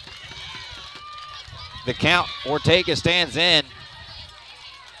 The count, Ortega stands in.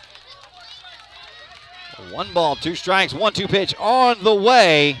 1 ball, 2 strikes, 1-2 pitch on the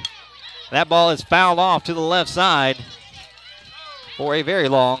way. That ball is fouled off to the left side for a very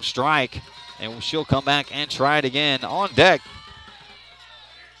long strike. And she'll come back and try it again. On deck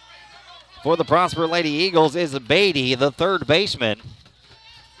for the Prosper Lady Eagles is Beatty, the third baseman.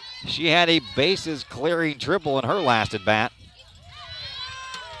 She had a bases clearing triple in her last at bat.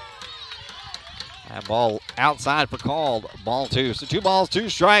 That ball outside for called, ball 2. So 2 balls, 2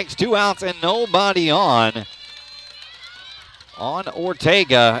 strikes, 2 outs, and nobody on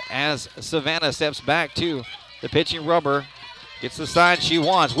Ortega as Savannah steps back to the pitching rubber. Gets the sign she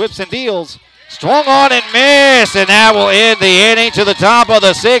wants, whips and deals. Strong on and miss, and that will end the inning. To the top of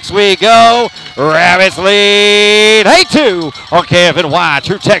the 6th we go. Rabbits lead 8-2 on KFNY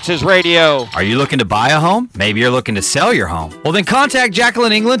True Texas Radio. Are you looking to buy a home? Maybe you're looking to sell your home. Well, then contact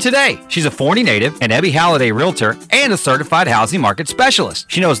Jacqueline England today. She's a Forney native, an Ebby Halliday realtor, and a certified housing market specialist.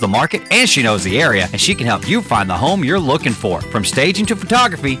 She knows the market and she knows the area, and she can help you find the home you're looking for. From staging to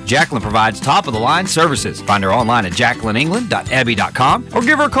photography, Jacqueline provides top-of-the-line services. Find her online at jacquelineengland.ebby.com or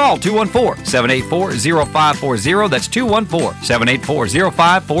give her a call, 214-784-0540. That's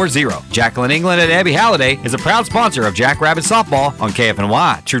 214-784-0540. Jacqueline England at Ebby Halliday is a proud sponsor of Jackrabbit Softball on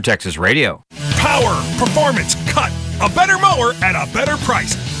KFNY True Texas Radio. Power, performance, cut. A better mower at a better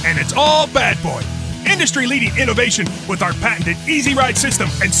price. And it's all Bad Boy. Industry-leading innovation with our patented Easy Ride system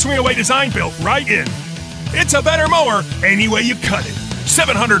and swing-away design built right in. It's a better mower any way you cut it.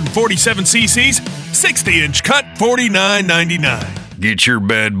 747 cc's, 60-inch cut, $49.99. Get your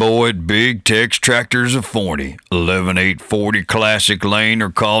Bad Boy at Big Tex Tractors of Forney, 11840 Classic Lane,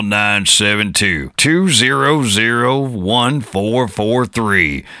 or call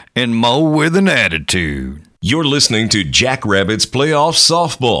 972-200-1443 and mow with an attitude. You're listening to Jackrabbits Playoff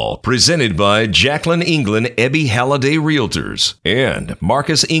Softball, presented by Jacqueline England Ebby Halliday Realtors and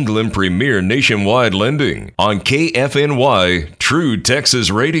Marcus England Premier Nationwide Lending on KFNY True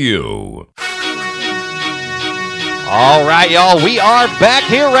Texas Radio. All right, y'all, we are back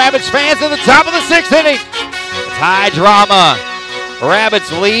here, Rabbits fans, at the top of the 6th inning. It's high drama.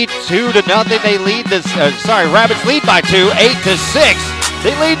 Rabbits lead 2-0. They lead this. Rabbits lead by 2, 8-6.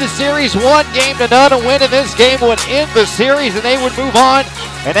 They lead the series 1-0. A win in this game would end the series, and they would move on.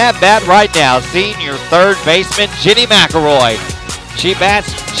 And at bat right now, senior third baseman Jenny McElroy. She bats.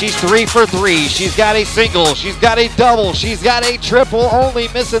 She's 3 for 3. She's got a single. She's got a double. She's got a triple. Only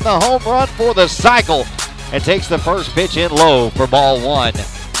missing the home run for the cycle. And takes the first pitch in low for ball 1.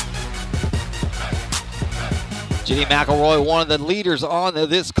 Jenny McElroy, one of the leaders on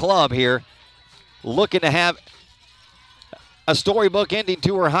this club here, looking to have a storybook ending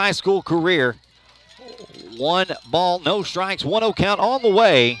to her high school career. 1 ball, no strikes, 1-0 count on the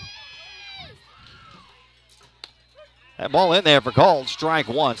way. That ball in there for called strike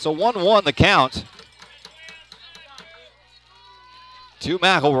 1. So 1-1 the count to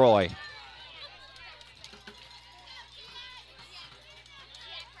McElroy.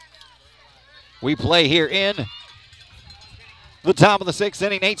 We play here in the top of the 6th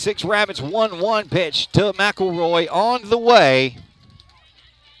inning. 8-6 Rabbits, 1-1 pitch to McElroy on the way.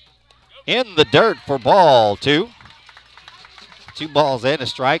 In the dirt for ball 2. 2 balls and a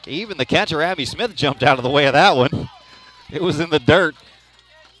strike. Even the catcher, Abby Smith, jumped out of the way of that one. It was in the dirt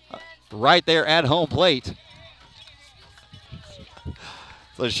right there at home plate.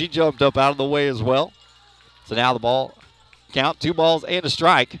 So she jumped up out of the way as well. So now the ball count, 2 balls and a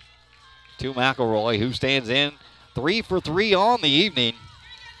strike to McElroy, who stands in 3 for 3 on the evening.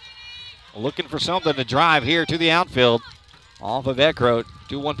 Looking for something to drive here to the outfield. Off of Eckroat.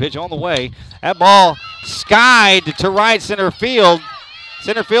 2-1 pitch on the way. That ball skied to right center field.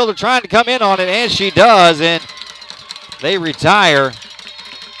 Center fielder trying to come in on it, and she does, and they retire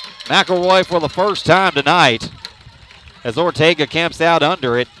McElroy for the first time tonight as Ortega camps out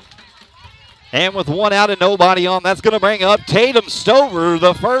under it. And with 1 out and nobody on, that's going to bring up Tatum Stover,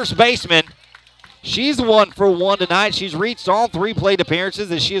 the first baseman. She's 1 for 1 tonight. She's reached all 3 plate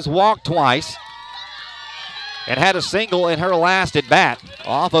appearances as she has walked twice and had a single in her last at bat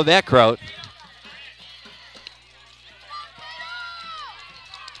off of Eckroat.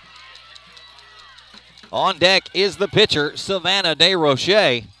 On deck is the pitcher, Savannah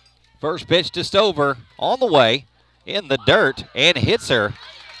DeRoche. First pitch to Stover on the way in the dirt and hits her.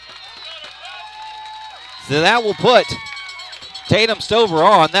 So that will put Tatum Stover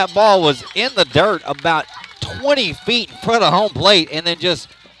on. That ball was in the dirt about 20 feet in front of home plate and then just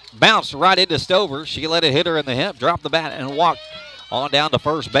bounced right into Stover. She let it hit her in the hip, dropped the bat, and walked on down to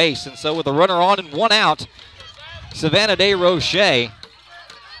first base. And so with a runner on and 1 out, Savannah DeRoche,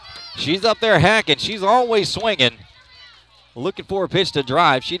 she's up there hacking. She's always swinging, looking for a pitch to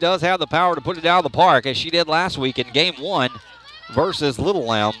drive. She does have the power to put it out of the park, as she did last week in Game 1 versus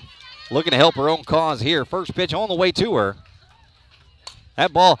Little Elm. Looking to help her own cause here. First pitch on the way to her.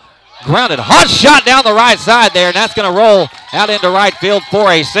 That ball grounded. Hot shot down the right side there, and that's going to roll out into right field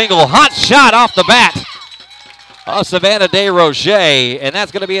for a single. Hot shot off the bat of Savannah DeRoche, and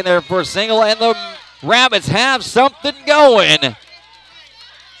that's going to be in there for a single, and the Rabbits have something going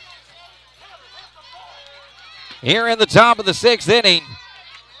here in the top of the 6th inning.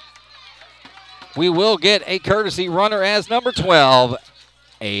 We will get a courtesy runner as number 12,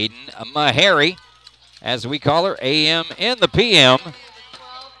 Aiden Meharry, as we call her, AM in the PM.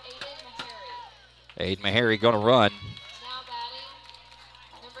 Aiden Meharry going to run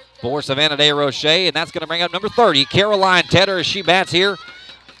for Savannah DeRoche, and that's going to bring up number 30, Caroline Tedder, as she bats here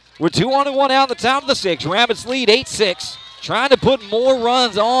with 2 on and 1 out in the top of the 6th. Rabbits lead 8-6. Trying to put more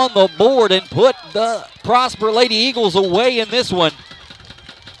runs on the board and put the Prosper Lady Eagles away in this one.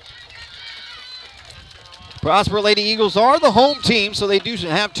 Prosper Lady Eagles are the home team, so they do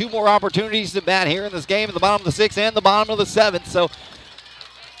have 2 more opportunities to bat here in this game in the bottom of the 6th and the bottom of the 7th. So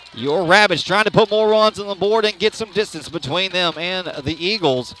your Rabbits trying to put more runs on the board and get some distance between them and the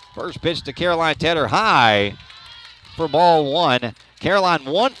Eagles. First pitch to Caroline Tedder, high for ball 1. Caroline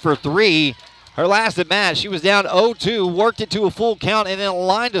 1 for 3. Her last at bat, she was down 0-2, worked it to a full count, and then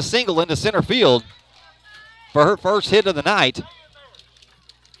lined a single into center field for her first hit of the night.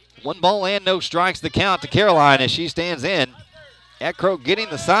 1 ball and no strikes the count to Caroline as she stands in. Eckroat getting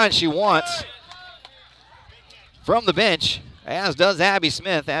the sign she wants from the bench, as does Abby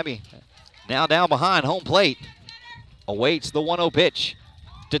Smith. Abby now down behind home plate. Awaits the 1-0 pitch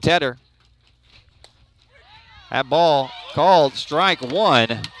to Tedder. That ball called strike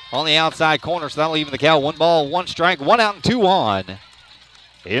 1 on the outside corner, so that'll even the count. 1 ball, 1 strike, 1 out and 2 on.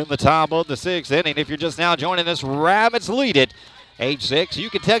 In the top of the 6th inning, if you're just now joining us, Rabbits lead it 8-6. You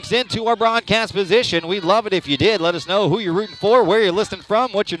can text into our broadcast position. We'd love it if you did. Let us know who you're rooting for, where you're listening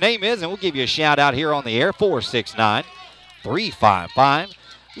from, what your name is, and we'll give you a shout out here on the air.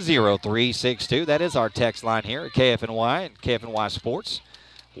 469-355-0362. That is our text line here at KFNY and KFNY Sports.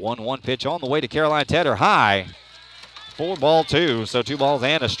 1-1 pitch on the way to Caroline Tedder, high for ball 2. So 2 balls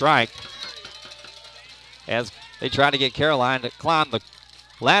and a strike as they try to get Caroline to climb the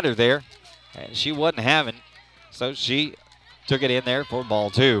ladder there, and she wasn't having, so she took it in there for ball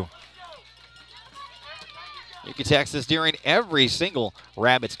 2. You can text us during every single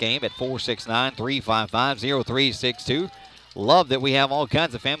Rabbits game at 469-355-0362. Love that we have all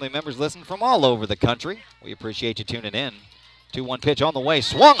kinds of family members listening from all over the country. We appreciate you tuning in. 2-1 pitch on the way,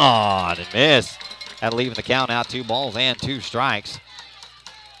 swung on and missed. That'll leave the count out 2 balls and 2 strikes.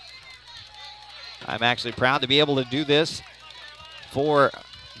 I'm actually proud to be able to do this for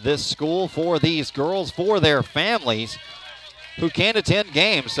this school, for these girls, for their families who can't attend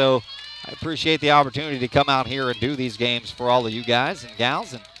games. So I appreciate the opportunity to come out here and do these games for all of you guys and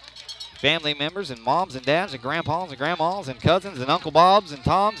gals and family members and moms and dads and grandpas and grandmas and cousins and Uncle Bobs and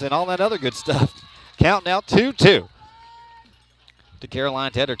Toms and all that other good stuff. Count now 2-2 to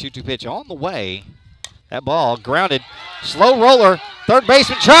Caroline Tedder. 2-2 pitch on the way. That ball grounded. Slow roller. Third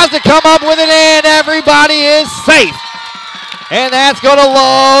baseman tries to come up with it, and everybody is safe. And that's going to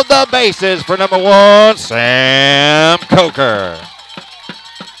load the bases for number 1, Sam Coker.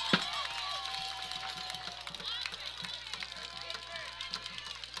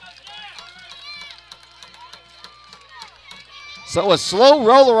 So a slow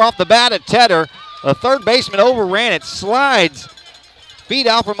roller off the bat at Tedder. The third baseman overran it, slides feet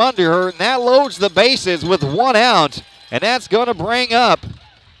out from under her, and that loads the bases with 1 out. And that's going to bring up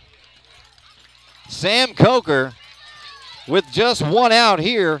Sam Coker with just 1 out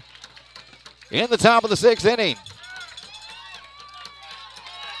here in the top of the 6th inning.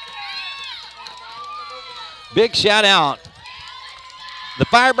 Big shout out. The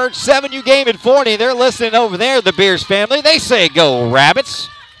Firebirds 7U game at Forney. They're listening over there, the Beers family. They say go Rabbits.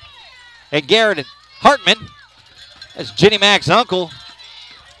 And Garrett Hartman, that's Jenny Mack's uncle.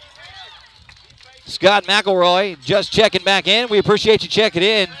 Scott McElroy just checking back in. We appreciate you checking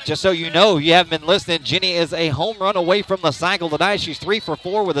in. Just so you know, you haven't been listening, Jenny is a home run away from the cycle tonight. She's 3 for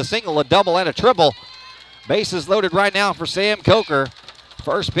 4 with a single, a double, and a triple. Bases loaded right now for Sam Coker.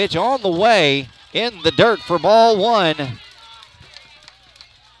 First pitch on the way in the dirt for ball 1.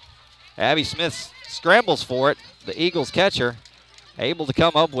 Abby Smith scrambles for it. The Eagles catcher able to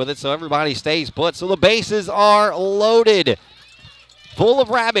come up with it, so everybody stays put. So the bases are loaded, full of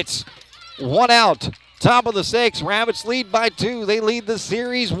Rabbits. 1 out, top of the 6th. Rabbits lead by 2. They lead the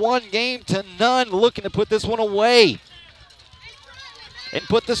series 1-0, looking to put this one away and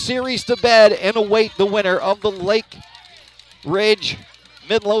put the series to bed and await the winner of the Lake Ridge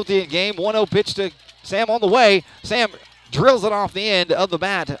Midlothian game. 1-0 pitch to Sam on the way. Sam drills it off the end of the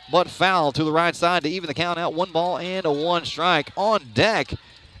bat, but foul to the right side to even the count out. 1 ball and a 1 strike. On deck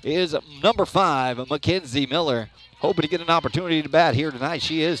is number 5, Mackenzie Miller. Hoping to get an opportunity to bat here tonight.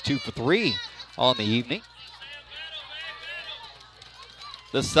 She is 2 for 3 on the evening.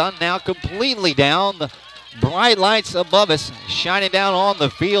 The sun now completely down. The bright lights above us shining down on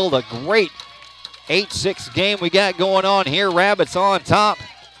the field. A great 8-6 game we got going on here. Rabbits on top.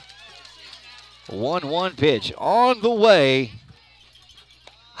 1-1 pitch on the way.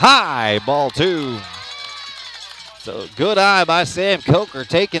 High, ball 2. So good eye by Sam Coker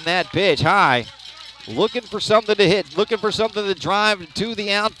taking that pitch high. Looking for something to hit, looking for something to drive to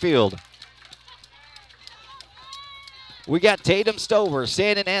the outfield. We got Tatum Stover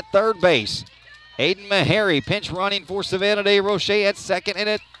standing at third base. Aiden Meharry pinch running for Savannah Day Roche at second, and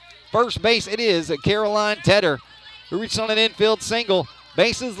at first base it is Caroline Tedder who reached on an infield single.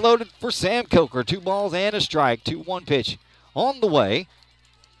 Bases loaded for Sam Coker. 2 balls and a strike. 2-1 pitch on the way.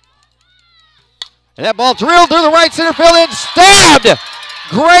 And that ball drilled through the right center field and stabbed.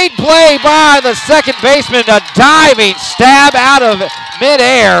 Great play by the second baseman. A diving stab out of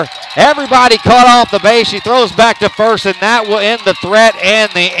midair. Everybody caught off the base. She throws back to first, and that will end the threat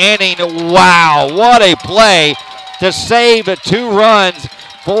and the inning. Wow, what a play to save 2 runs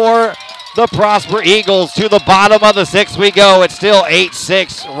for the Prosper Eagles. To the bottom of the 6th we go. It's still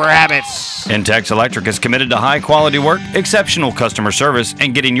 8-6 Rabbits. Intex Electric is committed to high-quality work, exceptional customer service,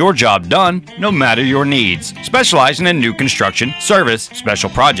 and getting your job done no matter your needs. Specializing in new construction, service, special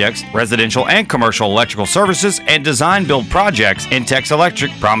projects, residential and commercial electrical services, and design-build projects, Intex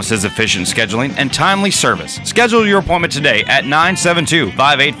Electric promises efficient scheduling and timely service. Schedule your appointment today at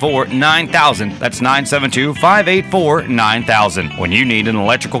 972-584-9000. That's 972-584-9000. When you need an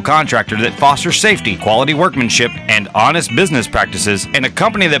electrical contractor that fosters safety, quality workmanship, and honest business practices, and a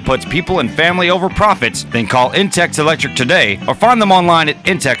company that puts people and family over profits, then call Intex Electric today or find them online at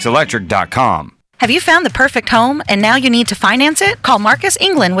intexelectric.com. Have you found the perfect home and now you need to finance it? Call Marcus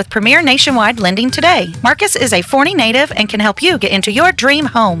England with Premier Nationwide Lending today. Marcus is a Forney native and can help you get into your dream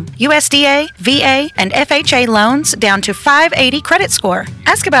home. USDA, VA, and FHA loans down to 580 credit score.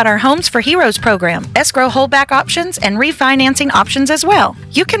 Ask about our Homes for Heroes program, escrow holdback options, and refinancing options as well.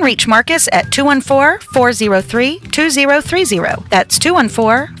 You can reach Marcus at 214-403-2030. That's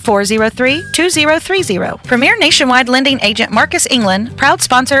 214-403-2030. Premier Nationwide Lending agent Marcus England, proud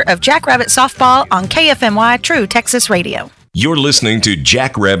sponsor of Jackrabbit Softball on KFMY True Texas Radio. You're listening to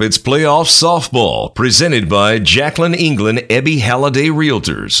Jackrabbits Playoff Softball, presented by Jacqueline England Ebby Halliday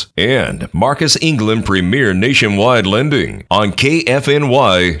Realtors and Marcus England Premier Nationwide Lending on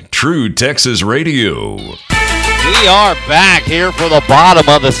KFNY True Texas Radio. We are back here for the bottom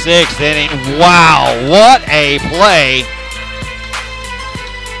of the 6th inning. Wow, what a play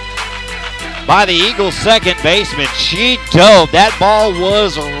by the Eagles' second baseman. She dove. That ball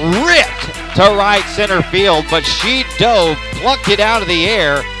was ripped to right center field, but she dove, plucked it out of the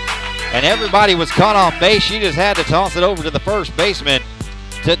air, and everybody was caught off base. She just had to toss it over to the first baseman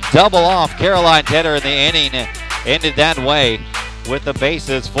to double off Caroline Tedder, and the inning ended that way with the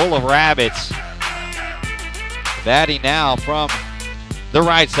bases full of Rabbits. Batting now from the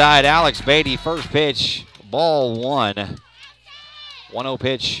right side, Alex Beatty. First pitch, ball 1. 1-0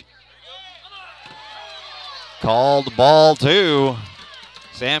 pitch. Called ball 2.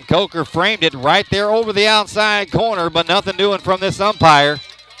 Sam Coker framed it right there over the outside corner, but nothing doing from this umpire.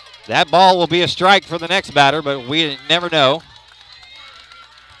 That ball will be a strike for the next batter, but we never know.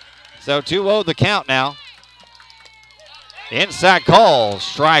 So 2-0 the count now. Inside call,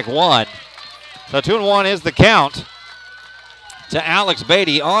 strike 1. So 2-1 is the count to Alex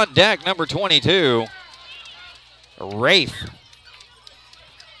Beatty. On deck, number 22, Rafe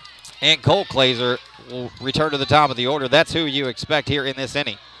and Cole Glazer will return to the top of the order. That's who you expect here in this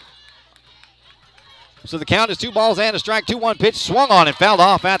inning. So the count is 2 balls and a strike. 2-1 pitch swung on and fouled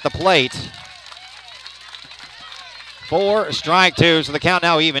off at the plate. 4 strike 2. So the count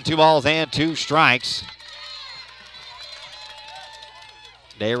now even. 2 balls and 2 strikes.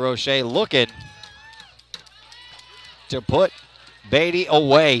 DeRoche looking to put Beatty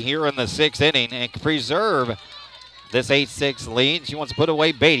away here in the 6th inning and preserve this 8-6 lead. She wants to put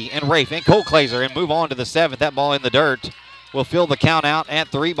away Beatty and Rafe and Cole Glazer and move on to the 7th. That ball in the dirt will fill the count out at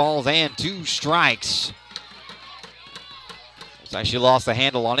 3 balls and 2 strikes. Looks like she lost the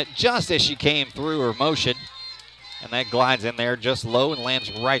handle on it just as she came through her motion. And that glides in there just low and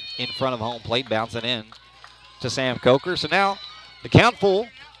lands right in front of home plate, bouncing in to Sam Coker. So now the count full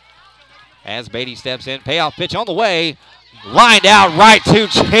as Beatty steps in. Payoff pitch on the way. Lined out right to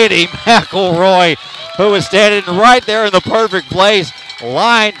J.D. McElroy, who is standing right there in the perfect place.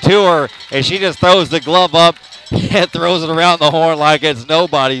 Lined to her, and she just throws the glove up and throws it around the horn like it's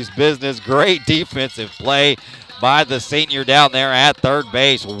nobody's business. Great defensive play by the senior down there at third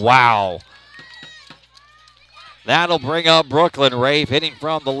base. Wow. That'll bring up Brooklyn Rafe, hitting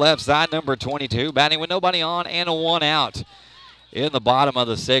from the left side, number 22, batting with nobody on and a 1 out in the bottom of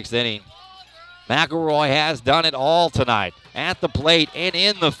the 6th inning. McElroy has done it all tonight at the plate and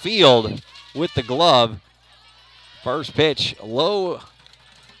in the field with the glove. First pitch low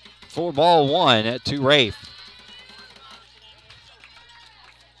for ball 1 to Rafe.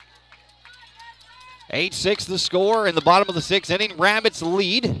 8-6 the score in the bottom of the 6th inning. Rabbits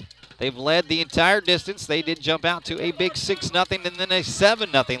lead. They've led the entire distance. They did jump out to a big 6-0 and then a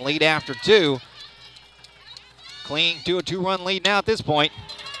 7-0 lead after 2. Clinging to a 2-run lead now at this point.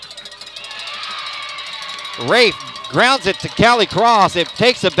 Rafe grounds it to Callie Cross. It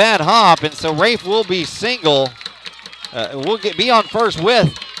takes a bad hop, and so Rafe will be single. Be on first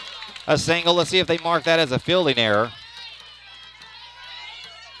with a single. Let's see if they mark that as a fielding error.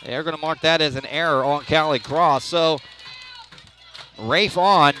 They're going to mark that as an error on Callie Cross. So Rafe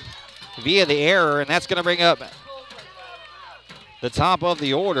on via the error, and that's going to bring up the top of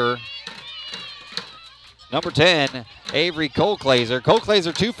the order. Number 10, Avery Cole Glazer. Cole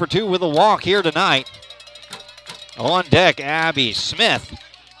Glazer 2 for 2 with a walk here tonight. On deck, Abby Smith.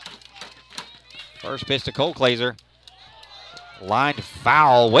 First pitch to Cole Glazer. Lined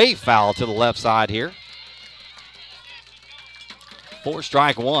foul, way foul to the left side here. 4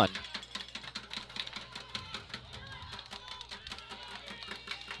 strike 1.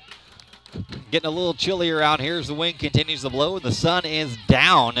 Getting a little chillier out here as the wind continues to blow and the sun is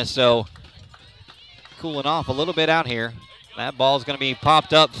down, so cooling off a little bit out here. That ball is going to be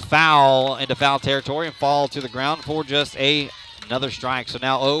popped up foul into foul territory and fall to the ground for just another strike. So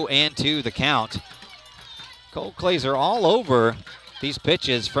now 0-2 the count. Cole Glazer all over these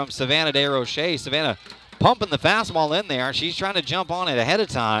pitches from Savannah DeRoche. Savannah pumping the fastball in there. She's trying to jump on it ahead of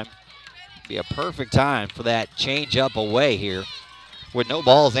time. Be a perfect time for that change up away here with no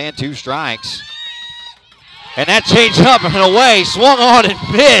balls and 2 strikes. And that change up and away, swung on and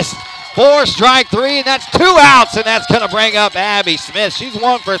missed. 4 strike 3, and that's 2 outs, and that's going to bring up Abby Smith. She's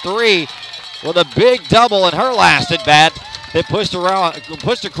 1 for 3 with a big double in her last at bat that pushed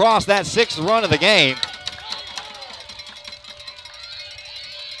across that 6th run of the game.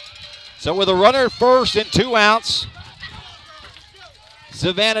 So with a runner first and 2 outs,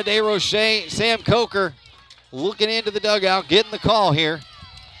 Savannah DeRoche, Sam Coker looking into the dugout, getting the call here.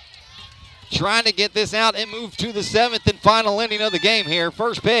 Trying to get this out and move to the 7th and final inning of the game here.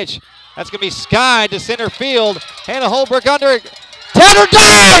 First pitch. That's going to be skied to center field. Hannah Holbrook under it. Tedder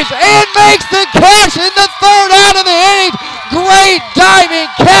dives and makes the catch in the 3rd out of the inning. Great diving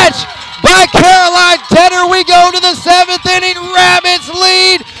catch by Caroline Tedder. We go to the 7th inning. Rabbits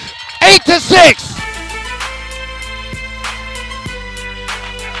lead 8-6.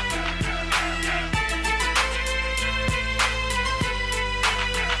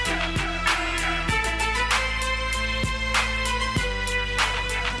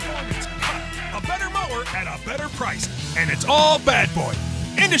 A better mower at a better price. And it's all Bad Boy.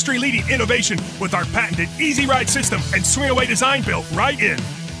 Industry-leading innovation with our patented Easy Ride system and swing-away design built right in.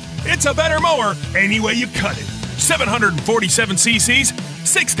 It's a better mower any way you cut it. 747 cc's,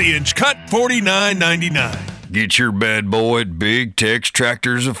 60-inch cut, $49.99. Get your Bad Boy at Big Tex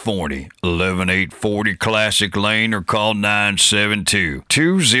Tractors of Forney, 11840 Classic Lane, or call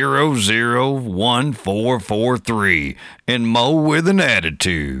 972-200-1443 and mow with an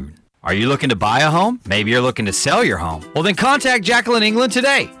attitude. Are you looking to buy a home? Maybe you're looking to sell your home. Well, then contact Jacqueline England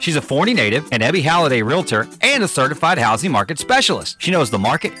today. She's a Forney native, an Ebby Halliday realtor, and a certified housing market specialist. She knows the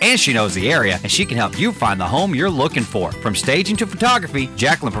market and she knows the area, and she can help you find the home you're looking for. From staging to photography,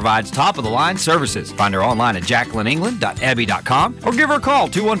 Jacqueline provides top-of-the-line services. Find her online at jacquelineengland.ebby.com or give her a call,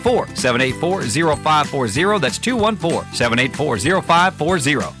 214-784-0540. That's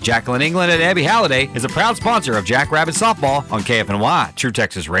 214-784-0540. Jacqueline England at Ebby Halliday is a proud sponsor of Jackrabbit Softball on KFNY, True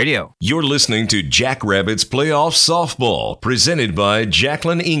Texas Radio. You're listening to Jackrabbits Playoff Softball, presented by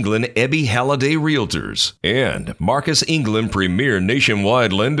Jacqueline England Ebby Halliday Realtors and Marcus England Premier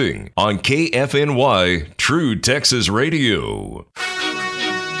Nationwide Lending on KFNY True Texas Radio.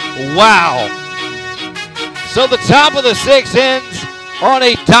 Wow. So the top of the 6th ends on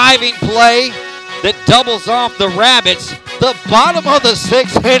a diving play that doubles off the Rabbits. The bottom of the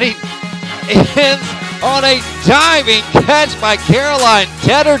 6th inning ends on a diving catch by Caroline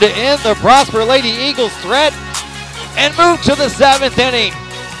Tedder to end the Prosper Lady Eagles threat and move to the 7th inning.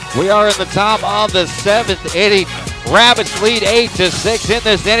 We are in the top of the 7th inning. Rabbits lead 8-6 in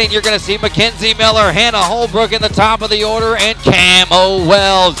this inning. You're going to see Mackenzie Miller, Hannah Holbrook in the top of the order, and Camo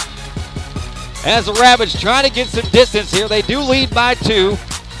Wells. As the Rabbits try to get some distance here, they do lead by 2.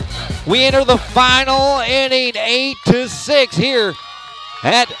 We enter the final inning, 8-6 here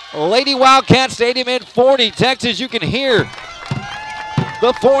at Lady Wildcat Stadium in Forney, Texas. You can hear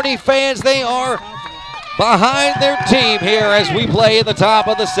the Forney fans. They are behind their team here as we play in the top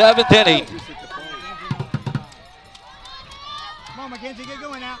of the 7th inning. Come on, Mackenzie, get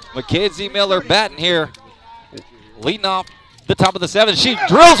going now. Mackenzie Miller batting here, leading off the top of the 7th. She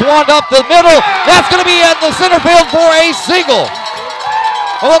drills one up the middle. That's going to be in the center field for a single.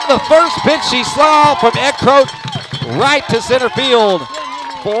 On the first pitch she saw from Eckroat right to center field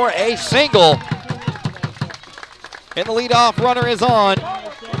for a single. And the leadoff runner is on.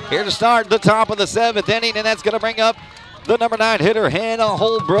 Here to start the top of the 7th inning, and that's going to bring up the number 9 hitter, Hannah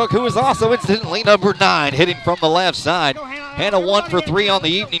Holbrook, who is also incidentally number 9, hitting from the left side. Hannah 1 for 3 on the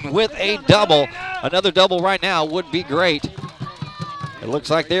evening with a double. Another double right now would be great. It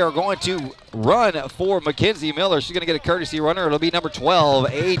looks like they are going to run for Mackenzie Miller. She's going to get a courtesy runner. It'll be number 12,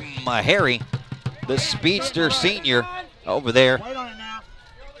 Aiden Mahary, the speedster senior over there.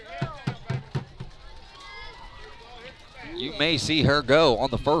 You may see her go on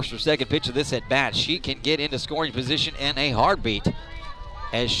the first or second pitch of this at bat. She can get into scoring position in a heartbeat,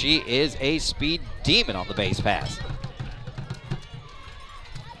 as she is a speed demon on the base pass.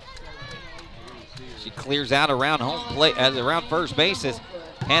 She clears out around home plate, around first base as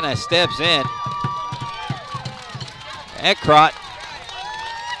Hannah steps in. Eckroat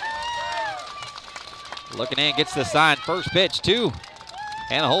looking in, gets the sign. First pitch to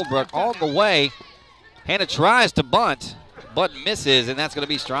Hannah Holbrook on the way. Hannah tries to bunt, but misses, and that's going to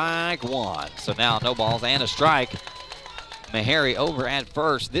be strike 1. So now no balls and a strike. Mahary over at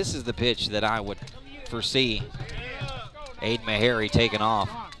first. This is the pitch that I would foresee Aiden Mahary taking off.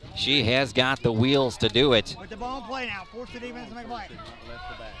 She has got the wheels to do it. Put the ball in play now. Force the defense to make a play.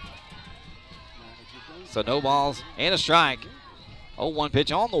 So no balls and a strike. 0-1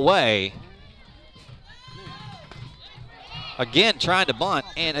 pitch on the way. Again trying to bunt,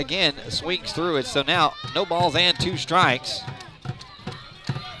 and again swings through it. So now no balls and 2 strikes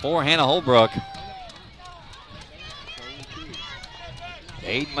for Hannah Holbrook.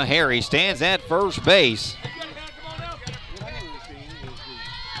 Aiden Mahary stands at first base.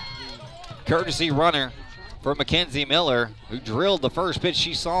 Courtesy runner for Mackenzie Miller, who drilled the first pitch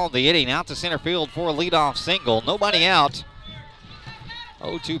she saw in the inning out to center field for a leadoff single. Nobody out.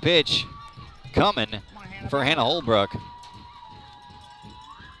 0-2 pitch coming for Hannah Holbrook.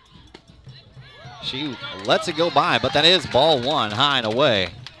 She lets it go by, but that is ball one, high and away.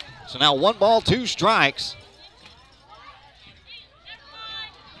 So now 1 ball, 2 strikes.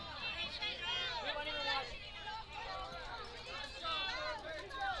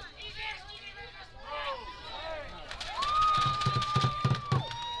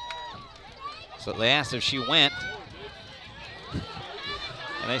 So they asked if she went,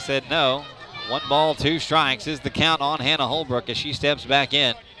 and they said no. 1 ball, 2 strikes is the count on Hannah Holbrook as she steps back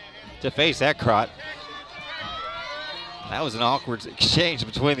in to face Eckkrott. That was an awkward exchange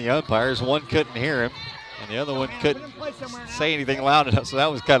between the umpires. One couldn't hear him, and the other one couldn't say anything loud enough, so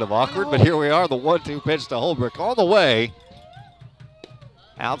that was kind of awkward. But here we are, the 1-2 pitch to Holbrook all the way.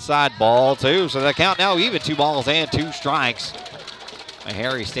 Outside ball 2, so the count now even, 2 balls and 2 strikes.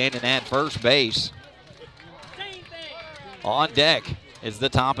 Meharry standing at first base. On deck is the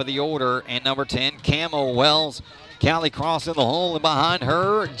top of the order, and number 10, Camo Wells. Callie Cross in the hole, and behind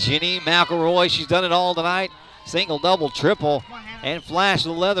her, Jenny McElroy. She's done it all tonight. Single, double, triple, and flash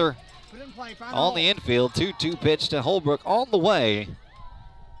the leather on the infield. 2-2 pitch to Holbrook all the way.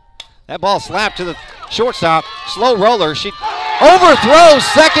 That ball slapped to the shortstop. Slow roller. She overthrows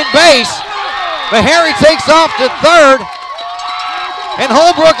second base. Meharry takes off to third. And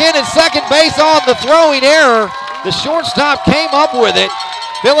Holbrook in at second base on the throwing error. The shortstop came up with it.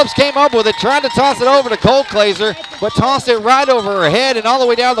 Phillips came up with it, tried to toss it over to Cole Glazer, but tossed it right over her head and all the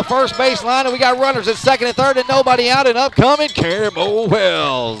way down the first base line. And we got runners at second and third and nobody out, and upcoming Camo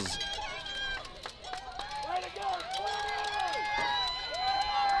Wells.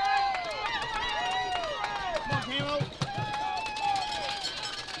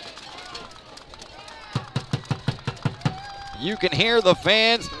 You can hear the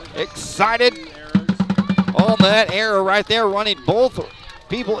fans excited on that error right there, running both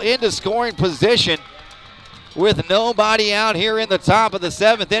people into scoring position with nobody out here in the top of the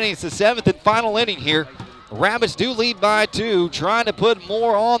 7th inning. It's the 7th and final inning here. Rabbits do lead by 2, trying to put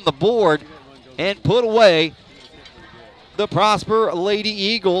more on the board and put away the Prosper Lady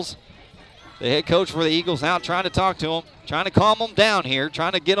Eagles. The head coach for the Eagles out trying to talk to them, trying to calm them down here,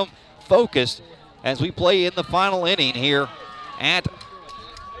 trying to get them focused as we play in the final inning here at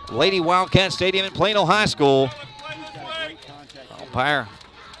Lady Wildcat Stadium in Plano High School. Umpire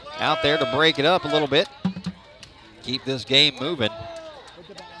out there to break it up a little bit, keep this game moving.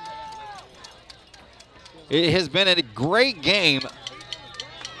 It has been a great game.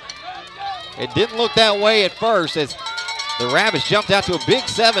 It didn't look that way at first as the Rabbits jumped out to a big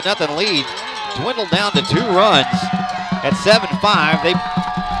 7-0 lead, dwindled down to 2 runs at 7-5. They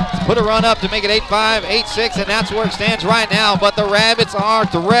put a run up to make it 8-5, 8-6, and that's where it stands right now. But the Rabbits are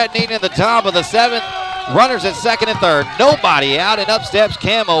threatening in the top of the 7th. Runners at second and third. Nobody out, and up steps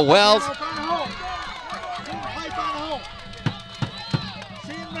Camo Wells.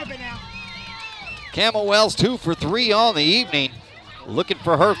 Camo Wells 2 for 3 on the evening. Looking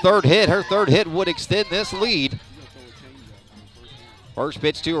for her third hit. Her third hit would extend this lead. First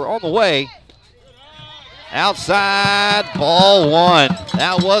pitch to her on the way. Outside, ball 1.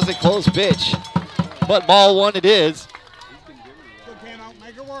 That was a close pitch, but ball 1 it is.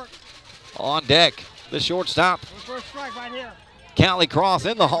 On deck, the shortstop, Callie Cross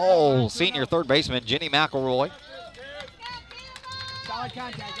in the hole. Senior third baseman Jenny McElroy. Solid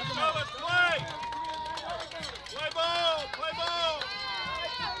contact. Play ball.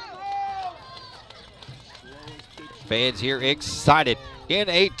 Fans here excited in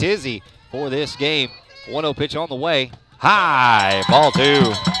a tizzy for this game. 1-0 pitch on the way. High, ball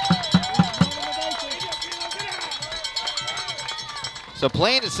 2. So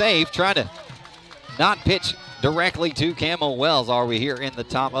playing it safe, trying to not pitch directly to Camo Wells are we here in the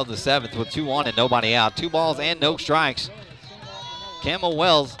top of the 7th with 2 on and nobody out. 2 balls and no strikes. Camo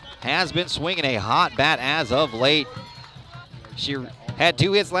Wells has been swinging a hot bat as of late. She had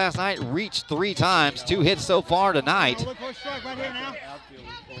 2 hits last night, reached 3 times, 2 hits so far tonight.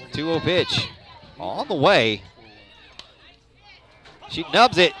 2-0 pitch on the way. She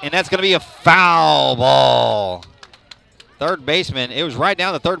nubs it, and that's going to be a foul ball. Third baseman, it was right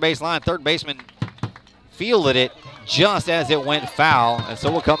down the third base line. Third baseman fielded it just as it went foul. And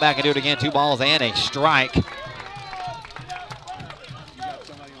so we'll come back and do it again. 2 balls and a strike.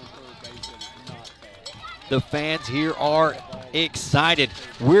 The fans here are excited.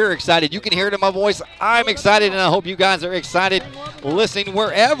 We're excited. You can hear it in my voice. I'm excited, and I hope you guys are excited listening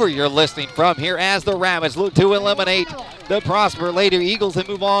wherever you're listening from here as the Rabbits look to eliminate the Prosper Lady Eagles and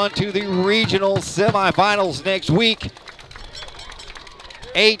move on to the regional semifinals next week.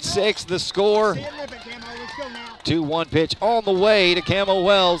 8-6 the score. 2-1 pitch on the way to Camo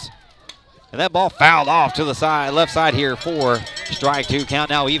Wells. And that ball fouled off to the side, left side here for strike two. Count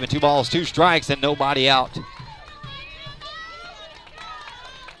now even. 2 balls, 2 strikes, and nobody out.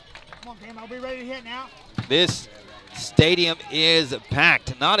 Come on, Cam, I'll be ready to hit now. This stadium is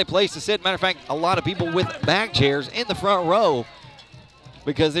packed. Not a place to sit. Matter of fact, a lot of people with back chairs in the front row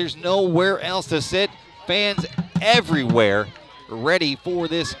because there's nowhere else to sit. Fans everywhere ready for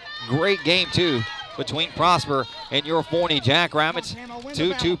this great game, too, between Prosper and your Forney Jackrabbits.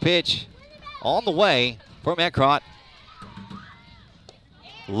 2-2 pitch on the way from Ekrot.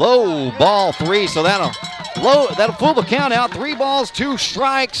 Low ball 3, so that'll pull the count out. 3 balls, 2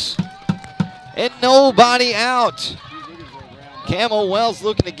 strikes, and nobody out. Camo Wells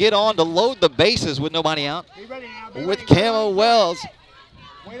looking to get on to load the bases with nobody out. With Camo Wells,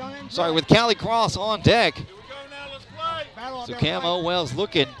 with Callie Cross on deck. So Camo Wells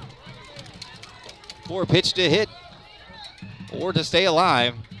looking for a pitch to hit or to stay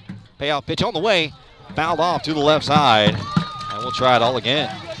alive. Payoff pitch on the way, fouled off to the left side. And we'll try it all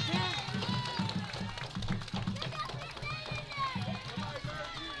again.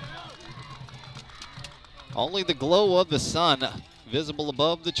 Only the glow of the sun visible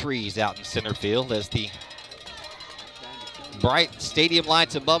above the trees out in center field as the bright stadium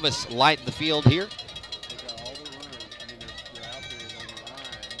lights above us light the field here.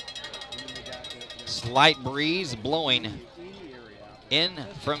 Slight breeze blowing in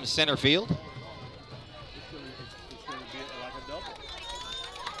from center field.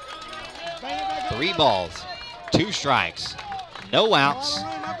 Three balls, 2 strikes, no outs.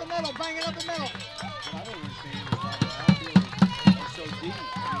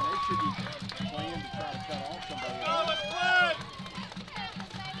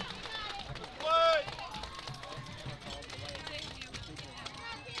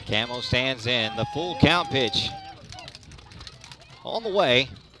 Camo stands in. The full count pitch on the way.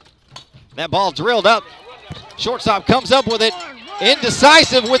 That ball drilled up. Shortstop comes up with it.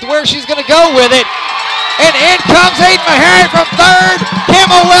 Indecisive with where she's going to go with it. And in comes Aiden Meharry from third.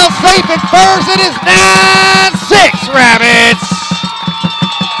 Camo Wells safe at first. It is 9-6 Rabbits.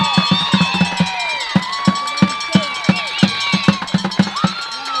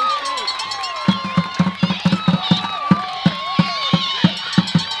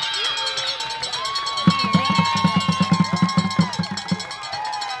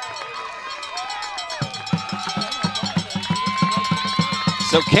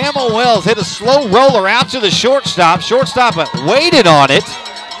 So Camo Wells hit a slow roller out to the shortstop. Shortstop waited on it.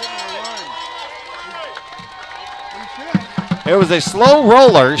 It was a slow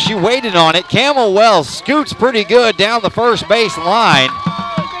roller. She waited on it. Camo Wells scoots pretty good down the first base line.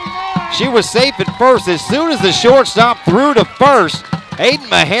 She was safe at first. As soon as the shortstop threw to first, Aiden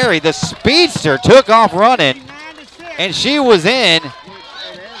Meharry, the speedster, took off running, and she was in.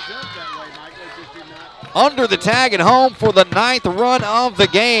 Under the tag at home for the 9th run of the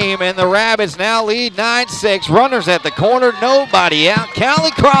game, and the Rabbits now lead 9-6. Runners at the corner, nobody out.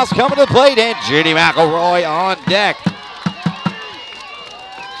 Callie Cross coming to the plate, and Judy McElroy on deck.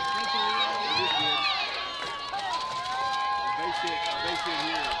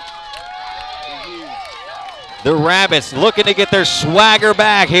 The Rabbits looking to get their swagger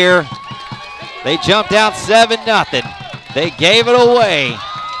back here. They jumped out 7-0. They gave it away.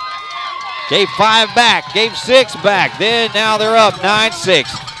 Gave 5 back, gave 6 back. Then now they're up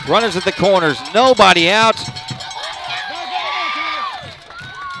 9-6. Runners at the corners, nobody out.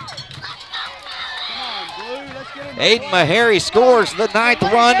 Aiden Meharry scores the 9th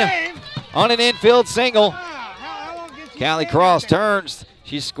run on an infield single. Callie Cross turns.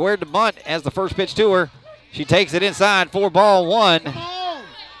 She's squared to bunt as the first pitch to her. She takes it inside, 4-1. Come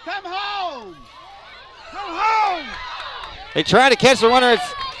home! Come home! They try to catch the runner.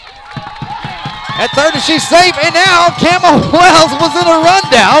 At third, and she's safe, and now Camo Wells was in a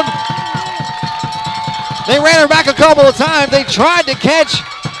rundown. They ran her back a couple of times. They tried to catch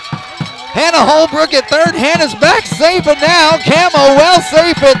Hannah Holbrook at third. Hannah's back safe, and now Camo Wells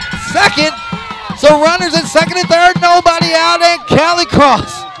safe at second. So runners at second and third, nobody out, and Callie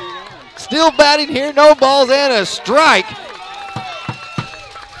Cross still batting here, no balls and a strike.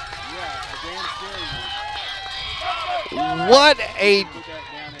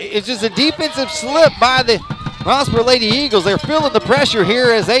 It's just a defensive slip by the Prosper Lady Eagles. They're feeling the pressure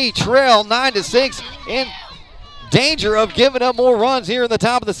here as they trail 9-6 in danger of giving up more runs here in the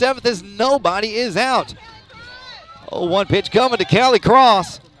top of the 7th as nobody is out. 0-1 pitch coming to Callie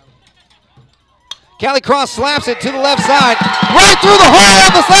Cross. Callie Cross slaps it to the left side. Right through the hole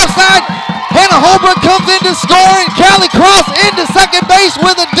on the left side. Hannah Holbrook comes in to score, and Callie Cross into second base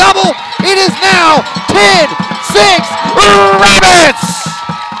with a double. It is now 10-6 Rabbits.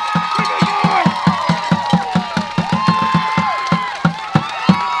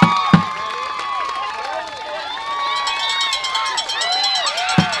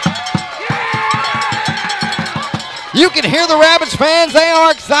 fans, they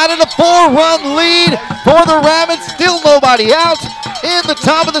are excited. A 4-run lead for the Rabbits. Still nobody out in the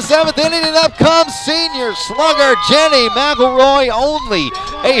top of the 7th inning, and up comes senior slugger Jenny McElroy, only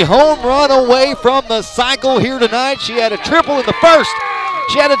a home run away from the cycle here tonight. She had a triple in the first.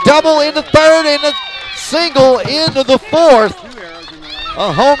 She had a double in the third and a single in the fourth.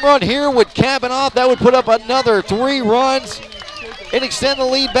 A home run here would cap it off. That would put up another 3 runs and extend the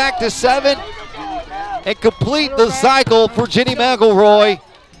lead back to 7 and complete the cycle for Jenny McElroy.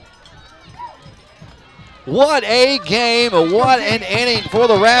 What a game, what an inning for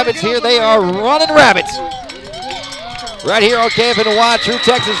the Rabbits here. They are running Rabbits. Right here on KFNY True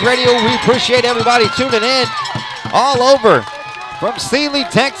Texas Radio. We appreciate everybody tuning in all over from Sealy,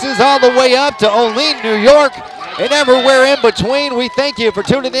 Texas, all the way up to Olean, New York, and everywhere in between. We thank you for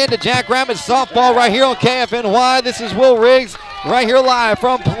tuning in to Jackrabbits Softball right here on KFNY. This is Will Riggs right here live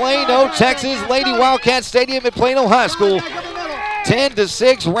from Plano, Texas, Lady Wildcat Stadium at Plano High School.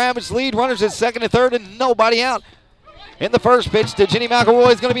 10-6, Rabbits lead, runners at second and third, and nobody out. In the first pitch to Jenny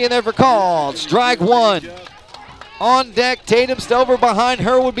McElroy is going to be in there for call. Strike 1. On deck, Tatum Stover. Behind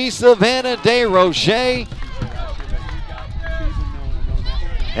her would be Savannah DeRoche.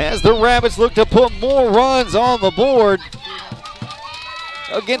 As the Rabbits look to put more runs on the board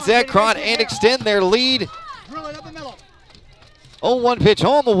against Ekron and extend their lead. 0-1 pitch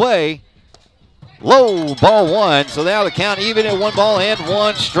on the way. Low, ball 1. So now the count even at 1 ball and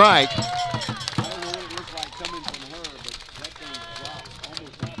 1 strike.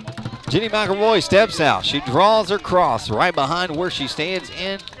 Jenny McElroy steps out. She draws her cross right behind where she stands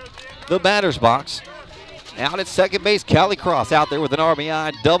in the batter's box. Out at second base, Callie Cross out there with an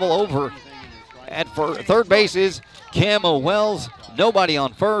RBI double over. At third base is Camo Wells. Nobody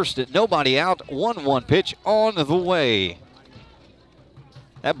on first, nobody out. 1-1 pitch on the way.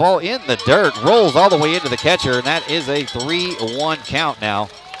 That ball in the dirt, rolls all the way into the catcher, and that is a 3-1 count now.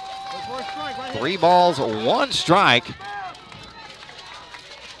 3 balls, 1 strike.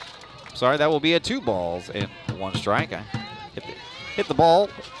 Sorry, that will be a 2 balls and 1 strike. I hit the ball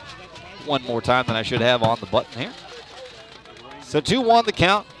one more time than I should have on the button here. So 2-1 the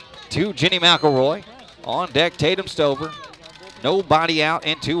count to Jenny McElroy. On deck, Tatum Stover. Nobody out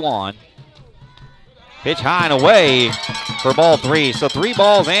and 2 on. Pitch high and away for ball 3. So 3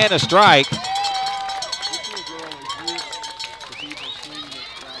 balls and a strike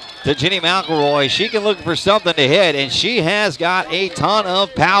to Jenny McElroy. She can look for something to hit, and she has got a ton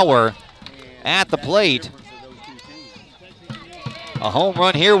of power at the plate. A home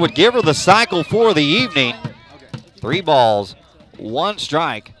run here would give her the cycle for the evening. 3 balls, 1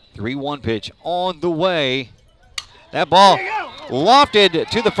 strike, 3-1 pitch on the way. That ball lofted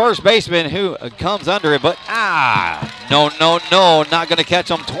to the first baseman who comes under it, but no, not going to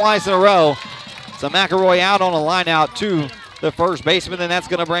catch him twice in a row. So McElroy out on a line out to the first baseman, and that's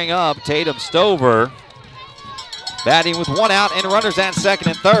going to bring up Tatum Stover. Batting with 1 out and runners at second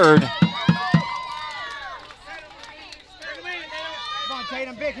and third.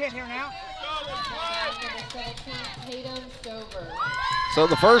 Tatum, big hit here now. So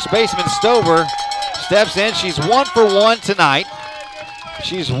the first baseman, Stover, steps in. She's 1 for 1 tonight.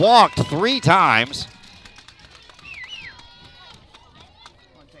 She's walked 3 times.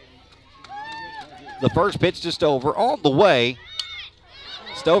 The first pitch to Stover on the way.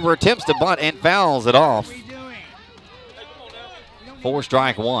 Stover attempts to bunt and fouls it off. 4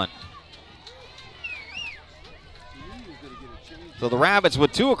 strike 1. So the Rabbits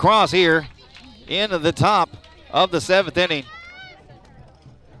with 2 across here into the top of the 7th inning.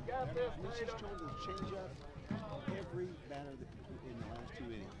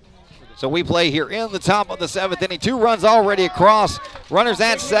 So we play here in the top of the 7th inning. 2 runs already across. Runners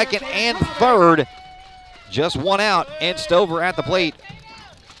at second and third. Just 1 out and Stover at the plate.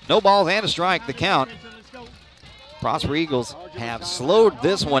 No balls and a strike, the count. Prosper Eagles have slowed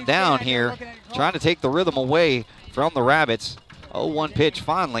this one down here, trying to take the rhythm away from the Rabbits. 0-1 pitch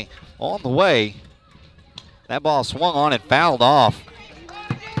finally on the way. That ball swung on and fouled off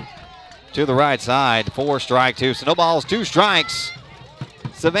to the right side. 4 strike 2. So no balls, 2 strikes.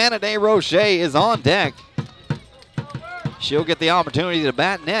 Savannah DeRoche is on deck. She'll get the opportunity to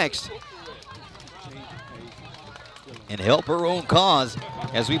bat next and help her own cause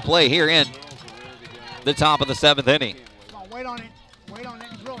as we play here in the top of the 7th inning. Wait on it,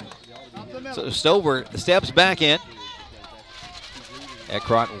 and drill it. So Stover steps back in.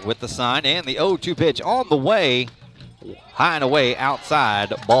 Ekron with the sign and the 0-2 pitch on the way. High and away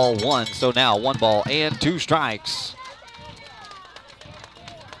outside, ball 1. So now 1 ball and 2 strikes.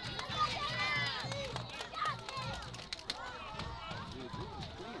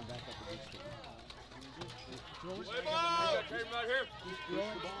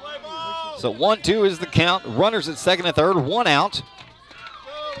 So 1-2 is the count. Runners at second and third, 1 out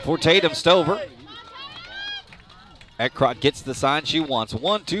for Tatum Stover. Eckroth gets the sign she wants.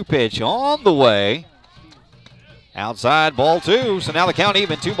 1-2 pitch on the way. Outside, ball 2. So now the count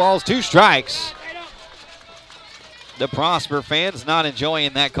even. 2 balls, 2 strikes. The Prosper fans not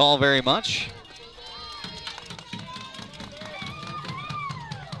enjoying that call very much.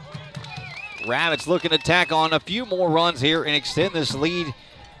 Rabbits looking to tack on a few more runs here and extend this lead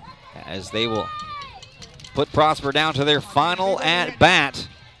as they will put Prosper down to their final at bat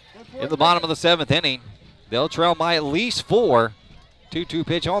in the bottom of the 7th inning. They'll trail by at least 4. 2-2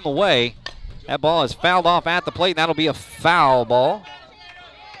 pitch on the way. That ball is fouled off at the plate. That'll be a foul ball.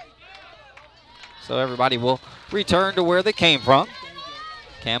 So everybody will return to where they came from.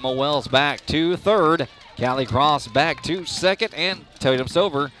 Camel Wells back to third. Callie Cross back to second. And Tatum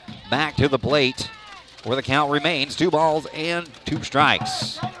Stover back to the plate where the count remains 2 balls and 2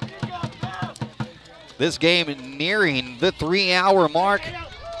 strikes. This game nearing the 3-hour mark.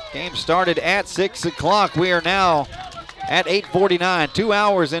 Game started at 6 o'clock. We are now at 8:49, 2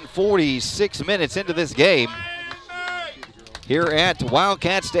 hours and 46 minutes into this game here at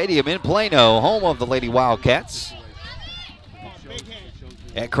Wildcat Stadium in Plano, home of the Lady Wildcats.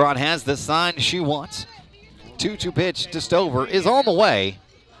 Eckroth has the sign she wants. 2-2 pitch to Stover is on the way.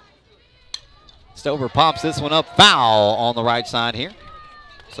 Stover pops this one up, foul on the right side here.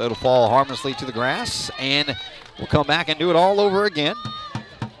 So it'll fall harmlessly to the grass, and we'll come back and do it all over again.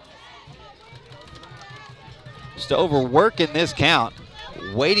 Stover working this count,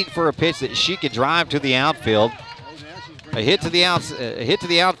 waiting for a pitch that she can drive to the outfield. A hit to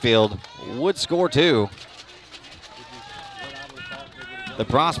the outfield would score 2. The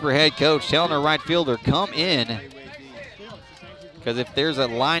Prosper head coach telling her right fielder, come in. Because if there's a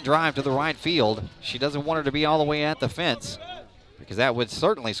line drive to the right field, she doesn't want her to be all the way at the fence, because that would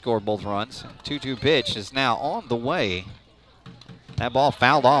certainly score both runs. 2-2 pitch is now on the way. That ball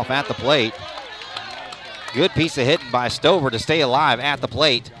fouled off at the plate. Good piece of hitting by Stover to stay alive at the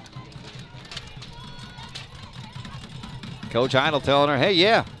plate. Coach Idle telling her, hey,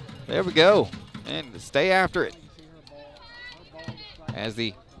 yeah, there we go, and stay after it. As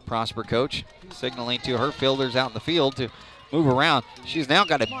the Prosper coach signaling to her fielders out in the field to move around. She's now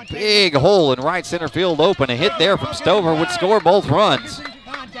got a big hole in right center field open. A hit there from Stover would score both runs.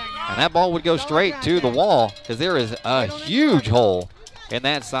 And that ball would go straight to the wall because there is a huge hole in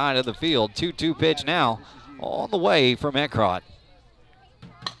that side of the field. 2-2 pitch now on the way from Eckroth.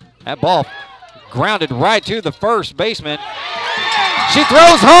 That ball grounded right to the first baseman. She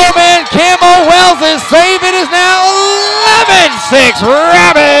throws home and Camo Wells is safe. It is now 11-6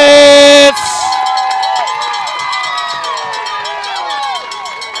 Rabbits.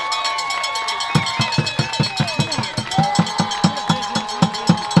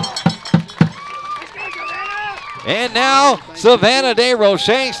 And now Savannah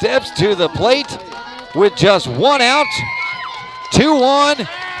DeRoche steps to the plate with just 1 out, 2-1,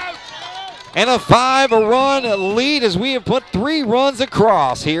 and a 5-run lead as we have put 3 runs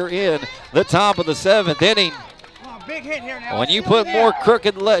across here in the top of the 7th inning. When you put more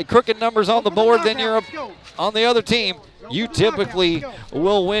crooked numbers on the board than you're on the other team, you typically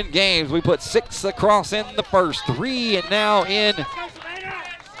will win games. We put 6 across in the first, 3 and now in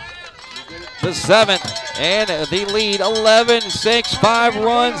the 7th, and the lead 11-6, 5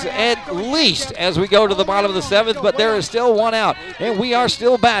 runs at least as we go to the bottom of the 7th, but there is still 1 out, and we are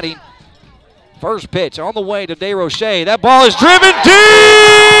still batting. First pitch on the way to DeRoche. That ball is driven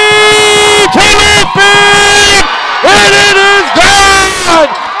deep to left field, and it is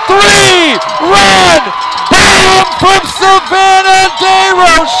gone! 3-run bomb from Savannah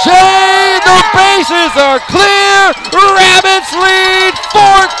DeRoche. The bases are clear. Rabbits lead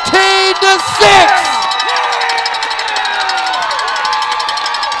 14-6.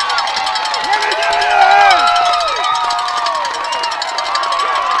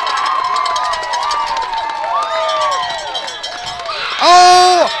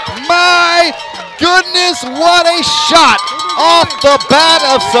 Oh my goodness, what a shot off the bat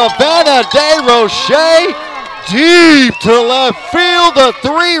of Savannah DeRoche. Deep to left field, a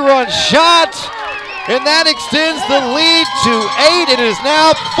 3-run shot, and that extends the lead to 8. It is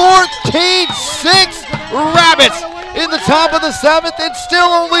now 14-6 Rabbits in the top of the 7th, and still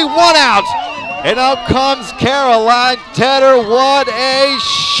only 1 out. And up comes Caroline Tedder. What a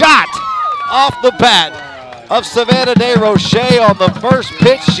shot off the bat of Savannah DeRoche on the first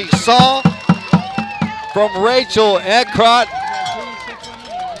pitch she saw from Rachel Eckroth.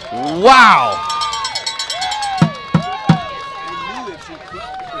 Wow.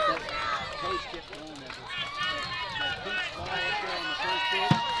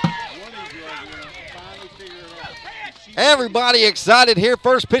 Everybody excited here.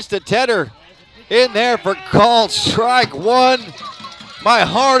 First pitch to Tedder in there for called strike one. My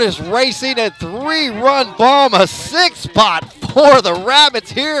heart is racing. A 3-run bomb, a 6-spot for the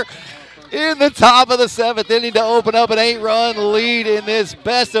Rabbits here in the top of the 7th inning to open up an 8-run lead in this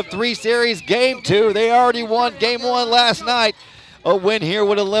best-of-3 series. Game 2. They already won Game 1 last night. A win here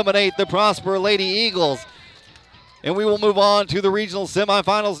would eliminate the Prosper Lady Eagles. And we will move on to the regional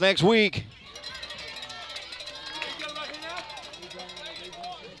semifinals next week.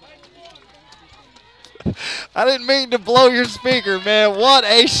 I didn't mean to blow your speaker, man. What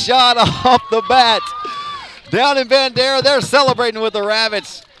a shot off the bat. Down in Bandera, they're celebrating with the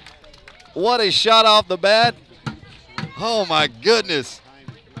Rabbits. What a shot off the bat. Oh, my goodness.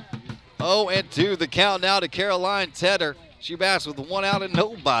 0-2 the count now to Caroline Tedder. She bats with 1 out and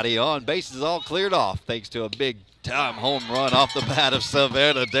nobody on. Bases all cleared off thanks to a big-time home run off the bat of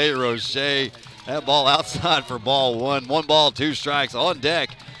Savannah DeRoche. That ball outside for ball 1. 1 ball, 2 strikes. On deck,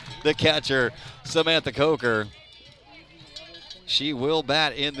 the catcher, Samantha Coker. She will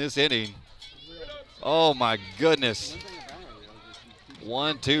bat in this inning. Oh, my goodness.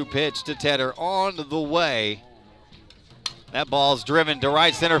 1-2 pitch to Tedder on the way. That ball's driven to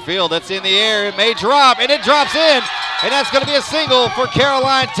right center field. That's in the air. It may drop, and it drops in. And that's going to be a single for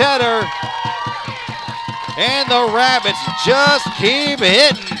Caroline Tedder. And the Rabbits just keep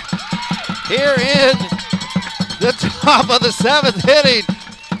hitting here in the top of the 7th inning.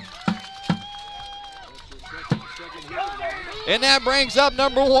 And that brings up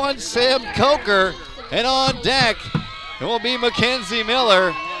number 1, Sam Coker. And on deck, it will be Mackenzie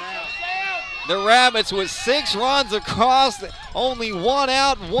Miller. The Rabbits with 6 runs across, only 1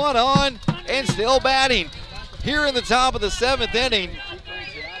 out, 1 on, and still batting. Here in the top of the 7th inning.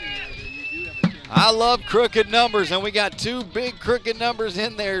 I love crooked numbers, and we got 2 big crooked numbers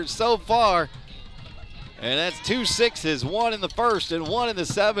in there so far. And that's 2 6s, 1 in the 1st and 1 in the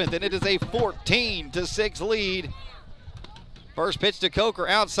 7th, and it is a 14-6 lead. First pitch to Coker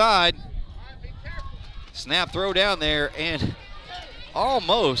outside. Snap throw down there, and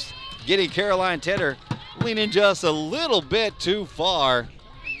almost getting Caroline Tedder leaning just a little bit too far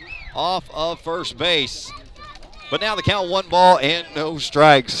off of first base. But now the count 1 ball and no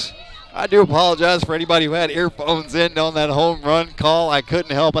strikes. I do apologize for anybody who had earphones in on that home run call. I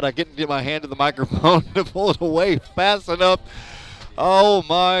couldn't help it. I couldn't get my hand to the microphone to pull it away fast enough. Oh,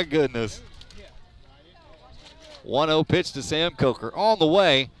 my goodness. 1-0 pitch to Sam Coker on the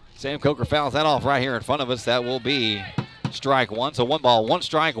way. Sam Coker fouls that off right here in front of us. That will be strike 1. So 1 ball, 1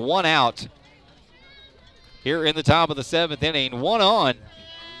 strike, 1 out. Here in the top of the 7th inning, 1 on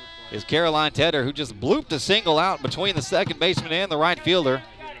is Caroline Tedder, who just blooped a single out between the second baseman and the right fielder.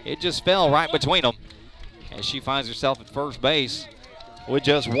 It just fell right between them. And she finds herself at first base with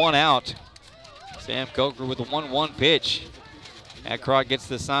just 1 out. Sam Coker with a 1-1 pitch. Akrot gets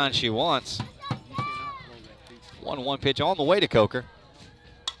the sign she wants. 1-1 pitch on the way to Coker.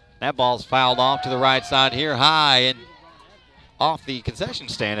 That ball's fouled off to the right side here, high and off the concession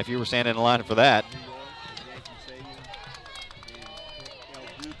stand if you were standing in line for that.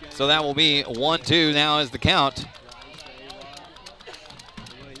 So that will be 1-2 now is the count.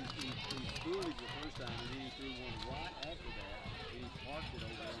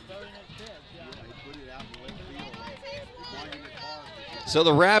 So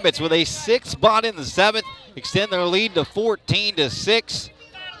the Rabbits with a 6 spot in the 7th extend their lead to 14-6.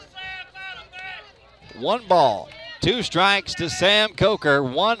 1 ball, 2 strikes to Sam Coker.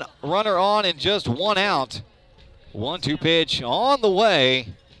 1 runner on and just 1 out. 1-2 pitch on the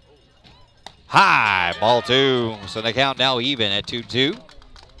way. High, ball 2. So the count now even at 2-2.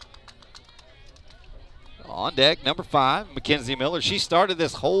 On deck, number 5, Mackenzie Miller. She started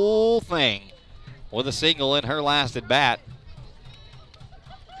this whole thing with a single in her last at bat.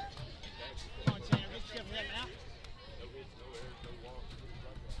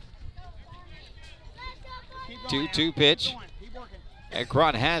 2-2 pitch.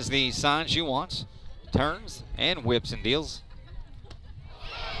 Akrot has the sign she wants. Turns and whips and deals.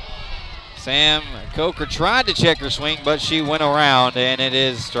 Sam Coker tried to check her swing, but she went around, and it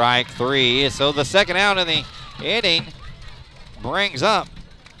is strike 3. So the second out of the inning brings up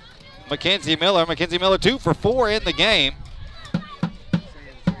Mackenzie Miller. Mackenzie Miller 2 for 4 in the game.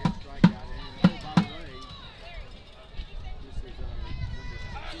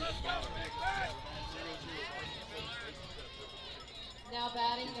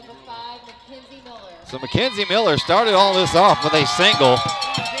 So Mackenzie Miller started all this off with a single.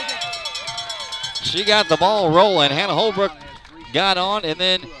 She got the ball rolling. Hannah Holbrook got on, and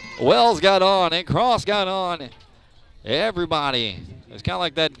then Wells got on, and Cross got on. Everybody. It's kind of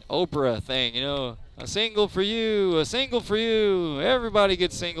like that Oprah thing, you know. A single for you, a single for you. Everybody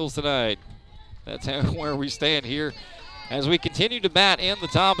gets singles tonight. That's where we stand here as we continue to bat in the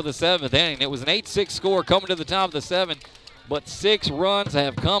top of the 7th inning. It was an 8-6 score coming to the top of the 7th, but 6 runs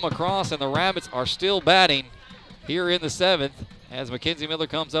have come across, and the Rabbits are still batting here in the 7th as Mackenzie Miller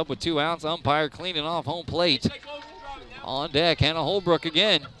comes up with 2 outs. Umpire cleaning off home plate. On deck, Hannah Holbrook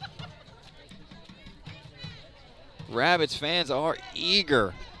again. Rabbits fans are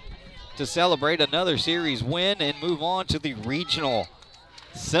eager to celebrate another series win and move on to the regional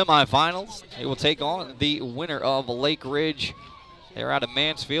semifinals. They will take on the winner of Lake Ridge. They're out of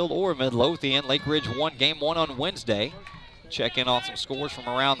Mansfield or Midlothian. Lake Ridge won game 1 on Wednesday. Check in on some scores from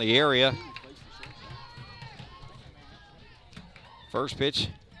around the area. First pitch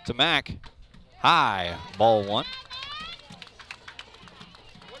to Mack. High, ball 1.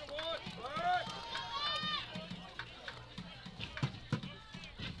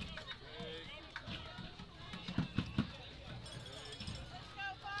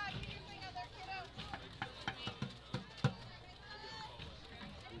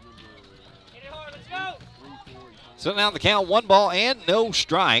 So now the count, 1 ball and no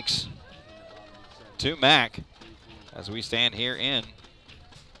strikes to Mack as we stand here in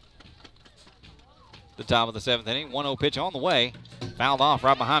the top of the 7th inning. 1-0 pitch on the way. Fouled off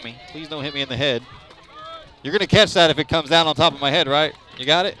right behind me. Please don't hit me in the head. You're going to catch that if it comes down on top of my head, right? You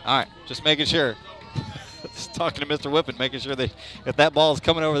got it? All right, just making sure. Just talking to Mr. Whippen, making sure that if that ball is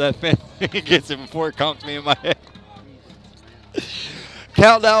coming over that fence, he gets it before it conks me in my head.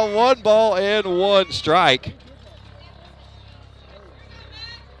 Count down, 1 ball and 1 strike.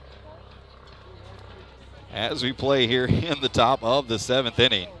 As we play here in the top of the 7th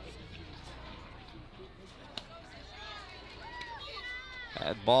inning.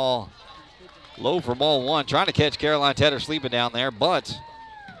 That ball low for ball 1. Trying to catch Caroline Tedder sleeping down there, but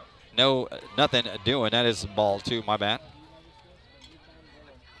nothing doing. That is ball 2, my bad.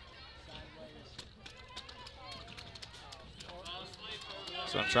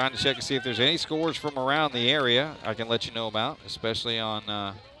 So I'm trying to check to see if there's any scores from around the area I can let you know about, especially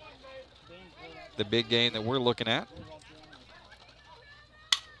on the big game that we're looking at.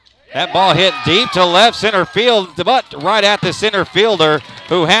 That ball hit deep to left center field, but right at the center fielder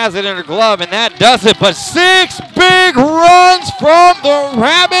who has it in her glove, and that does it. But 6 big runs from the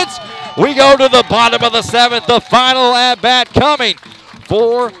Rabbits. We go to the bottom of the 7th, the final at-bat coming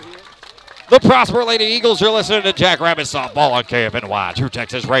for the Prosper Lady Eagles. You're listening to Jack Rabbit Softball on KFNY, True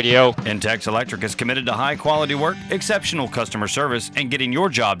Texas Radio. Intex Electric is committed to high quality work, exceptional customer service, and getting your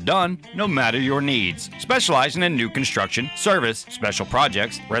job done no matter your needs. Specializing in new construction, service, special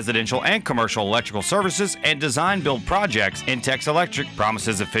projects, residential and commercial electrical services, and design build projects, Intex Electric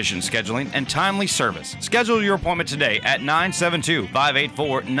promises efficient scheduling and timely service. Schedule your appointment today at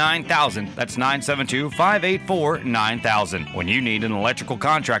 972-584-9000. That's 972-584-9000. When you need an electrical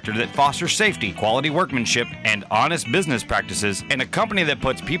contractor that fosters safety, quality workmanship, and honest business practices, and a company that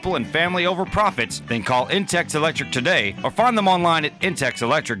puts people and family over profits, then call Intex Electric today or find them online at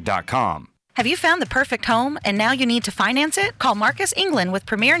intexelectric.com. Have you found the perfect home and now you need to finance it? Call Marcus England with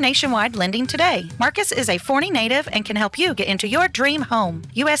Premier Nationwide Lending today. Marcus is a Forney native and can help you get into your dream home.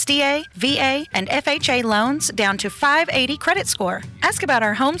 USDA, VA, and FHA loans down to 580 credit score. Ask about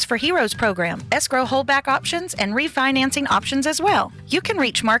our Homes for Heroes program, escrow holdback options, and refinancing options as well. You can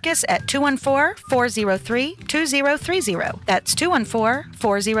reach Marcus at 214-403-2030. That's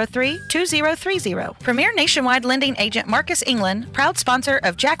 214-403-2030. Premier Nationwide Lending agent Marcus England, proud sponsor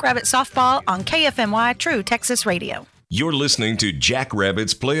of Jackrabbit Softball on KFNY True Texas Radio. You're listening to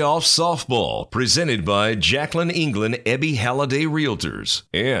Jackrabbits Playoff Softball, presented by Jacqueline England Ebby Halliday Realtors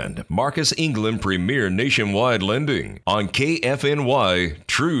and Marcus England Premier Nationwide Lending on KFNY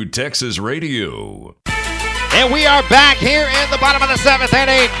True Texas Radio. And we are back here in the bottom of the 7th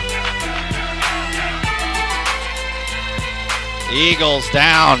inning. Eagles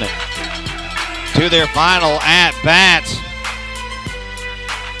down to their final at-bat.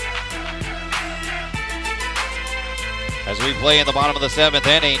 As we play in the bottom of the 7th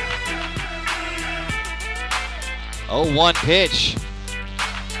inning. 0-1 pitch.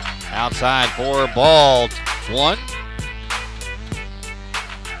 Outside for ball 1.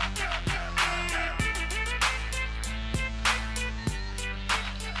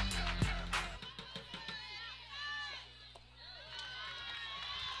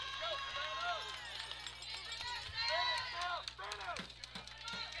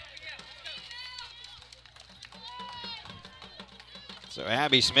 So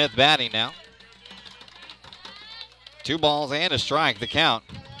Abby Smith batting now. 2 balls and a strike, the count.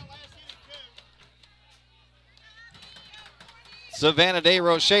 Savannah De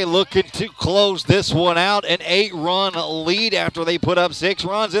Roche looking to close this one out. An 8-run lead after they put up 6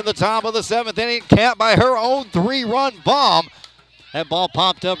 runs in the top of the 7th inning, capped by her own 3-run bomb. That ball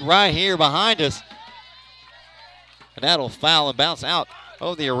popped up right here behind us. And that'll foul and bounce out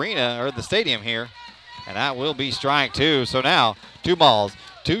of the arena, or the stadium here. And that will be strike 2. So now, 2 balls,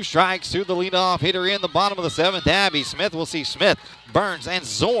 2 strikes to the leadoff hitter in the bottom of the 7th, Abby Smith. We'll see Smith, Burns, and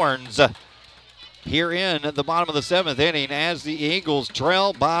Zorns here in the bottom of the 7th inning as the Eagles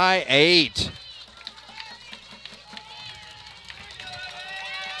trail by 8.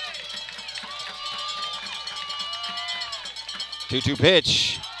 Two-two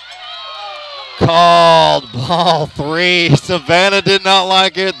pitch. Called ball 3. Savannah did not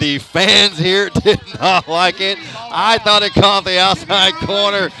like it. The fans here did not like it. I thought it caught the outside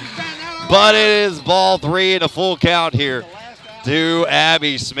corner, but it is ball 3 and a full count here to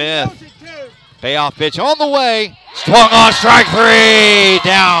Abby Smith. Payoff pitch on the way. Swung on, strike 3.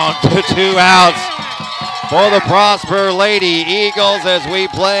 Down to 2 outs for the Prosper Lady Eagles as we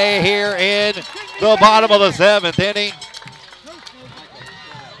play here in the bottom of the 7th inning.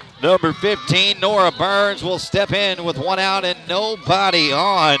 Number 15, Nora Burns, will step in with 1 out and nobody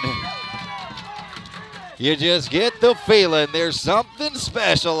on. You just get the feeling there's something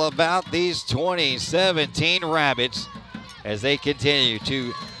special about these 2017 Rabbits as they continue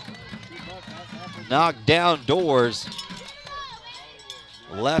to knock down doors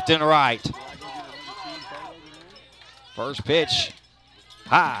left and right. First pitch,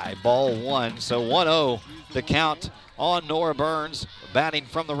 high, ball 1. So 1-0 the count on Nora Burns, batting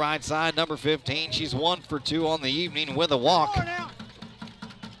from the right side, number 15. She's 1 for 2 on the evening with a walk.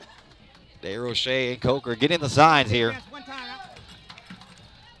 De Roche and Coker getting the signs here.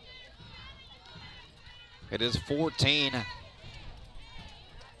 It is 14-6.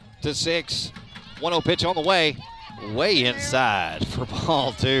 1-0 pitch on the way. Way inside for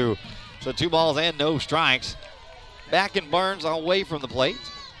ball 2. So 2 balls and no strikes. Back in Burns away from the plate.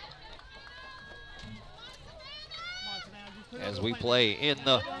 As we play in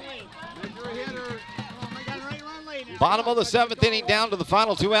the bottom of the 7th inning, down to the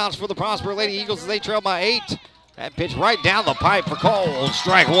final 2 outs for the Prosper Lady Eagles as they trail by 8. That pitch right down the pipe for Cole.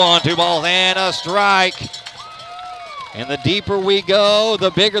 Strike 1, 2 balls and a strike. And the deeper we go,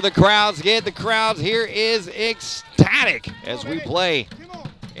 the bigger the crowds get. The crowds here is ecstatic as we play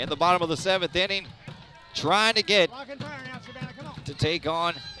in the bottom of the 7th inning, trying to get to take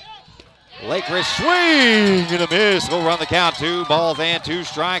on Lake Ridge. Swing and a miss. We'll run the count. 2 balls and 2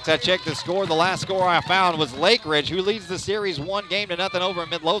 strikes. I checked the score. The last score I found was Lake Ridge, who leads the series 1-0 over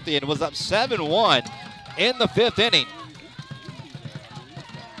Midlothian, was up 7-1 in the 5th inning.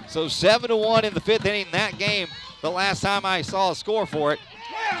 So 7-1 in the 5th inning. That game, the last time I saw a score for it.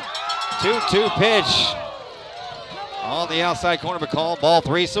 2-2 pitch on the outside corner, but called ball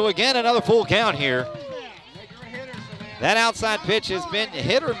 3. So again, another full count here. That outside pitch has been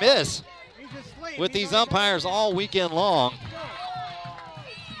hit or miss with these umpires all weekend long.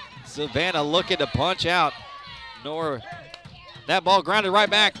 Savannah looking to punch out. That ball grounded right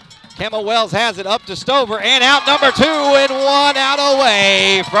back. Kemma Wells has it up to Stover and out number 2, and 1 out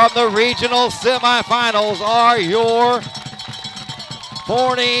away from the regional semifinals are your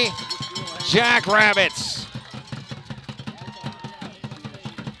Forney Jackrabbits.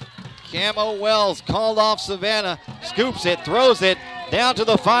 Kemma Wells called off Savannah, scoops it, throws it down to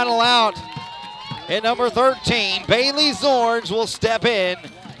the final out. And number 13, Bailey Zorns, will step in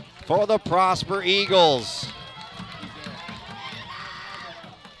for the Prosper Eagles.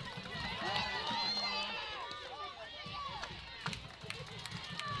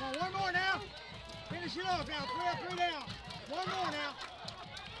 Come on, 1 more now. Finish it up now. 3 up, 3 down. 1 more now.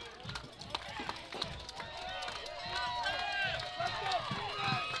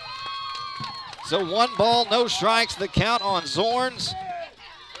 So 1 ball, no strikes, the count on Zorns.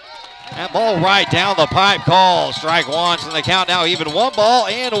 That ball right down the pipe, call. Strike 1, so the count now even. 1 ball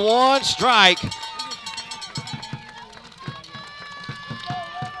and 1 strike.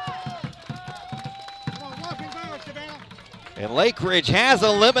 And Lake Ridge has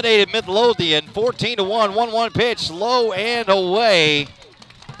eliminated Midlothian. 14-1, 1-1 pitch, low and away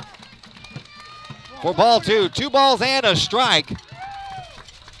for ball 2. 2 balls and a strike.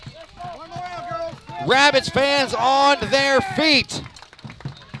 Rabbits fans on their feet.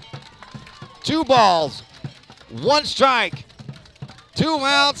 2 balls, 1 strike, 2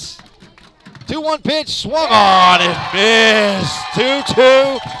 outs, 2-1 pitch, swung on and missed.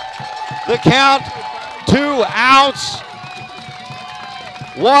 2-2, the count, 2 outs,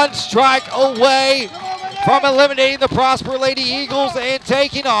 1 strike away from eliminating the Prosper Lady Eagles and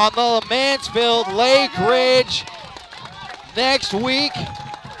taking on the Mansfield Lake Ridge next week.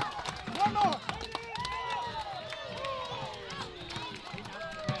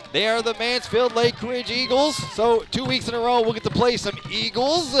 They are the Mansfield Lake Ridge Eagles. So 2 weeks in a row, we'll get to play some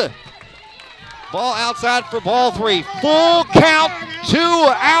Eagles. Ball outside for ball 3. Full count, 2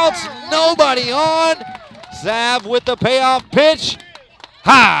 outs, nobody on. Sav with the payoff pitch.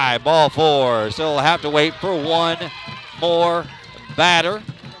 High, ball 4. So we'll have to wait for one more batter.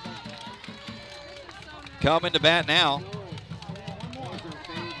 Coming to bat now.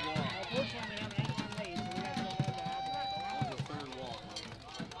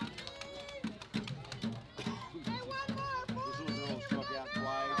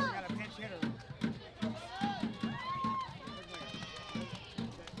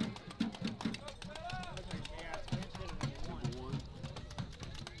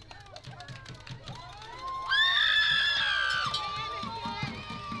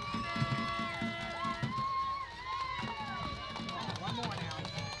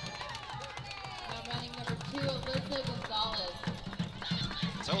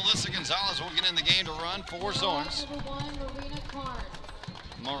 So Alyssa Gonzalez will get in the game to run for Zorns.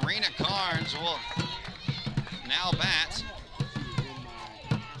 Marina Carnes will now bat.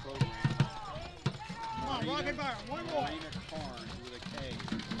 Come on, Rocket Byron, one more.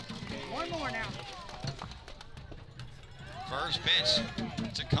 One more now. First pitch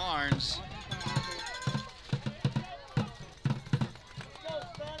to Carnes.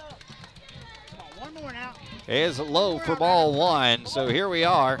 One more now. Is low for ball 1. So here we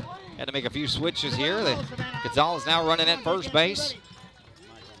are. Had to make a few switches here. Gonzalez now running at first base.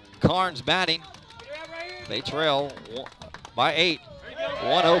 Carnes batting. They trail by 8.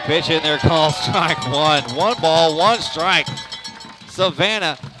 1-0 pitch in there, called strike 1. 1 ball, 1 strike.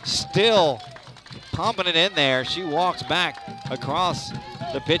 Savannah still pumping it in there. She walks back across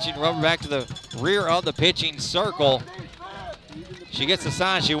the pitching rubber back to the rear of the pitching circle. She gets the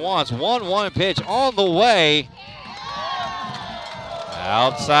sign she wants. 1-1 pitch on the way.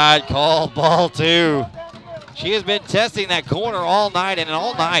 Outside call, ball 2. She has been testing that corner all night, and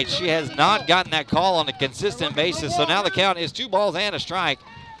all night she has not gotten that call on a consistent basis. So now the count is 2 balls and a strike.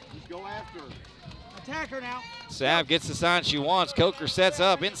 Attack her now. Sav gets the sign she wants. Coker sets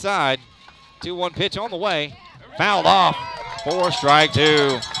up inside. 2-1 pitch on the way. Fouled off for strike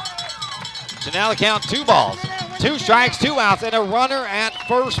 2. So now the count 2 balls, 2 strikes, 2 outs, and a runner at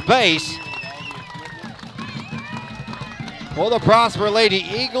first base. For the Prosper Lady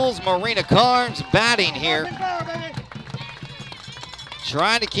Eagles, Marina Carnes batting here.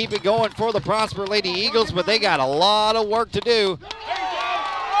 Trying to keep it going for the Prosper Lady Eagles, but they got a lot of work to do.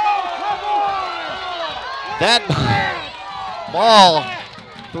 That ball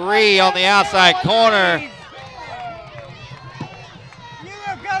 3 on the outside corner.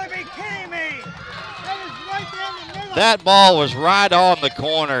 That ball was right on the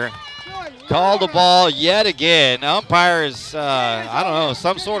corner. Called the ball yet again. Umpire is, I don't know,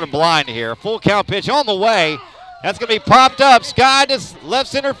 some sort of blind here. Full count pitch on the way. That's going to be popped up. Sky to left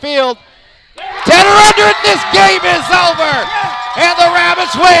center field. 10 or under, and this game is over. And the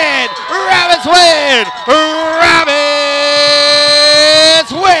Rabbits win. Rabbits win. Rabbits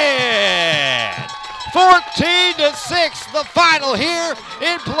win. 14-6, the final here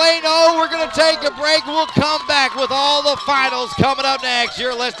in Plano. We're going to take a break. We'll come back with all the finals coming up next.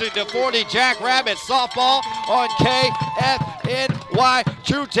 You're listening to 40 Jack Rabbit Softball on KFNY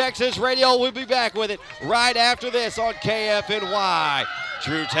True Texas Radio. We'll be back with it right after this on KFNY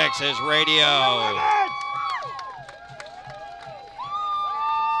True Texas Radio.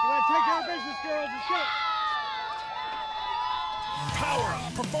 Take care of business, girls. Let's go. Power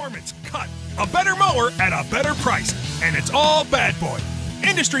up, performance, cut. A better mower at a better price. And it's all Bad Boy.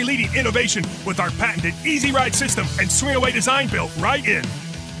 Industry-leading innovation with our patented Easy Ride system and swing-away design built right in.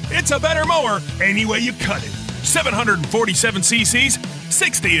 It's a better mower any way you cut it. 747 cc's,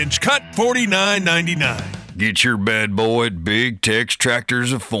 60-inch cut, $49.99. Get your Bad Boy at Big Tex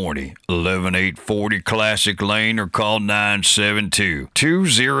Tractors of Forney, 11840 Classic Lane, or call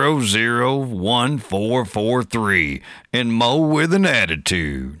 972-200-1443 and mow with an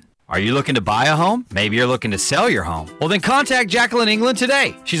attitude. Are you looking to buy a home? Maybe you're looking to sell your home. Well, then contact Jacqueline England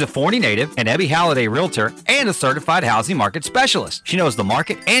today. She's a Forney native, an Ebby Halliday realtor, and a certified housing market specialist. She knows the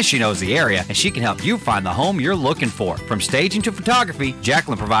market and she knows the area, and she can help you find the home you're looking for. From staging to photography,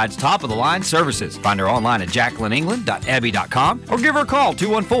 Jacqueline provides top-of-the-line services. Find her online at jacquelineengland.ebby.com or give her a call,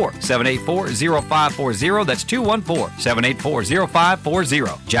 214-784-0540. That's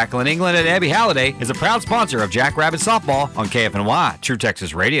 214-784-0540. Jacqueline England at Ebby Halliday is a proud sponsor of Jack Rabbit Softball on KFNY True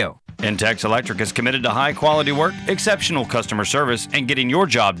Texas Radio. Intex Electric is committed to high-quality work, exceptional customer service, and getting your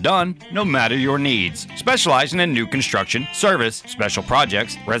job done no matter your needs. Specializing in new construction, service, special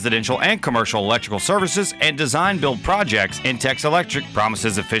projects, residential and commercial electrical services, and design-build projects, Intex Electric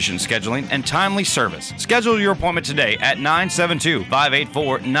promises efficient scheduling and timely service. Schedule your appointment today at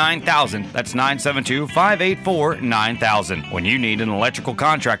 972-584-9000. That's 972-584-9000. When you need an electrical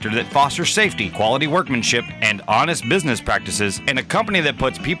contractor that fosters safety, quality workmanship, and honest business practices, and a company that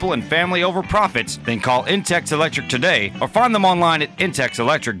puts people and family over profits, then call Intex Electric today or find them online at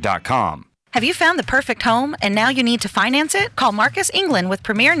intexelectric.com. Have you found the perfect home and now you need to finance it? Call Marcus England with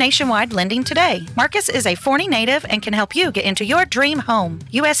Premier Nationwide Lending today. Marcus is a Forney native and can help you get into your dream home.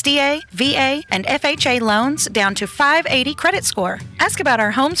 USDA, VA, and FHA loans down to 580 credit score. Ask about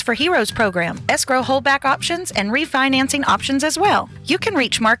our Homes for Heroes program, escrow holdback options, and refinancing options as well. You can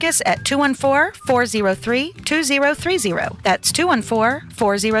reach Marcus at 214-403-2030. That's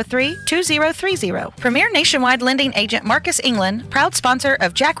 214-403-2030. Premier Nationwide Lending agent Marcus England, proud sponsor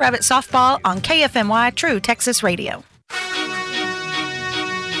of Jackrabbit Softball on KFNY True Texas Radio. We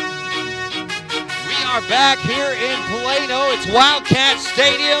are back here in Plano. It's Wildcat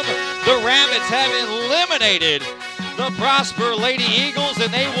Stadium. The Rabbits have eliminated the Prosper Lady Eagles,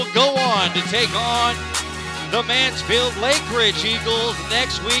 and they will go on to take on the Mansfield Lake Ridge Eagles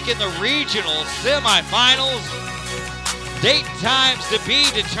next week in the regional semifinals. Date and times to be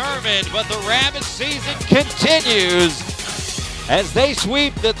determined, but the Rabbits season continues as they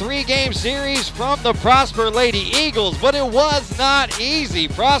sweep the three-game series from the Prosper Lady Eagles. But it was not easy.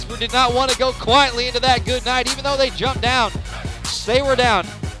 Prosper did not want to go quietly into that good night, even though they jumped down. They were down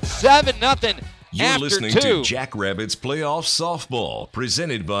 7-0. You're listening to Jackrabbits Playoff Softball,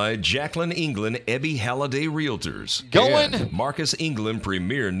 presented by Jacqueline England, Ebby Halliday Realtors, and Marcus England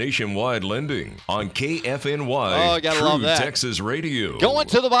Premier Nationwide Lending on KFNY True Texas Radio. Going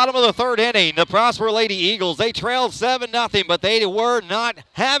to the bottom of the third inning, the Prosper Lady Eagles, they trailed 7-0, but they were not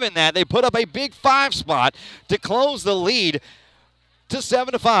having that. They put up a big 5 spot to close the lead to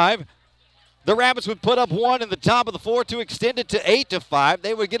 7-5. The Rabbits would put up 1 in the top of the 4th to extend it to 8-5.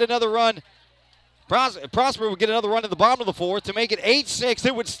 They would get another run. Prosper would get another run at the bottom of the 4th to make it 8-6.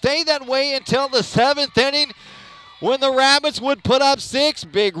 It would stay that way until the 7th inning, when the Rabbits would put up 6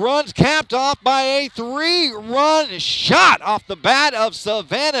 big runs, capped off by a 3-run shot off the bat of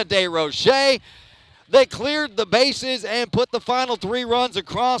Savannah DeRoche. They cleared the bases and put the final 3 runs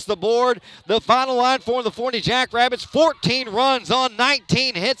across the board. The final line for the Forney Jackrabbits: 14 runs on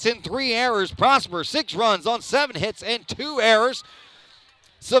 19 hits and 3 errors. Prosper 6 runs on 7 hits and 2 errors.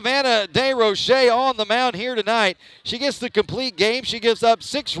 Savannah DeRoche on the mound here tonight. She gets the complete game. She gives up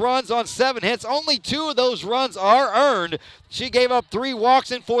 6 runs on 7 hits. Only 2 of those runs are earned. She gave up 3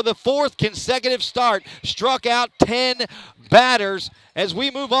 walks, and for the 4th consecutive start, struck out 10 batters. As we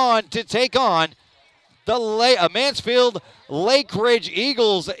move on to take on the Mansfield Lake Ridge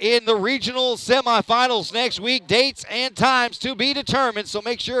Eagles in the regional semifinals next week. Dates and times to be determined, so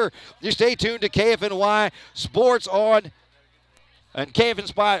make sure you stay tuned to KFNY Sports on and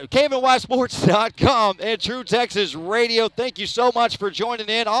KFNYsports.com and True Texas Radio. Thank you so much for joining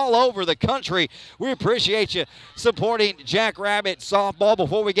in all over the country. We appreciate you supporting Jackrabbit Softball.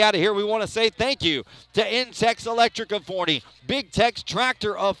 Before we get out of here, we want to say thank you to Intex Electric of Forney, Big Tex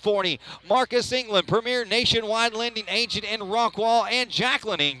Tractor of Forney, Marcus England, Premier Nationwide Lending Agent in Rockwall, and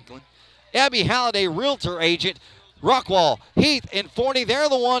Jacqueline England, Ebby Halliday Realtor Agent, Rockwall, Heath, and Forney. They're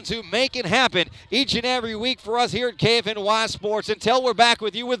the ones who make it happen each and every week for us here at KFNY Sports. Until we're back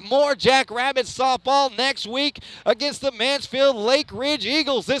with you with more Jackrabbit Softball next week against the Mansfield Lake Ridge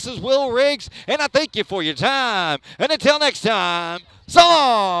Eagles. This is Will Riggs, and I thank you for your time. And until next time, so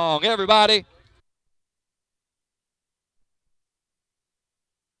long, everybody.